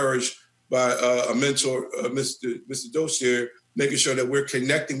always encouraged by a mentor, Mr. Dossier, making sure that we're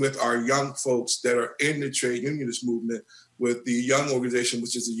connecting with our young folks that are in the trade unionist movement with the Young organization,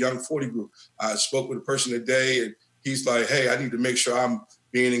 which is a Young 40 group. I spoke with a person today, and he's like, hey, I need to make sure I'm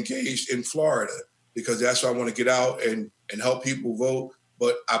being engaged in Florida, because that's where I want to get out and help people vote.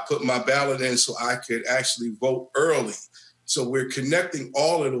 But I put my ballot in so I could actually vote early. So we're connecting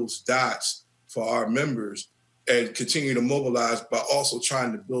all of those dots for our members and continue to mobilize, but also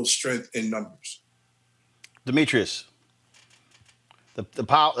trying to build strength in numbers. Demetrius, the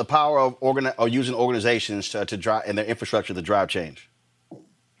power of using organizations to drive and their infrastructure to drive change.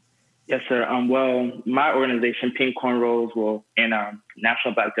 Yes, sir. Well, my organization, Pink Cornrows, and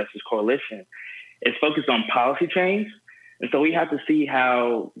National Black Justice Coalition, is focused on policy change. And so we have to see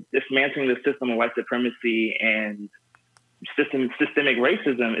how dismantling the system of white supremacy and systemic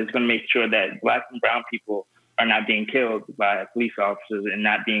racism is going to make sure that Black and brown people are not being killed by police officers and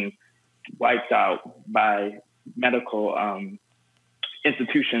not being wiped out by medical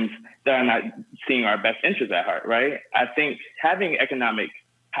institutions that are not seeing our best interests at heart, right? I think having economic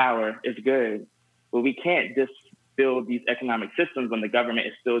power is good, but we can't just build these economic systems when the government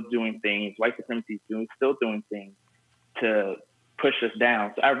is still doing things, white supremacy is still doing things to push us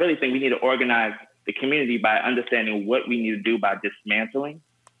down. So I really think we need to organize the community by understanding what we need to do by dismantling,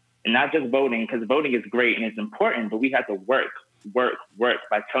 and not just voting, because voting is great and it's important, but we have to work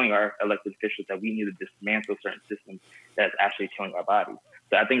by telling our elected officials that we need to dismantle certain systems that's actually killing our bodies.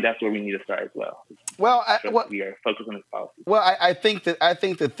 So I think that's where we need to start as well. Well, we are focused on this policy. Well, I think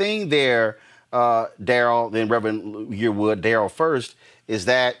the thing there, Daryl, then Reverend Yearwood, Daryl first, is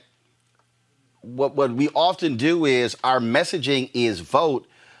that what we often do is our messaging is vote,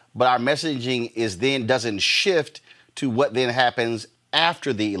 but our messaging is then doesn't shift to what then happens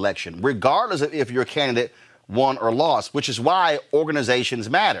after the election, regardless of if your candidate won or lost, which is why organizations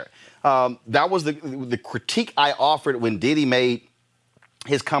matter. That was the critique I offered when Diddy made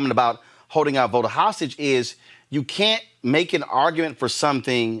his comment about holding our voter hostage is you can't make an argument for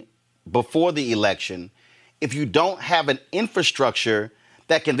something before the election if you don't have an infrastructure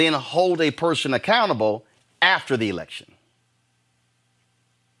that can then hold a person accountable after the election?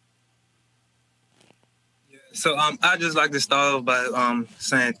 So I'd just like to start off by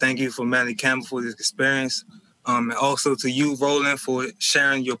saying thank you for Melanie Campbell for this experience. And also to you, Roland, for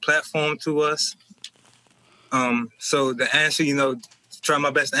sharing your platform to us. So the answer, try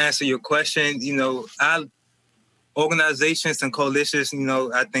my best to answer your question. Organizations and coalitions,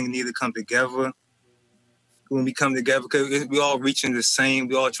 I think need to come together. When we come together, because we all reaching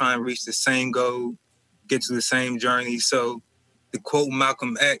we all trying to reach the same goal, get to the same journey. So to quote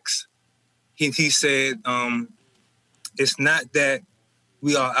Malcolm X, he said, it's not that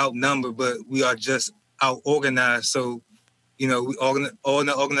we are outnumbered, but we are just out-organized. So, all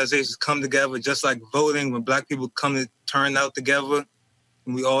the organizations come together, just like voting, when Black people come to turn out together,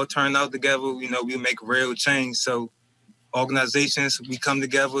 and we all turn out together, we make real change. So organizations, we come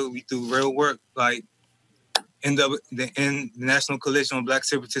together, we do real work, like in the National Coalition on Black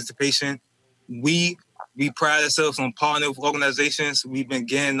Civic Participation. We pride ourselves on partnering with organizations. We've been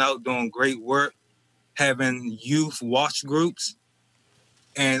getting out doing great work, having youth watch groups,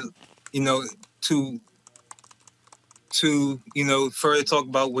 and to further talk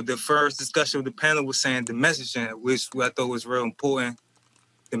about what the first discussion of the panel was saying, the messaging, which I thought was real important.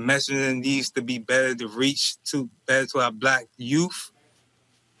 The messaging needs to be better to reach better to our Black youth.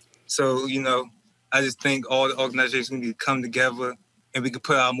 So, I just think all the organizations need to come together and we can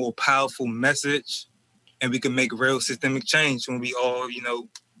put out a more powerful message and we can make real systemic change when we all,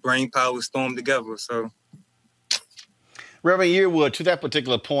 brain power storm together. So, Reverend Yearwood, to that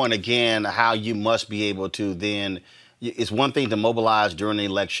particular point, again, how you must be able to then, it's one thing to mobilize during the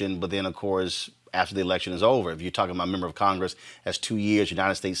election, but then, of course, after the election is over. If you're talking about a member of Congress, that's 2 years.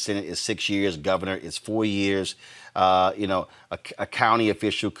 United States Senate is 6 years. Governor is 4 years. A county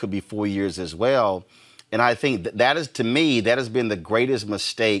official could be 4 years as well. And I think that is, to me, that has been the greatest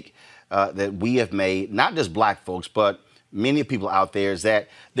mistake that we have made, not just Black folks, but many people out there, is that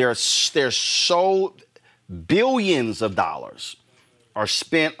there's so billions of dollars are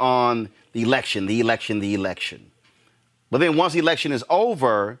spent on the election. But then once the election is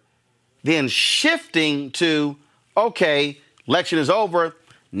over, then shifting to, okay, election is over,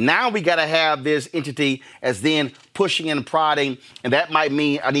 now we got to have this entity as then pushing and prodding, and that might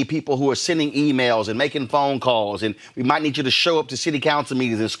mean I need people who are sending emails and making phone calls, and we might need you to show up to city council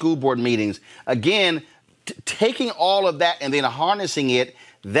meetings and school board meetings. Again, taking all of that and then harnessing it,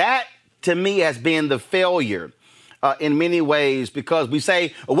 that to me has been the failure in many ways, because we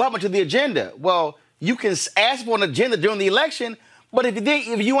say, welcome to the agenda. Well, you can ask for an agenda during the election, but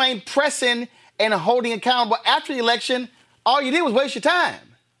if you ain't pressing and holding accountable after the election, all you did was waste your time.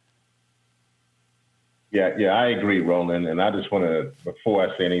 Yeah, I agree, Roland. And I just want to, before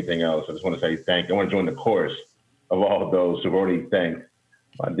I say anything else, I just want to say thank you. I want to join the chorus of all of those who've already thanked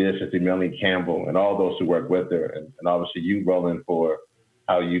my dear sister Melanie Campbell and all those who work with her. And obviously you, Roland, for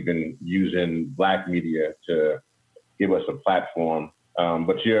how you've been using Black media to give us a platform.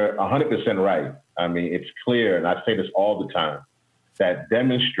 But you're 100% right. I mean, it's clear, and I say this all the time, that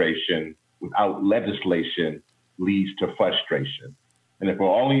demonstration without legislation leads to frustration. And if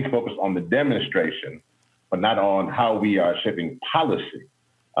we're only focused on the demonstration, but not on how we are shaping policy,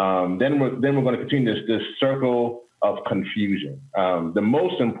 then we're going to continue this circle of confusion. The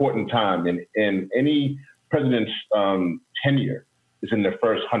most important time in any president's tenure is in the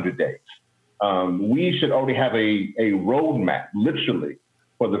first 100 days. We should already have a roadmap, literally,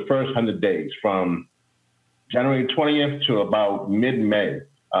 for the first 100 days, from January 20th to about mid-May,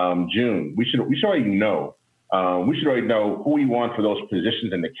 June. We should already know. We should already know who we want for those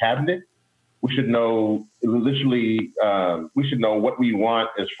positions in the cabinet. We should know, literally, we should know what we want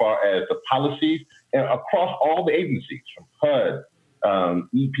as far as the policies across all the agencies, from HUD,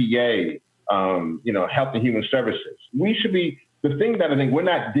 EPA, Health and Human Services. We should be, the thing that I think we're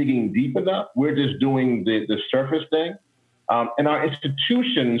not digging deep enough, we're just doing the surface thing. And our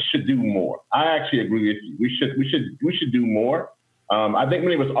institutions should do more. I actually agree with you. We should do more. I think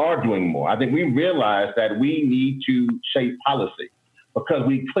many of us are doing more. I think we realize that we need to shape policy, because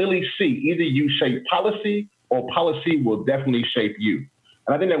we clearly see either you shape policy or policy will definitely shape you.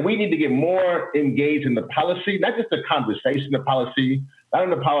 And I think that we need to get more engaged in the policy, not just the conversation of policy, not in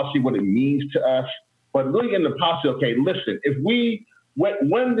the policy, what it means to us, but really in the policy. Okay, listen,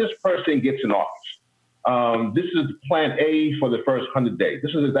 when this person gets in office, this is plan A for the first 100 days.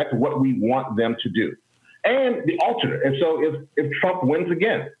 This is exactly what we want them to do. And the alternate. And so if Trump wins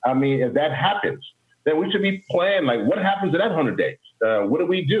again, I mean, if that happens, then we should be planning, like, what happens in that 100 days? What do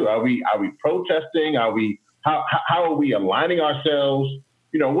we do? Are we protesting? How are we aligning ourselves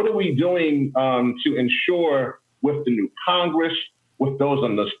what are we doing to ensure with the new Congress, with those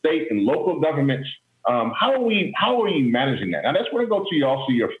on the state and local governments, how are you managing that? Now, that's where I go to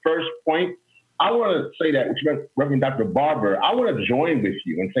your first point. I want to say that, Reverend Dr. Barber, I want to join with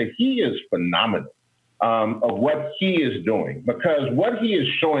you and say he is phenomenal of what he is doing, because what he is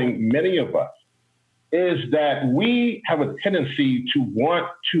showing many of us is that we have a tendency to want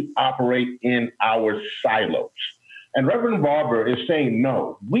to operate in our silos. And Reverend Barber is saying,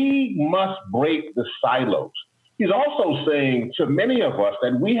 no, we must break the silos. He's also saying to many of us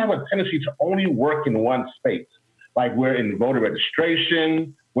that we have a tendency to only work in one space. Like we're in voter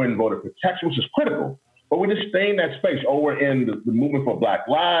registration, we're in voter protection, which is critical, but we just stay in that space. Or we're in the movement for Black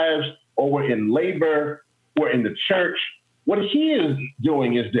lives, or we're in labor, we're in the church. What he is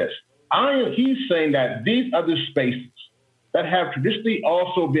doing is this. He's saying that these other spaces that have traditionally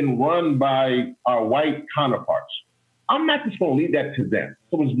also been run by our white counterparts, I'm not just going to leave that to them.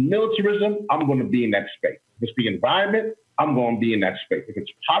 So if it's militarism, I'm going to be in that space. If it's the environment, I'm going to be in that space. If it's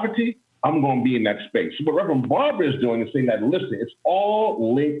poverty, I'm going to be in that space. So what Reverend Barber is doing is saying that, listen, it's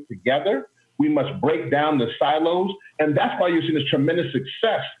all linked together. We must break down the silos. And that's why you're seeing this tremendous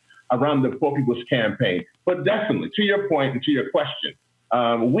success around the Poor People's Campaign. But definitely, to your point and to your question,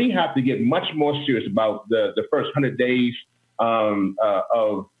 we have to get much more serious about the first 100 days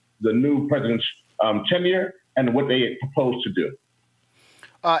of the new president's tenure and what they propose to do.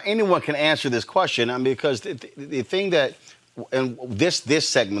 Anyone can answer this question, because the thing that, and this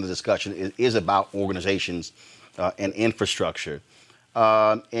segment of the discussion is about organizations and infrastructure.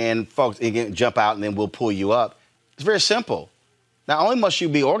 And folks, again, jump out and then we'll pull you up. It's very simple. Not only must you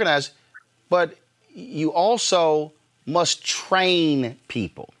be organized, but you also must train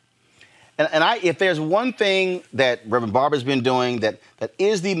people. And if there's one thing that Reverend Barber's been doing that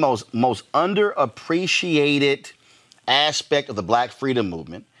is the most underappreciated aspect of the Black Freedom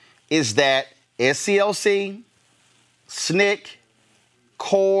Movement, is that SCLC, SNCC,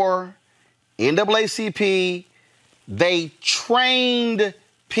 CORE, NAACP, they trained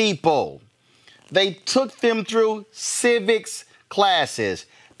people. They took them through civics classes.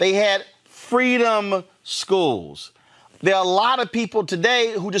 They had freedom schools. There are a lot of people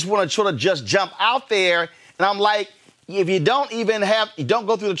today who just want to sort of just jump out there. And I'm like, if you don't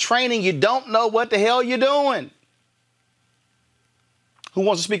go through the training, you don't know what the hell you're doing. Who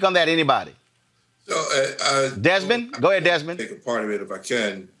wants to speak on that? Anybody? So, Desmond? Go ahead, Desmond. Take a part of it if I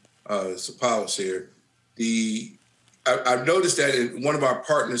can. It's Apollos here. I've noticed that one of our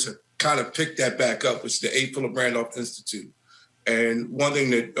partners have kind of picked that back up, which is the A. Philip Randolph Institute. And one thing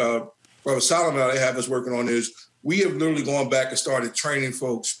that Brother Solomon and I have us working on is we have literally gone back and started training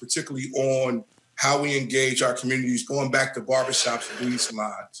folks, particularly on how we engage our communities, going back to barbershops and beauty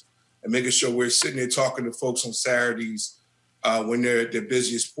salons, and making sure we're sitting there talking to folks on Saturdays when they're at their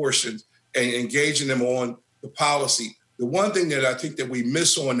busiest portions, and engaging them on the policy. The one thing that I think that we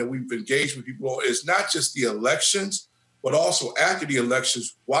miss on, that we've engaged with people on, is not just the elections, but also after the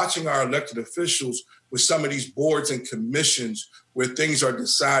elections, watching our elected officials with some of these boards and commissions where things are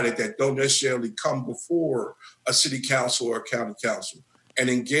decided that don't necessarily come before a city council or a county council, and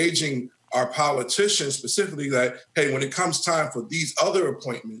engaging our politicians specifically that, hey, when it comes time for these other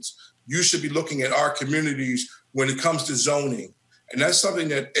appointments, you should be looking at our communities when it comes to zoning. And that's something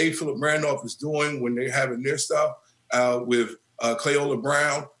that A. Philip Randolph is doing when they're having their stuff with Cleola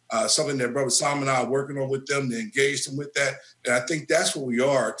Brown, something that Brother Simon and I are working on with them to engage them with that. And I think that's what we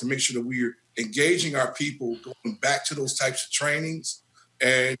are, to make sure that we're engaging our people, going back to those types of trainings.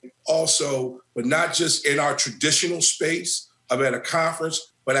 And also, but not just in our traditional space of at a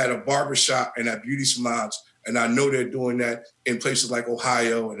conference, but at a barbershop and at beauty salons. And I know they're doing that in places like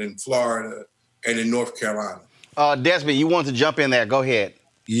Ohio and in Florida and in North Carolina. Desmond, you want to jump in there. Go ahead.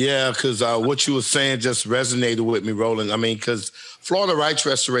 Yeah, because what you were saying just resonated with me, Roland. I mean, because Florida Rights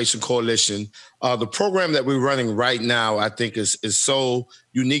Restoration Coalition, the program that we're running right now, I think is so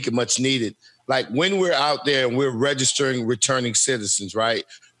unique and much needed. Like when we're out there and we're registering returning citizens, right?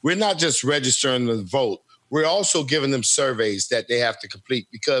 We're not just registering to vote. We're also giving them surveys that they have to complete,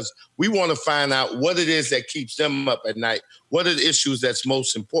 because we want to find out what it is that keeps them up at night. What are the issues that's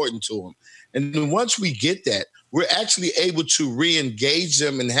most important to them? And then once we get that, we're actually able to re-engage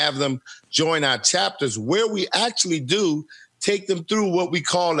them and have them join our chapters, where we actually do take them through what we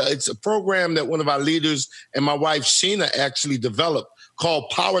call, it's a program that one of our leaders and my wife Sheena actually developed, called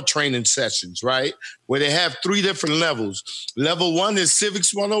power training sessions, right? Where they have 3 different levels. Level 1 is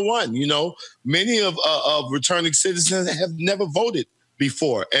Civics 101. You know, many of returning citizens have never voted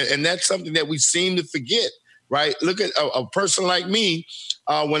before. And that's something that we seem to forget. right? Look at a person like me.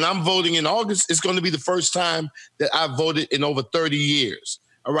 When I'm voting in August, it's going to be the first time that I've voted in over 30 years.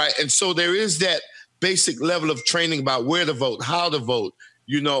 All right. And so there is that basic level of training about where to vote, how to vote,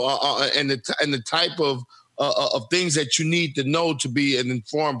 and the type of things that you need to know to be an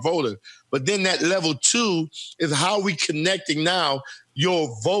informed voter. But then that level 2 is how we connecting now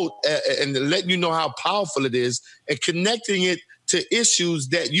your vote and letting you know how powerful it is and connecting it to issues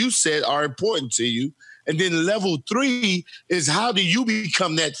that you said are important to you. And then level 3 is how do you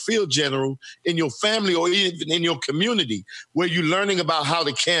become that field general in your family or even in your community where you're learning about how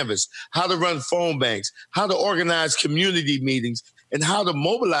to canvass, how to run phone banks, how to organize community meetings, and how to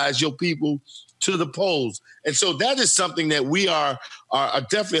mobilize your people to the polls. And so that is something that we are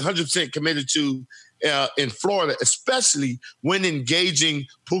definitely 100% committed to in Florida, especially when engaging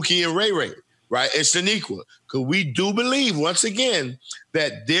Pookie and Ray Ray, right? And Shaniqua, because we do believe, once again,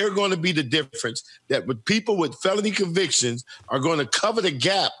 that they're going to be the difference, that with people with felony convictions are going to cover the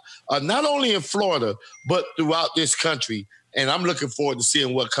gap, not only in Florida, but throughout this country. And I'm looking forward to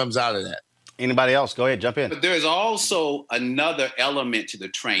seeing what comes out of that. Anybody else? Go ahead, jump in. But there's also another element to the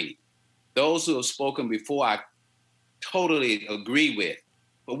training. Those who have spoken before, I totally agree with,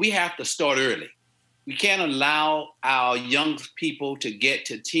 but we have to start early. We can't allow our young people to get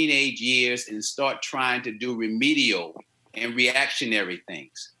to teenage years and start trying to do remedial and reactionary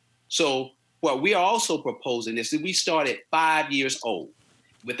things. So what we are also proposing is that we start at 5 years old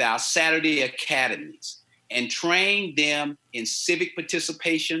with our Saturday academies and train them in civic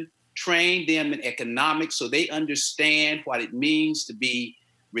participation, train them in economics so they understand what it means to be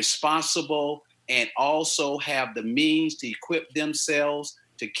responsible and also have the means to equip themselves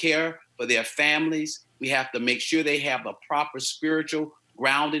to care for their families. We have to make sure they have a proper spiritual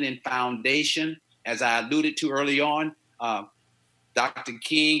grounding and foundation. As I alluded to early on, Dr.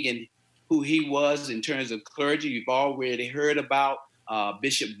 King and who he was in terms of clergy, you've already heard about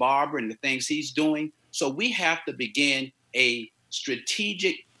Bishop Barber and the things he's doing. So we have to begin a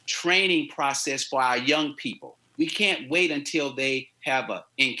strategic training process for our young people. We can't wait until they have an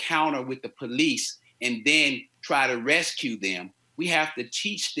encounter with the police and then try to rescue them. We have to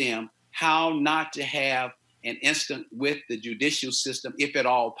teach them how not to have an incident with the judicial system, if at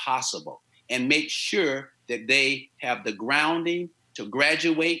all possible, and make sure that they have the grounding to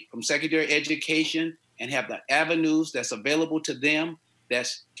graduate from secondary education and have the avenues that's available to them that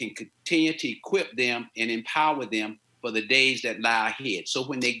can continue to equip them and empower them for the days that lie ahead. So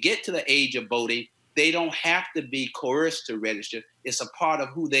when they get to the age of voting, they don't have to be coerced to register. It's a part of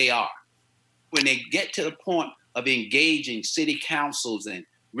who they are. When they get to the point of engaging city councils and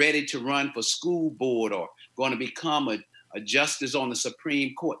ready to run for school board or going to become a justice on the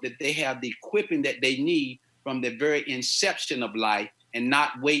Supreme Court, that they have the equipping that they need from the very inception of life and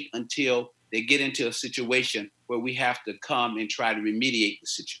not wait until they get into a situation where we have to come and try to remediate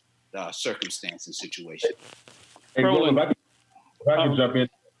the circumstance and situation. Hey, Roland, if I could jump in.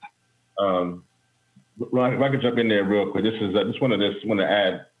 If I could jump in there real quick, I just want to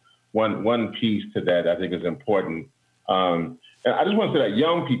add one piece to that I think is important. And I just want to say that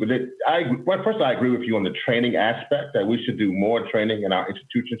young people, first I agree with you on the training aspect, that we should do more training and our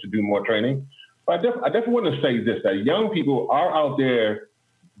institutions should do more training. But I definitely want to say this, that young people are out there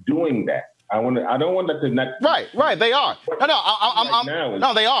doing that. I don't want that to not. Right. They are.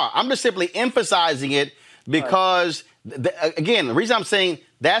 No, they are. I'm just simply emphasizing it because, again, the reason I'm saying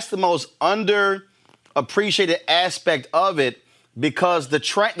that's the most underappreciated aspect of it, because the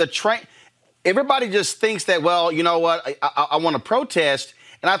train. Everybody just thinks that, well, you know what, I want to protest.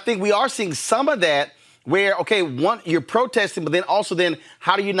 And I think we are seeing some of that where, okay, you're protesting, but then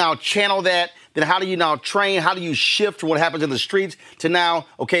how do you now channel that? Then how do you now train? How do you shift from what happens in the streets to now,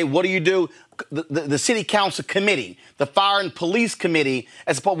 okay, what do? The city council committee, the fire and police committee,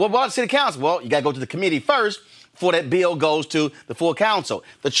 as opposed, what about city council? Well, you got to go to the committee first before that bill goes to the full council.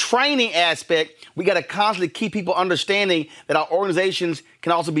 The training aspect, we got to constantly keep people understanding that our organizations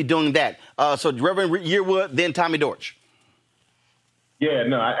can also be doing that. So Reverend Yearwood, then Tommy Dortch. Yeah,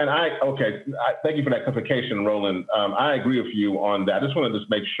 no, thank you for that clarification, Roland. I agree with you on that. I just want to just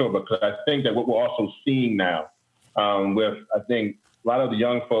make sure, because I think that what we're also seeing now with, I think, a lot of the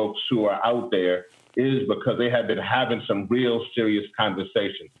young folks who are out there is because they have been having some real serious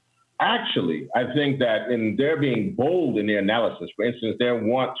conversations. Actually, I think that they're being bold in their analysis. For instance, they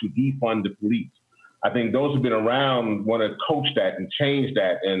want to defund the police. I think those who've been around want to coach that and change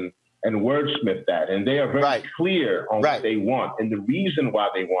that and wordsmith that. And they are very clear on what they want and the reason why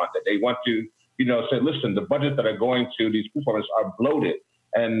they want that. They want to, say, listen, the budgets that are going to these police departments are bloated.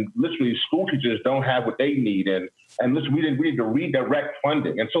 and literally school teachers don't have what they need. And listen, we need to redirect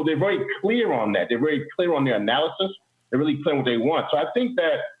funding. And so they're very clear on that. They're very clear on their analysis. They're really clear what they want. So I think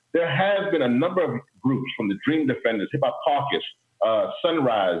that there has been a number of groups, from the Dream Defenders, Hip Hop Caucus,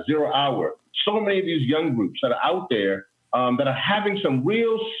 Sunrise, Zero Hour, so many of these young groups that are out there that are having some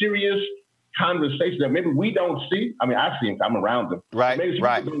real serious conversations that maybe we don't see. I mean, I see them, I'm around them. Right, maybe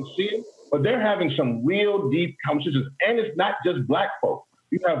some people don't see it, but they're having some real deep conversations. And it's not just black folk.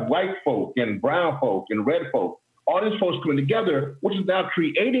 You have white folk and brown folk and red folk, all these folks coming together, which is now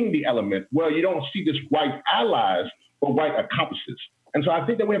creating the element where you don't see just white allies, but white accomplices. And so I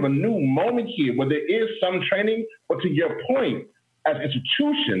think that we have a new moment here where there is some training, but to your point, as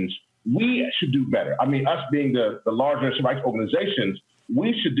institutions, we should do better. I mean, us being the larger civil rights organizations,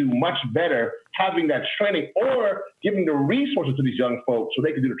 we should do much better having that training or giving the resources to these young folks so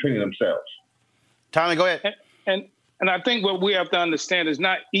they can do the training themselves. Tommy, go ahead. And I think what we have to understand is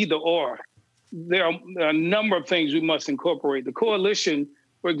not either or. There are a number of things we must incorporate. The coalition,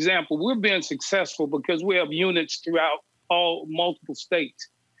 for example, we're being successful because we have units throughout multiple states.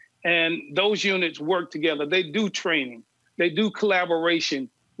 And those units work together. They do training. They do collaboration.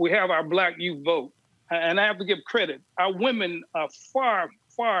 We have our Black Youth Vote. And I have to give credit. Our women are far,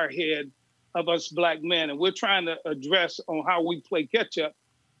 far ahead of us Black men. And we're trying to address on how we play catch up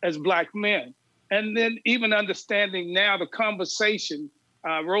as Black men. And then even understanding now the conversation,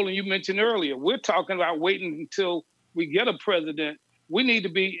 Roland, you mentioned earlier, we're talking about waiting until we get a president. We need to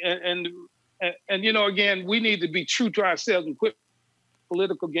be, and you know, again, we need to be true to ourselves and quit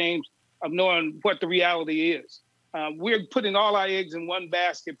political games of knowing what the reality is. We're putting all our eggs in one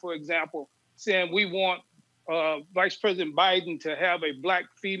basket, for example, saying we want Vice President Biden to have a Black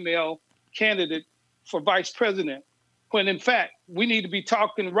female candidate for vice president, when in fact, we need to be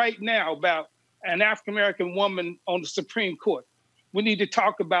talking right now about an African-American woman on the Supreme Court. We need to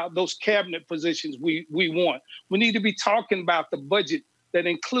talk about those cabinet positions we want. We need to be talking about the budget that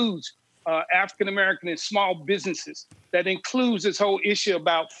includes African-American and small businesses, that includes this whole issue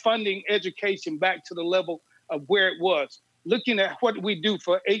about funding education back to the level of where it was, looking at what we do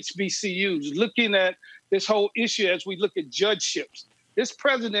for HBCUs, looking at this whole issue as we look at judgeships. This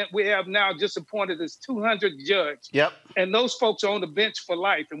president we have now just appointed as 200 judges. Yep. And those folks are on the bench for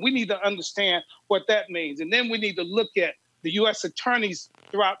life. And we need to understand what that means. And then we need to look at the U.S. attorneys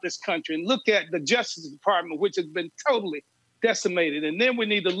throughout this country and look at the Justice Department, which has been totally decimated. And then we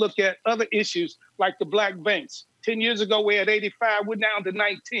need to look at other issues like the Black banks. 10 years ago, we had 85, we're down to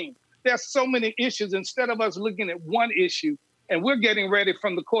 19. There's so many issues. Instead of us looking at one issue, and we're getting ready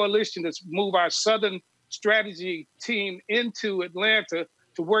from the coalition to move our Southern strategy team into Atlanta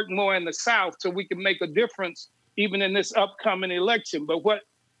to work more in the South so we can make a difference even in this upcoming election. But what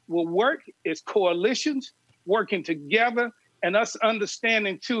will work is coalitions working together, and us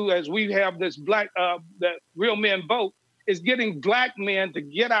understanding too, as we have this Black, that Real Men Vote, is getting Black men to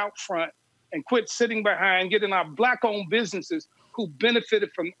get out front and quit sitting behind, getting our Black-owned businesses who benefited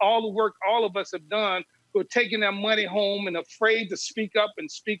from all the work all of us have done, who are taking their money home and afraid to speak up and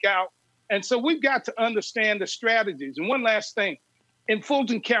speak out. And so we've got to understand the strategies. And one last thing, in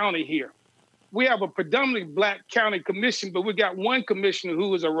Fulton County here, we have a predominantly Black county commission, but we got one commissioner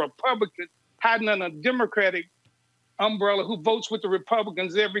who is a Republican hiding under a Democratic umbrella who votes with the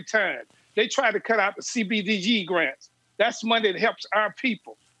Republicans every time. They try to cut out the CBDG grants. That's money that helps our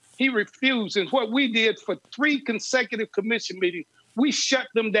people. He refused. And what we did for 3 consecutive commission meetings, we shut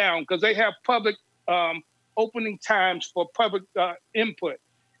them down because they have public opening times for public input.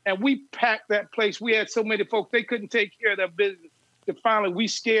 And we packed that place. We had so many folks, they couldn't take care of their business. That finally, we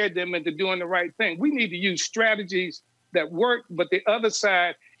scared them into doing the right thing. We need to use strategies that work, but the other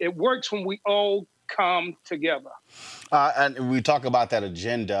side, it works when we all come together. And we talk about that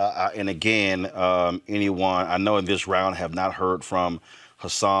agenda. And again, anyone, I know in this round have not heard from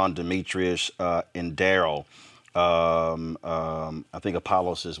Hassan, Demetrius, and Daryl. I think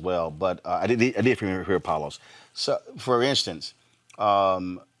Apollos as well. But I did hear Apollos. So, for instance,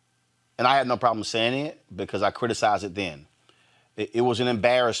 and I had no problem saying it because I criticized it then. It was an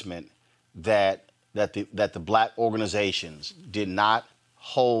embarrassment that the Black organizations did not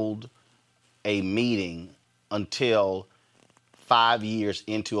hold a meeting until 5 years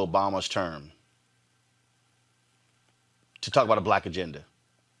into Obama's term to talk about a Black agenda.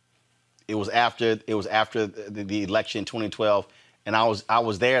 It was after the election in 2012, and I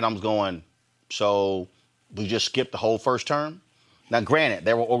was there, and I was going, so we just skipped the whole first term? Now, granted,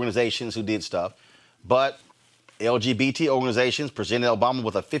 there were organizations who did stuff, but LGBT organizations presented Obama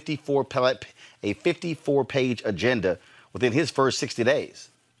with a 54-page agenda within his first 60 days.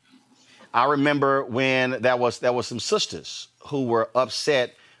 I remember when there was some sisters who were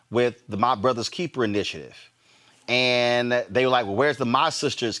upset with the My Brother's Keeper initiative. And they were like, well, where's the My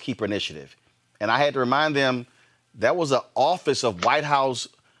Sister's Keeper initiative? And I had to remind them that was an office of White House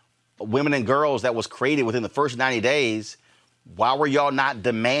women and girls that was created within the first 90 days. Why were y'all not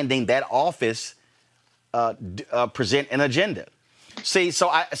demanding that office present an agenda? See, so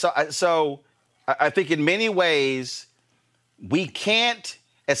I think in many ways, we can't,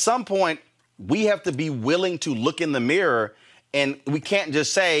 at some point, we have to be willing to look in the mirror, and we can't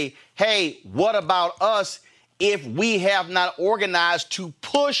just say, hey, what about us, if we have not organized to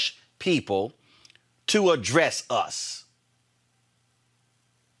push people to address us?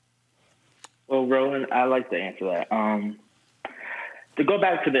 Well, Roland, I'd like to answer that. To go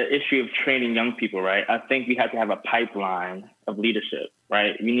back to the issue of training young people, right? I think we have to have a pipeline of leadership,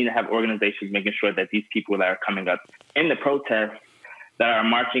 right? We need to have organizations making sure that these people that are coming up in the protests, that are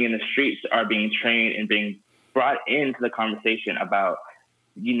marching in the streets, are being trained and being brought into the conversation about,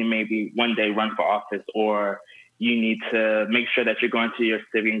 you know, maybe one day run for office, or you need to make sure that you're going to your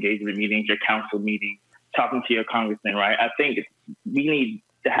civic engagement meetings, your council meetings, talking to your congressman, right? I think we need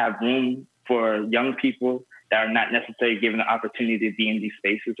to have room for young people that are not necessarily given the opportunity to be in these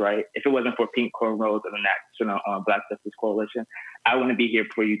spaces, right? If it wasn't for Pink Cornrows and the National Black Justice Coalition, I wouldn't be here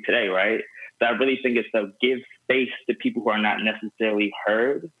for you today, right? So I really think it's to give space to people who are not necessarily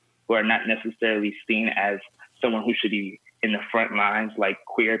heard, who are not necessarily seen as someone who should be in the front lines, like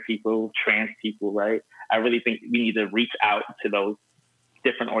queer people, trans people, right? I really think we need to reach out to those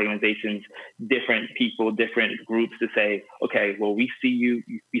different organizations, different people, different groups to say, okay, well, we see you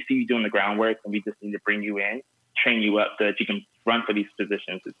doing the groundwork, and we just need to bring you in, train you up so that you can run for these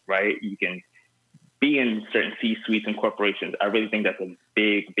positions, right? You can be in certain C-suites and corporations. I really think that's a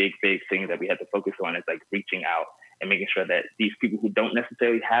big, big, big thing that we have to focus on, is like reaching out and making sure that these people who don't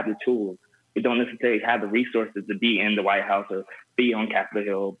necessarily have the tools, who don't necessarily have the resources to be in the White House or be on Capitol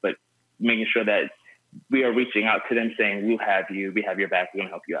Hill, but making sure that we are reaching out to them saying, we'll have you, we have your back, we're going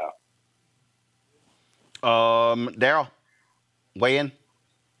to help you out. Daryl, weigh in.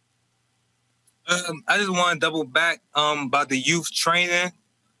 I just want to double back about the youth training.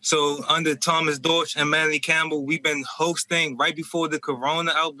 So under Thomas Dortch and Melanie Campbell, we've been hosting right before the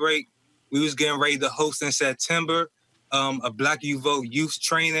corona outbreak. We was getting ready to host in September a Black You Vote youth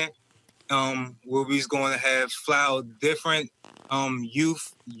training where we was going to have fly out different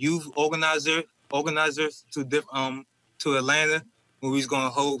youth organizers to Atlanta, where we was going to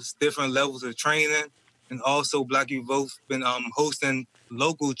host different levels of training. And also Black You Vote been hosting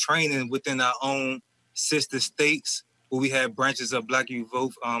local training within our own sister states, where we have branches of Black You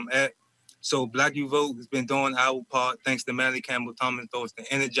Vote at. So Black You Vote has been doing our part, thanks to Melanie Campbell, Thomas Dortch, to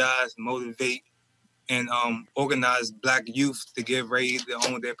energize, motivate, and organize Black youth to get ready to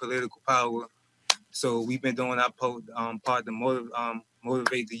own their political power. So we've been doing our part to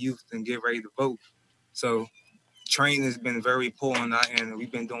motivate the youth and get ready to vote. So training has been very important on our end, and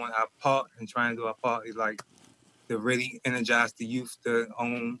we've been doing our part and trying to do our part is like to really energize the youth to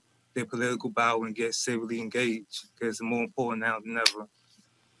own their political power and get civilly engaged, because it's more important now than ever.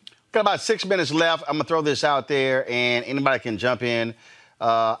 Got about 6 minutes left. I'm going to throw this out there, and anybody can jump in.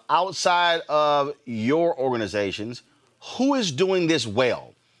 Outside of your organizations, who is doing this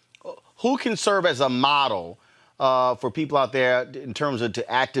well? Who can serve as a model for people out there in terms of to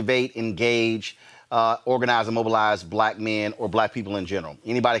activate, engage, organize, and mobilize Black men or Black people in general?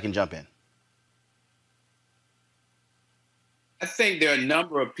 Anybody can jump in. I think there are a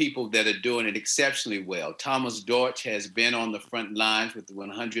number of people that are doing it exceptionally well. Thomas Dortch has been on the front lines with the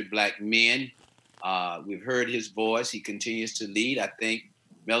 100 Black Men. We've heard his voice. He continues to lead. I think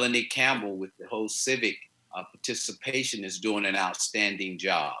Melanie Campbell, with the whole civic participation, is doing an outstanding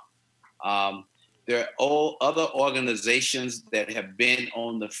job. There are all other organizations that have been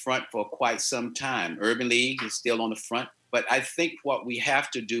on the front for quite some time. Urban League is still on the front. But I think what we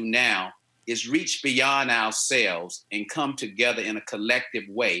have to do now is reach beyond ourselves and come together in a collective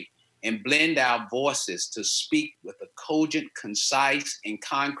way and blend our voices to speak with a cogent, concise, and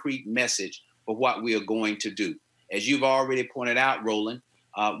concrete message for what we are going to do. As you've already pointed out, Roland,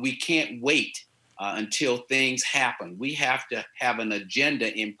 we can't wait until things happen. We have to have an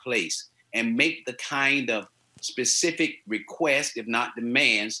agenda in place and make the kind of specific requests, if not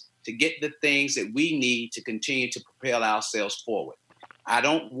demands, to get the things that we need to continue to propel ourselves forward.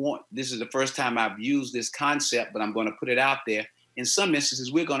 This is the first time I've used this concept, but I'm going to put it out there. In some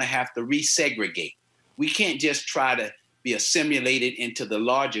instances, we're going to have to resegregate. We can't just try to be assimilated into the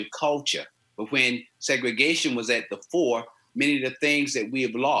larger culture. But when segregation was at the fore, many of the things that we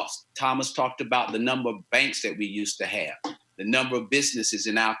have lost. Thomas talked about the number of banks that we used to have, the number of businesses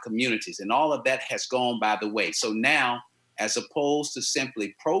in our communities, and all of that has gone by the way. So now as opposed to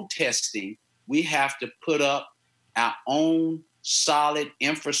simply protesting, we have to put up our own solid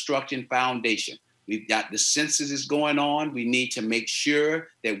infrastructure and foundation. We've got the census is going on. We need to make sure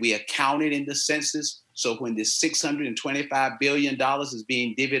that we are counted in the census. So when this $625 billion is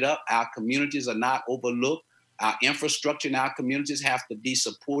being divvied up, our communities are not overlooked. Our infrastructure in our communities have to be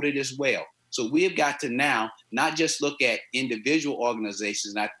supported as well. So we've got to now not just look at individual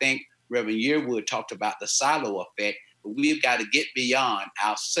organizations. And I think Reverend Yearwood talked about the silo effect, but we've got to get beyond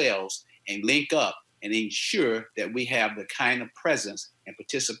ourselves and link up and ensure that we have the kind of presence and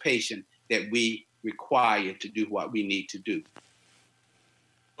participation that we require to do what we need to do.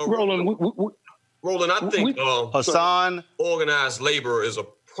 Roland, I think Hassan, organized labor is a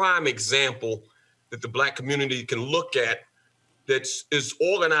prime example that the Black community can look at that is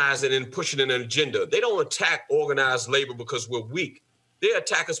organizing and pushing an agenda. They don't attack organized labor because we're weak. They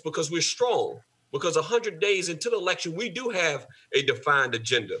attack us because we're strong. Because 100 days into the election, we do have a defined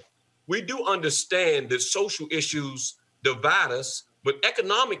agenda. We do understand that social issues divide us, but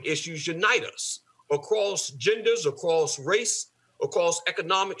economic issues unite us across genders, across race, across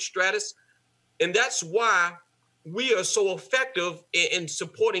economic status. And that's why we are so effective in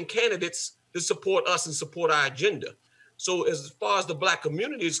supporting candidates that support us and support our agenda. So as far as the Black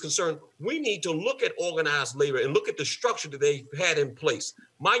community is concerned, we need to look at organized labor and look at the structure that they've had in place.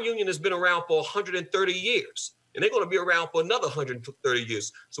 My union has been around for 130 years, and they're going to be around for another 130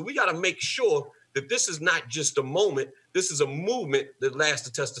 years. So we got to make sure that this is not just a moment. This is a movement that lasts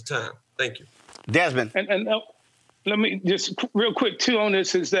the test of time. Thank you. Desmond. And let me just real quick, too, on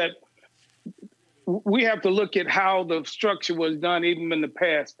this is that we have to look at how the structure was done even in the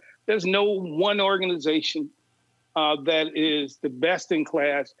past. There's no one organization that is the best in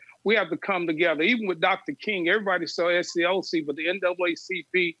class. We have to come together. Even with Dr. King, everybody saw SCLC, but the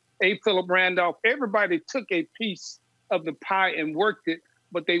NAACP, A. Philip Randolph, everybody took a piece of the pie and worked it,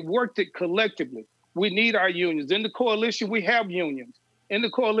 but they worked it collectively. We need our unions. In the coalition, we have unions. In the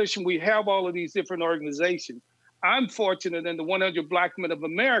coalition, we have all of these different organizations. I'm fortunate in the 100 Black Men of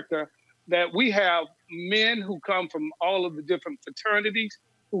America that we have men who come from all of the different fraternities,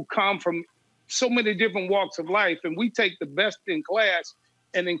 who come from so many different walks of life, and we take the best in class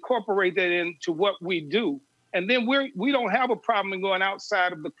and incorporate that into what we do. And then we don't have a problem in going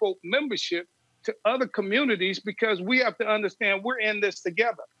outside of the quote membership to other communities because we have to understand we're in this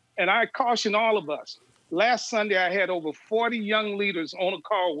together. And I caution all of us. Last Sunday, I had over 40 young leaders on a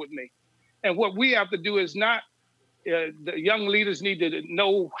call with me. And what we have to do is not, the young leaders need to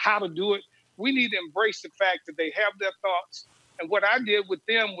know how to do it. We need to embrace the fact that they have their thoughts. And what I did with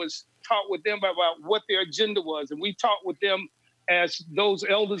them was talk with them about what their agenda was. And we talked with them as those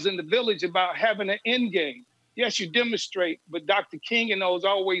elders in the village about having an end game. Yes, you demonstrate, but Dr. King and those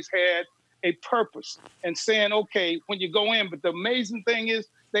always had a purpose and saying, okay, when you go in, but the amazing thing is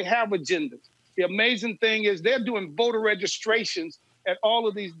they have agendas. The amazing thing is they're doing voter registrations at all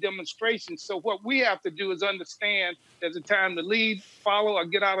of these demonstrations. So what we have to do is understand there's a time to lead, follow, or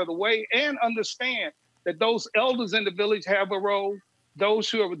get out of the way, and understand that those elders in the village have a role, those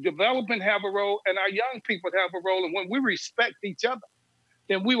who are developing have a role, and our young people have a role. And when we respect each other,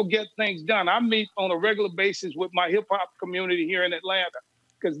 then we will get things done. I meet on a regular basis with my hip hop community here in Atlanta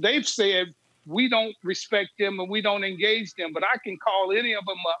because they've said we don't respect them and we don't engage them, but I can call any of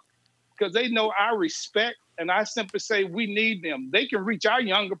them up because they know I respect, and I simply say we need them. They can reach our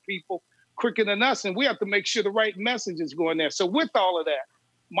younger people quicker than us, and we have to make sure the right message is going there. So with all of that,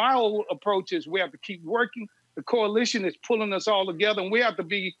 my whole approach is we have to keep working. The coalition is pulling us all together, and we have to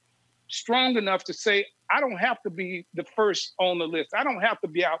be strong enough to say, I don't have to be the first on the list. I don't have to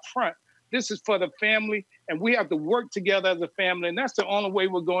be out front. This is for the family, and we have to work together as a family, and that's the only way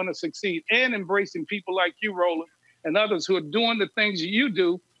we're going to succeed. And embracing people like you, Roland, and others who are doing the things you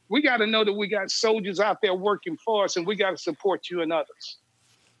do. We got to know that we got soldiers out there working for us, and we got to support you and others.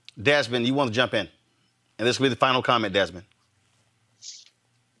 Desmond, you want to jump in? And this will be the final comment, Desmond.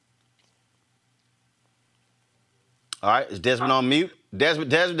 All right, is Desmond on mute?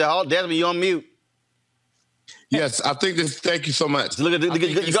 Desmond, you on mute? Yes, I think this. Thank you so much. Look at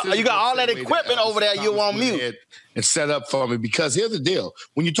you got all that equipment over there. You on mute and set up for me because here's the deal: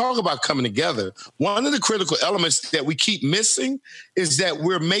 when you talk about coming together, one of the critical elements that we keep missing is that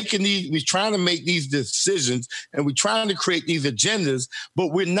we're trying to make these decisions and we're trying to create these agendas, but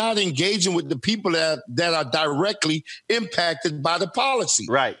we're not engaging with the people that are directly impacted by the policy.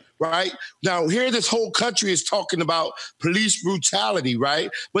 Right. Right now, here this whole country is talking about police brutality, right?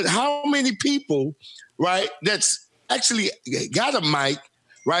 But how many people, right, that's actually got a mic,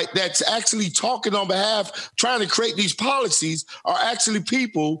 right, that's actually talking on behalf, trying to create these policies are actually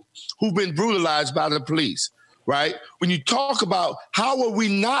people who've been brutalized by the police, right? When you talk about how are we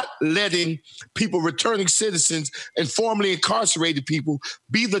not letting people, returning citizens and formerly incarcerated people,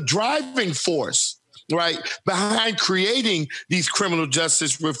 be the driving force, right, behind creating these criminal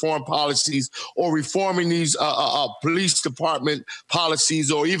justice reform policies or reforming these police department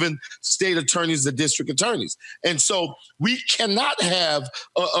policies or even state attorneys or district attorneys. And so we cannot have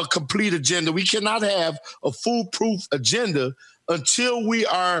a complete agenda. We cannot have a foolproof agenda until we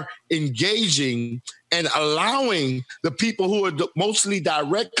are engaging and allowing the people who are mostly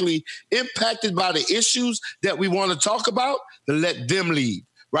directly impacted by the issues that we want to talk about to let them lead,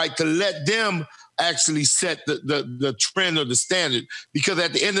 right, to let them actually set the trend or the standard. Because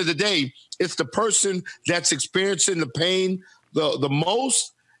at the end of the day, it's the person that's experiencing the pain the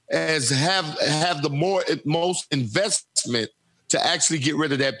most as have the most investment to actually get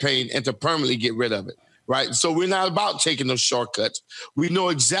rid of that pain and to permanently get rid of it, right? So we're not about taking those shortcuts. We know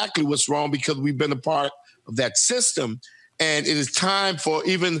exactly what's wrong because we've been a part of that system. And it is time for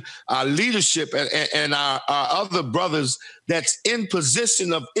even our leadership and our other brothers that's in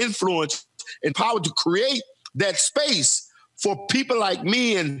position of influence and power to create that space for people like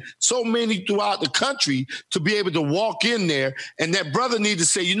me and so many throughout the country to be able to walk in there. And that brother need to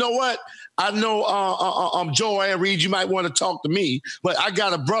say, you know what? I know Joanne Reed, you might want to talk to me, but I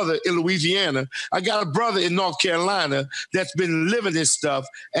got a brother in Louisiana. I got a brother in North Carolina that's been living this stuff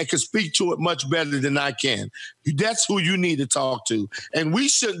and can speak to it much better than I can. That's who you need to talk to. And we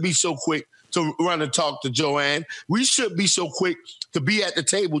shouldn't be so quick to run and talk to Joanne. We should be so quick to be at the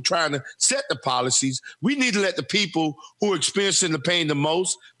table trying to set the policies. We need to let the people who are experiencing the pain the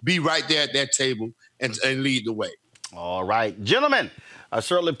most be right there at that table and lead the way. All right. Gentlemen, I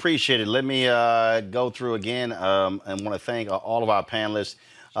certainly appreciate it. Let me go through again and want to thank all of our panelists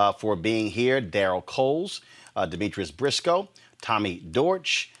for being here. Daryl Coles, Demetrius Briscoe, Tommy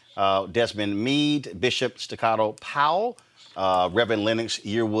Dortch, Desmond Meade, Bishop Staccato Powell, Reverend Lennox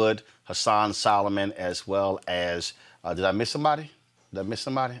Yearwood, Hassan Solomon, as well as, did I miss somebody?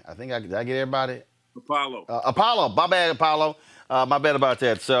 I think did I get everybody? Apollo. My bad, Apollo. My bad about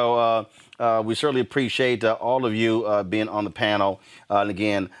that. So we certainly appreciate all of you being on the panel. And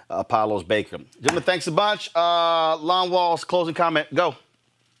again, Apollo's Baker. Gentlemen, thanks a bunch. Lon Walls, closing comment. Go.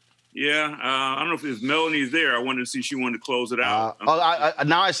 Yeah, I don't know if it's Melanie's there. I wanted to see if she wanted to close it out.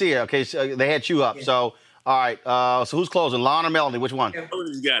 Now I see her. Okay, so they had you up. Yeah. So, all right. So who's closing, Lon or Melanie? Which one?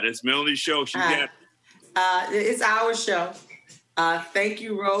 Melanie's got it. It's Melanie's show. She got it. It's our show. Thank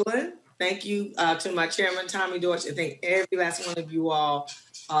you, Roland. Thank you to my chairman, Tommy Dortch, and thank every last one of you all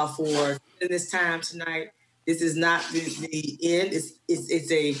for spending this time tonight. This is not the end.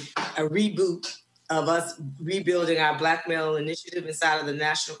 It's a reboot of us rebuilding our Black Male Initiative inside of the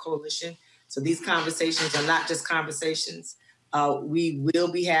National Coalition. So these conversations are not just conversations. We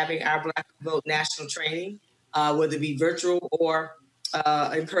will be having our Black Vote national training, whether it be virtual or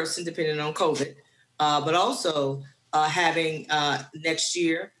in person, depending on COVID. But also having next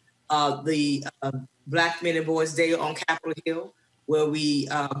year the Black Men and Boys Day on Capitol Hill, where we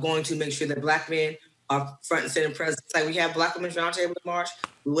are going to make sure that Black men are front and center present. Like we have Black Women's Roundtable March,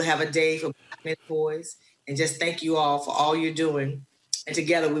 we will have a day for Black men and boys. And just thank you all for all you're doing. And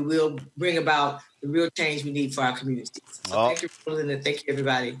together we will bring about the real change we need for our communities. So thank you, Roland, and thank you,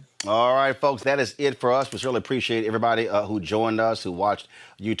 everybody. All right, folks, that is it for us. We certainly appreciate everybody who joined us, who watched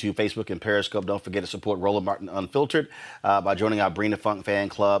YouTube, Facebook, and Periscope. Don't forget to support Roland Martin Unfiltered by joining our Bring the Funk fan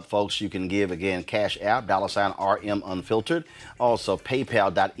club. Folks, you can give, again, Cash App, $RM Unfiltered. Also,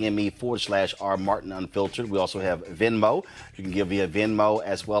 PayPal.me/R Martin Unfiltered. We also have Venmo. You can give via Venmo,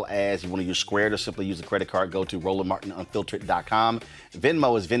 as well as you want to use Square to simply use a credit card. Go to RolandMartinUnfiltered.com.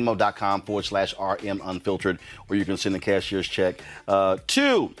 Venmo is Venmo.com/RM Unfiltered, or you can send a cashier's check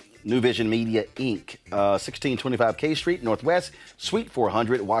to New Vision Media, Inc., 1625 K Street, Northwest, Suite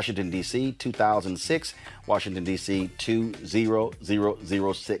 400, Washington, D.C., 2006, Washington, D.C.,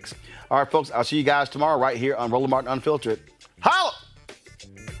 20006. All right, folks, I'll see you guys tomorrow right here on Roland Martin Unfiltered. Holla!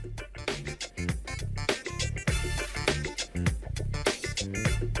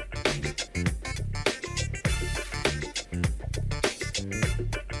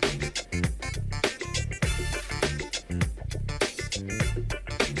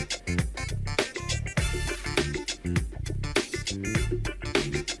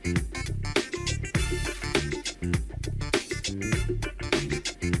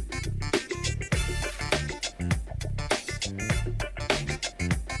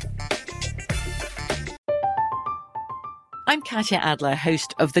 I'm Katya Adler,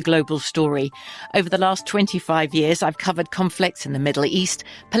 host of The Global Story. Over the last 25 years, I've covered conflicts in the Middle East,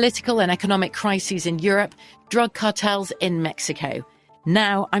 political and economic crises in Europe, drug cartels in Mexico.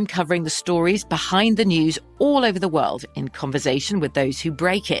 Now I'm covering the stories behind the news all over the world in conversation with those who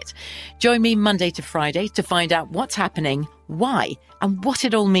break it. Join me Monday to Friday to find out what's happening, why, and what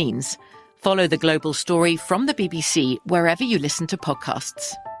it all means. Follow The Global Story from the BBC wherever you listen to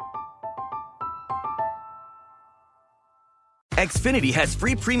podcasts. Xfinity has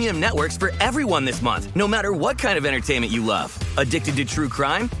free premium networks for everyone this month, no matter what kind of entertainment you love. Addicted to true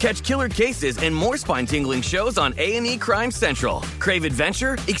crime? Catch killer cases and more spine-tingling shows on A&E Crime Central. Crave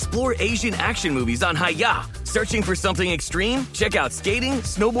adventure? Explore Asian action movies on Hi-Ya. Searching for something extreme? Check out skating,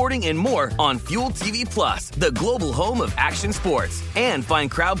 snowboarding, and more on Fuel TV Plus, the global home of action sports. And find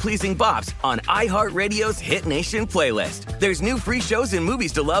crowd-pleasing bops on iHeartRadio's Hit Nation playlist. There's new free shows and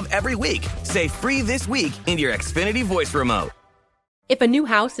movies to love every week. Say free this week in your Xfinity voice remote. If a new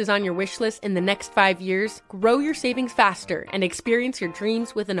house is on your wish list in the next 5 years, grow your savings faster and experience your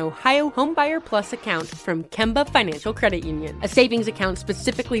dreams with an Ohio Homebuyer Plus account from Kemba Financial Credit Union. A savings account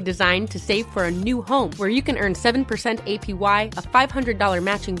specifically designed to save for a new home, where you can earn 7% APY, a $500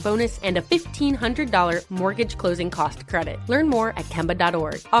 matching bonus, and a $1,500 mortgage closing cost credit. Learn more at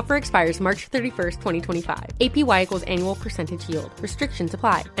Kemba.org. Offer expires March 31st, 2025. APY equals annual percentage yield. Restrictions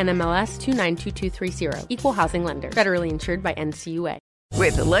apply. NMLS 292230. Equal housing lender. Federally insured by NCUA.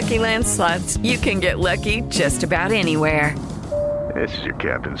 With the Lucky Land Slots, you can get lucky just about anywhere. This is your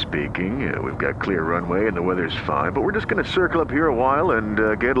captain speaking. We've got clear runway and the weather's fine, but we're just going to circle up here a while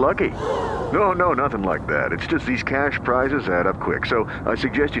and get lucky. No, nothing like that. It's just these cash prizes add up quick. So I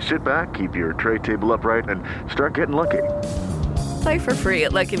suggest you sit back, keep your tray table upright, and start getting lucky. Play for free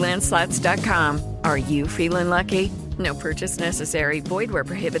at LuckyLandSlots.com. Are you feeling lucky? No purchase necessary. Void where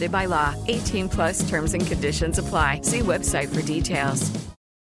prohibited by law. 18+ terms and conditions apply. See website for details.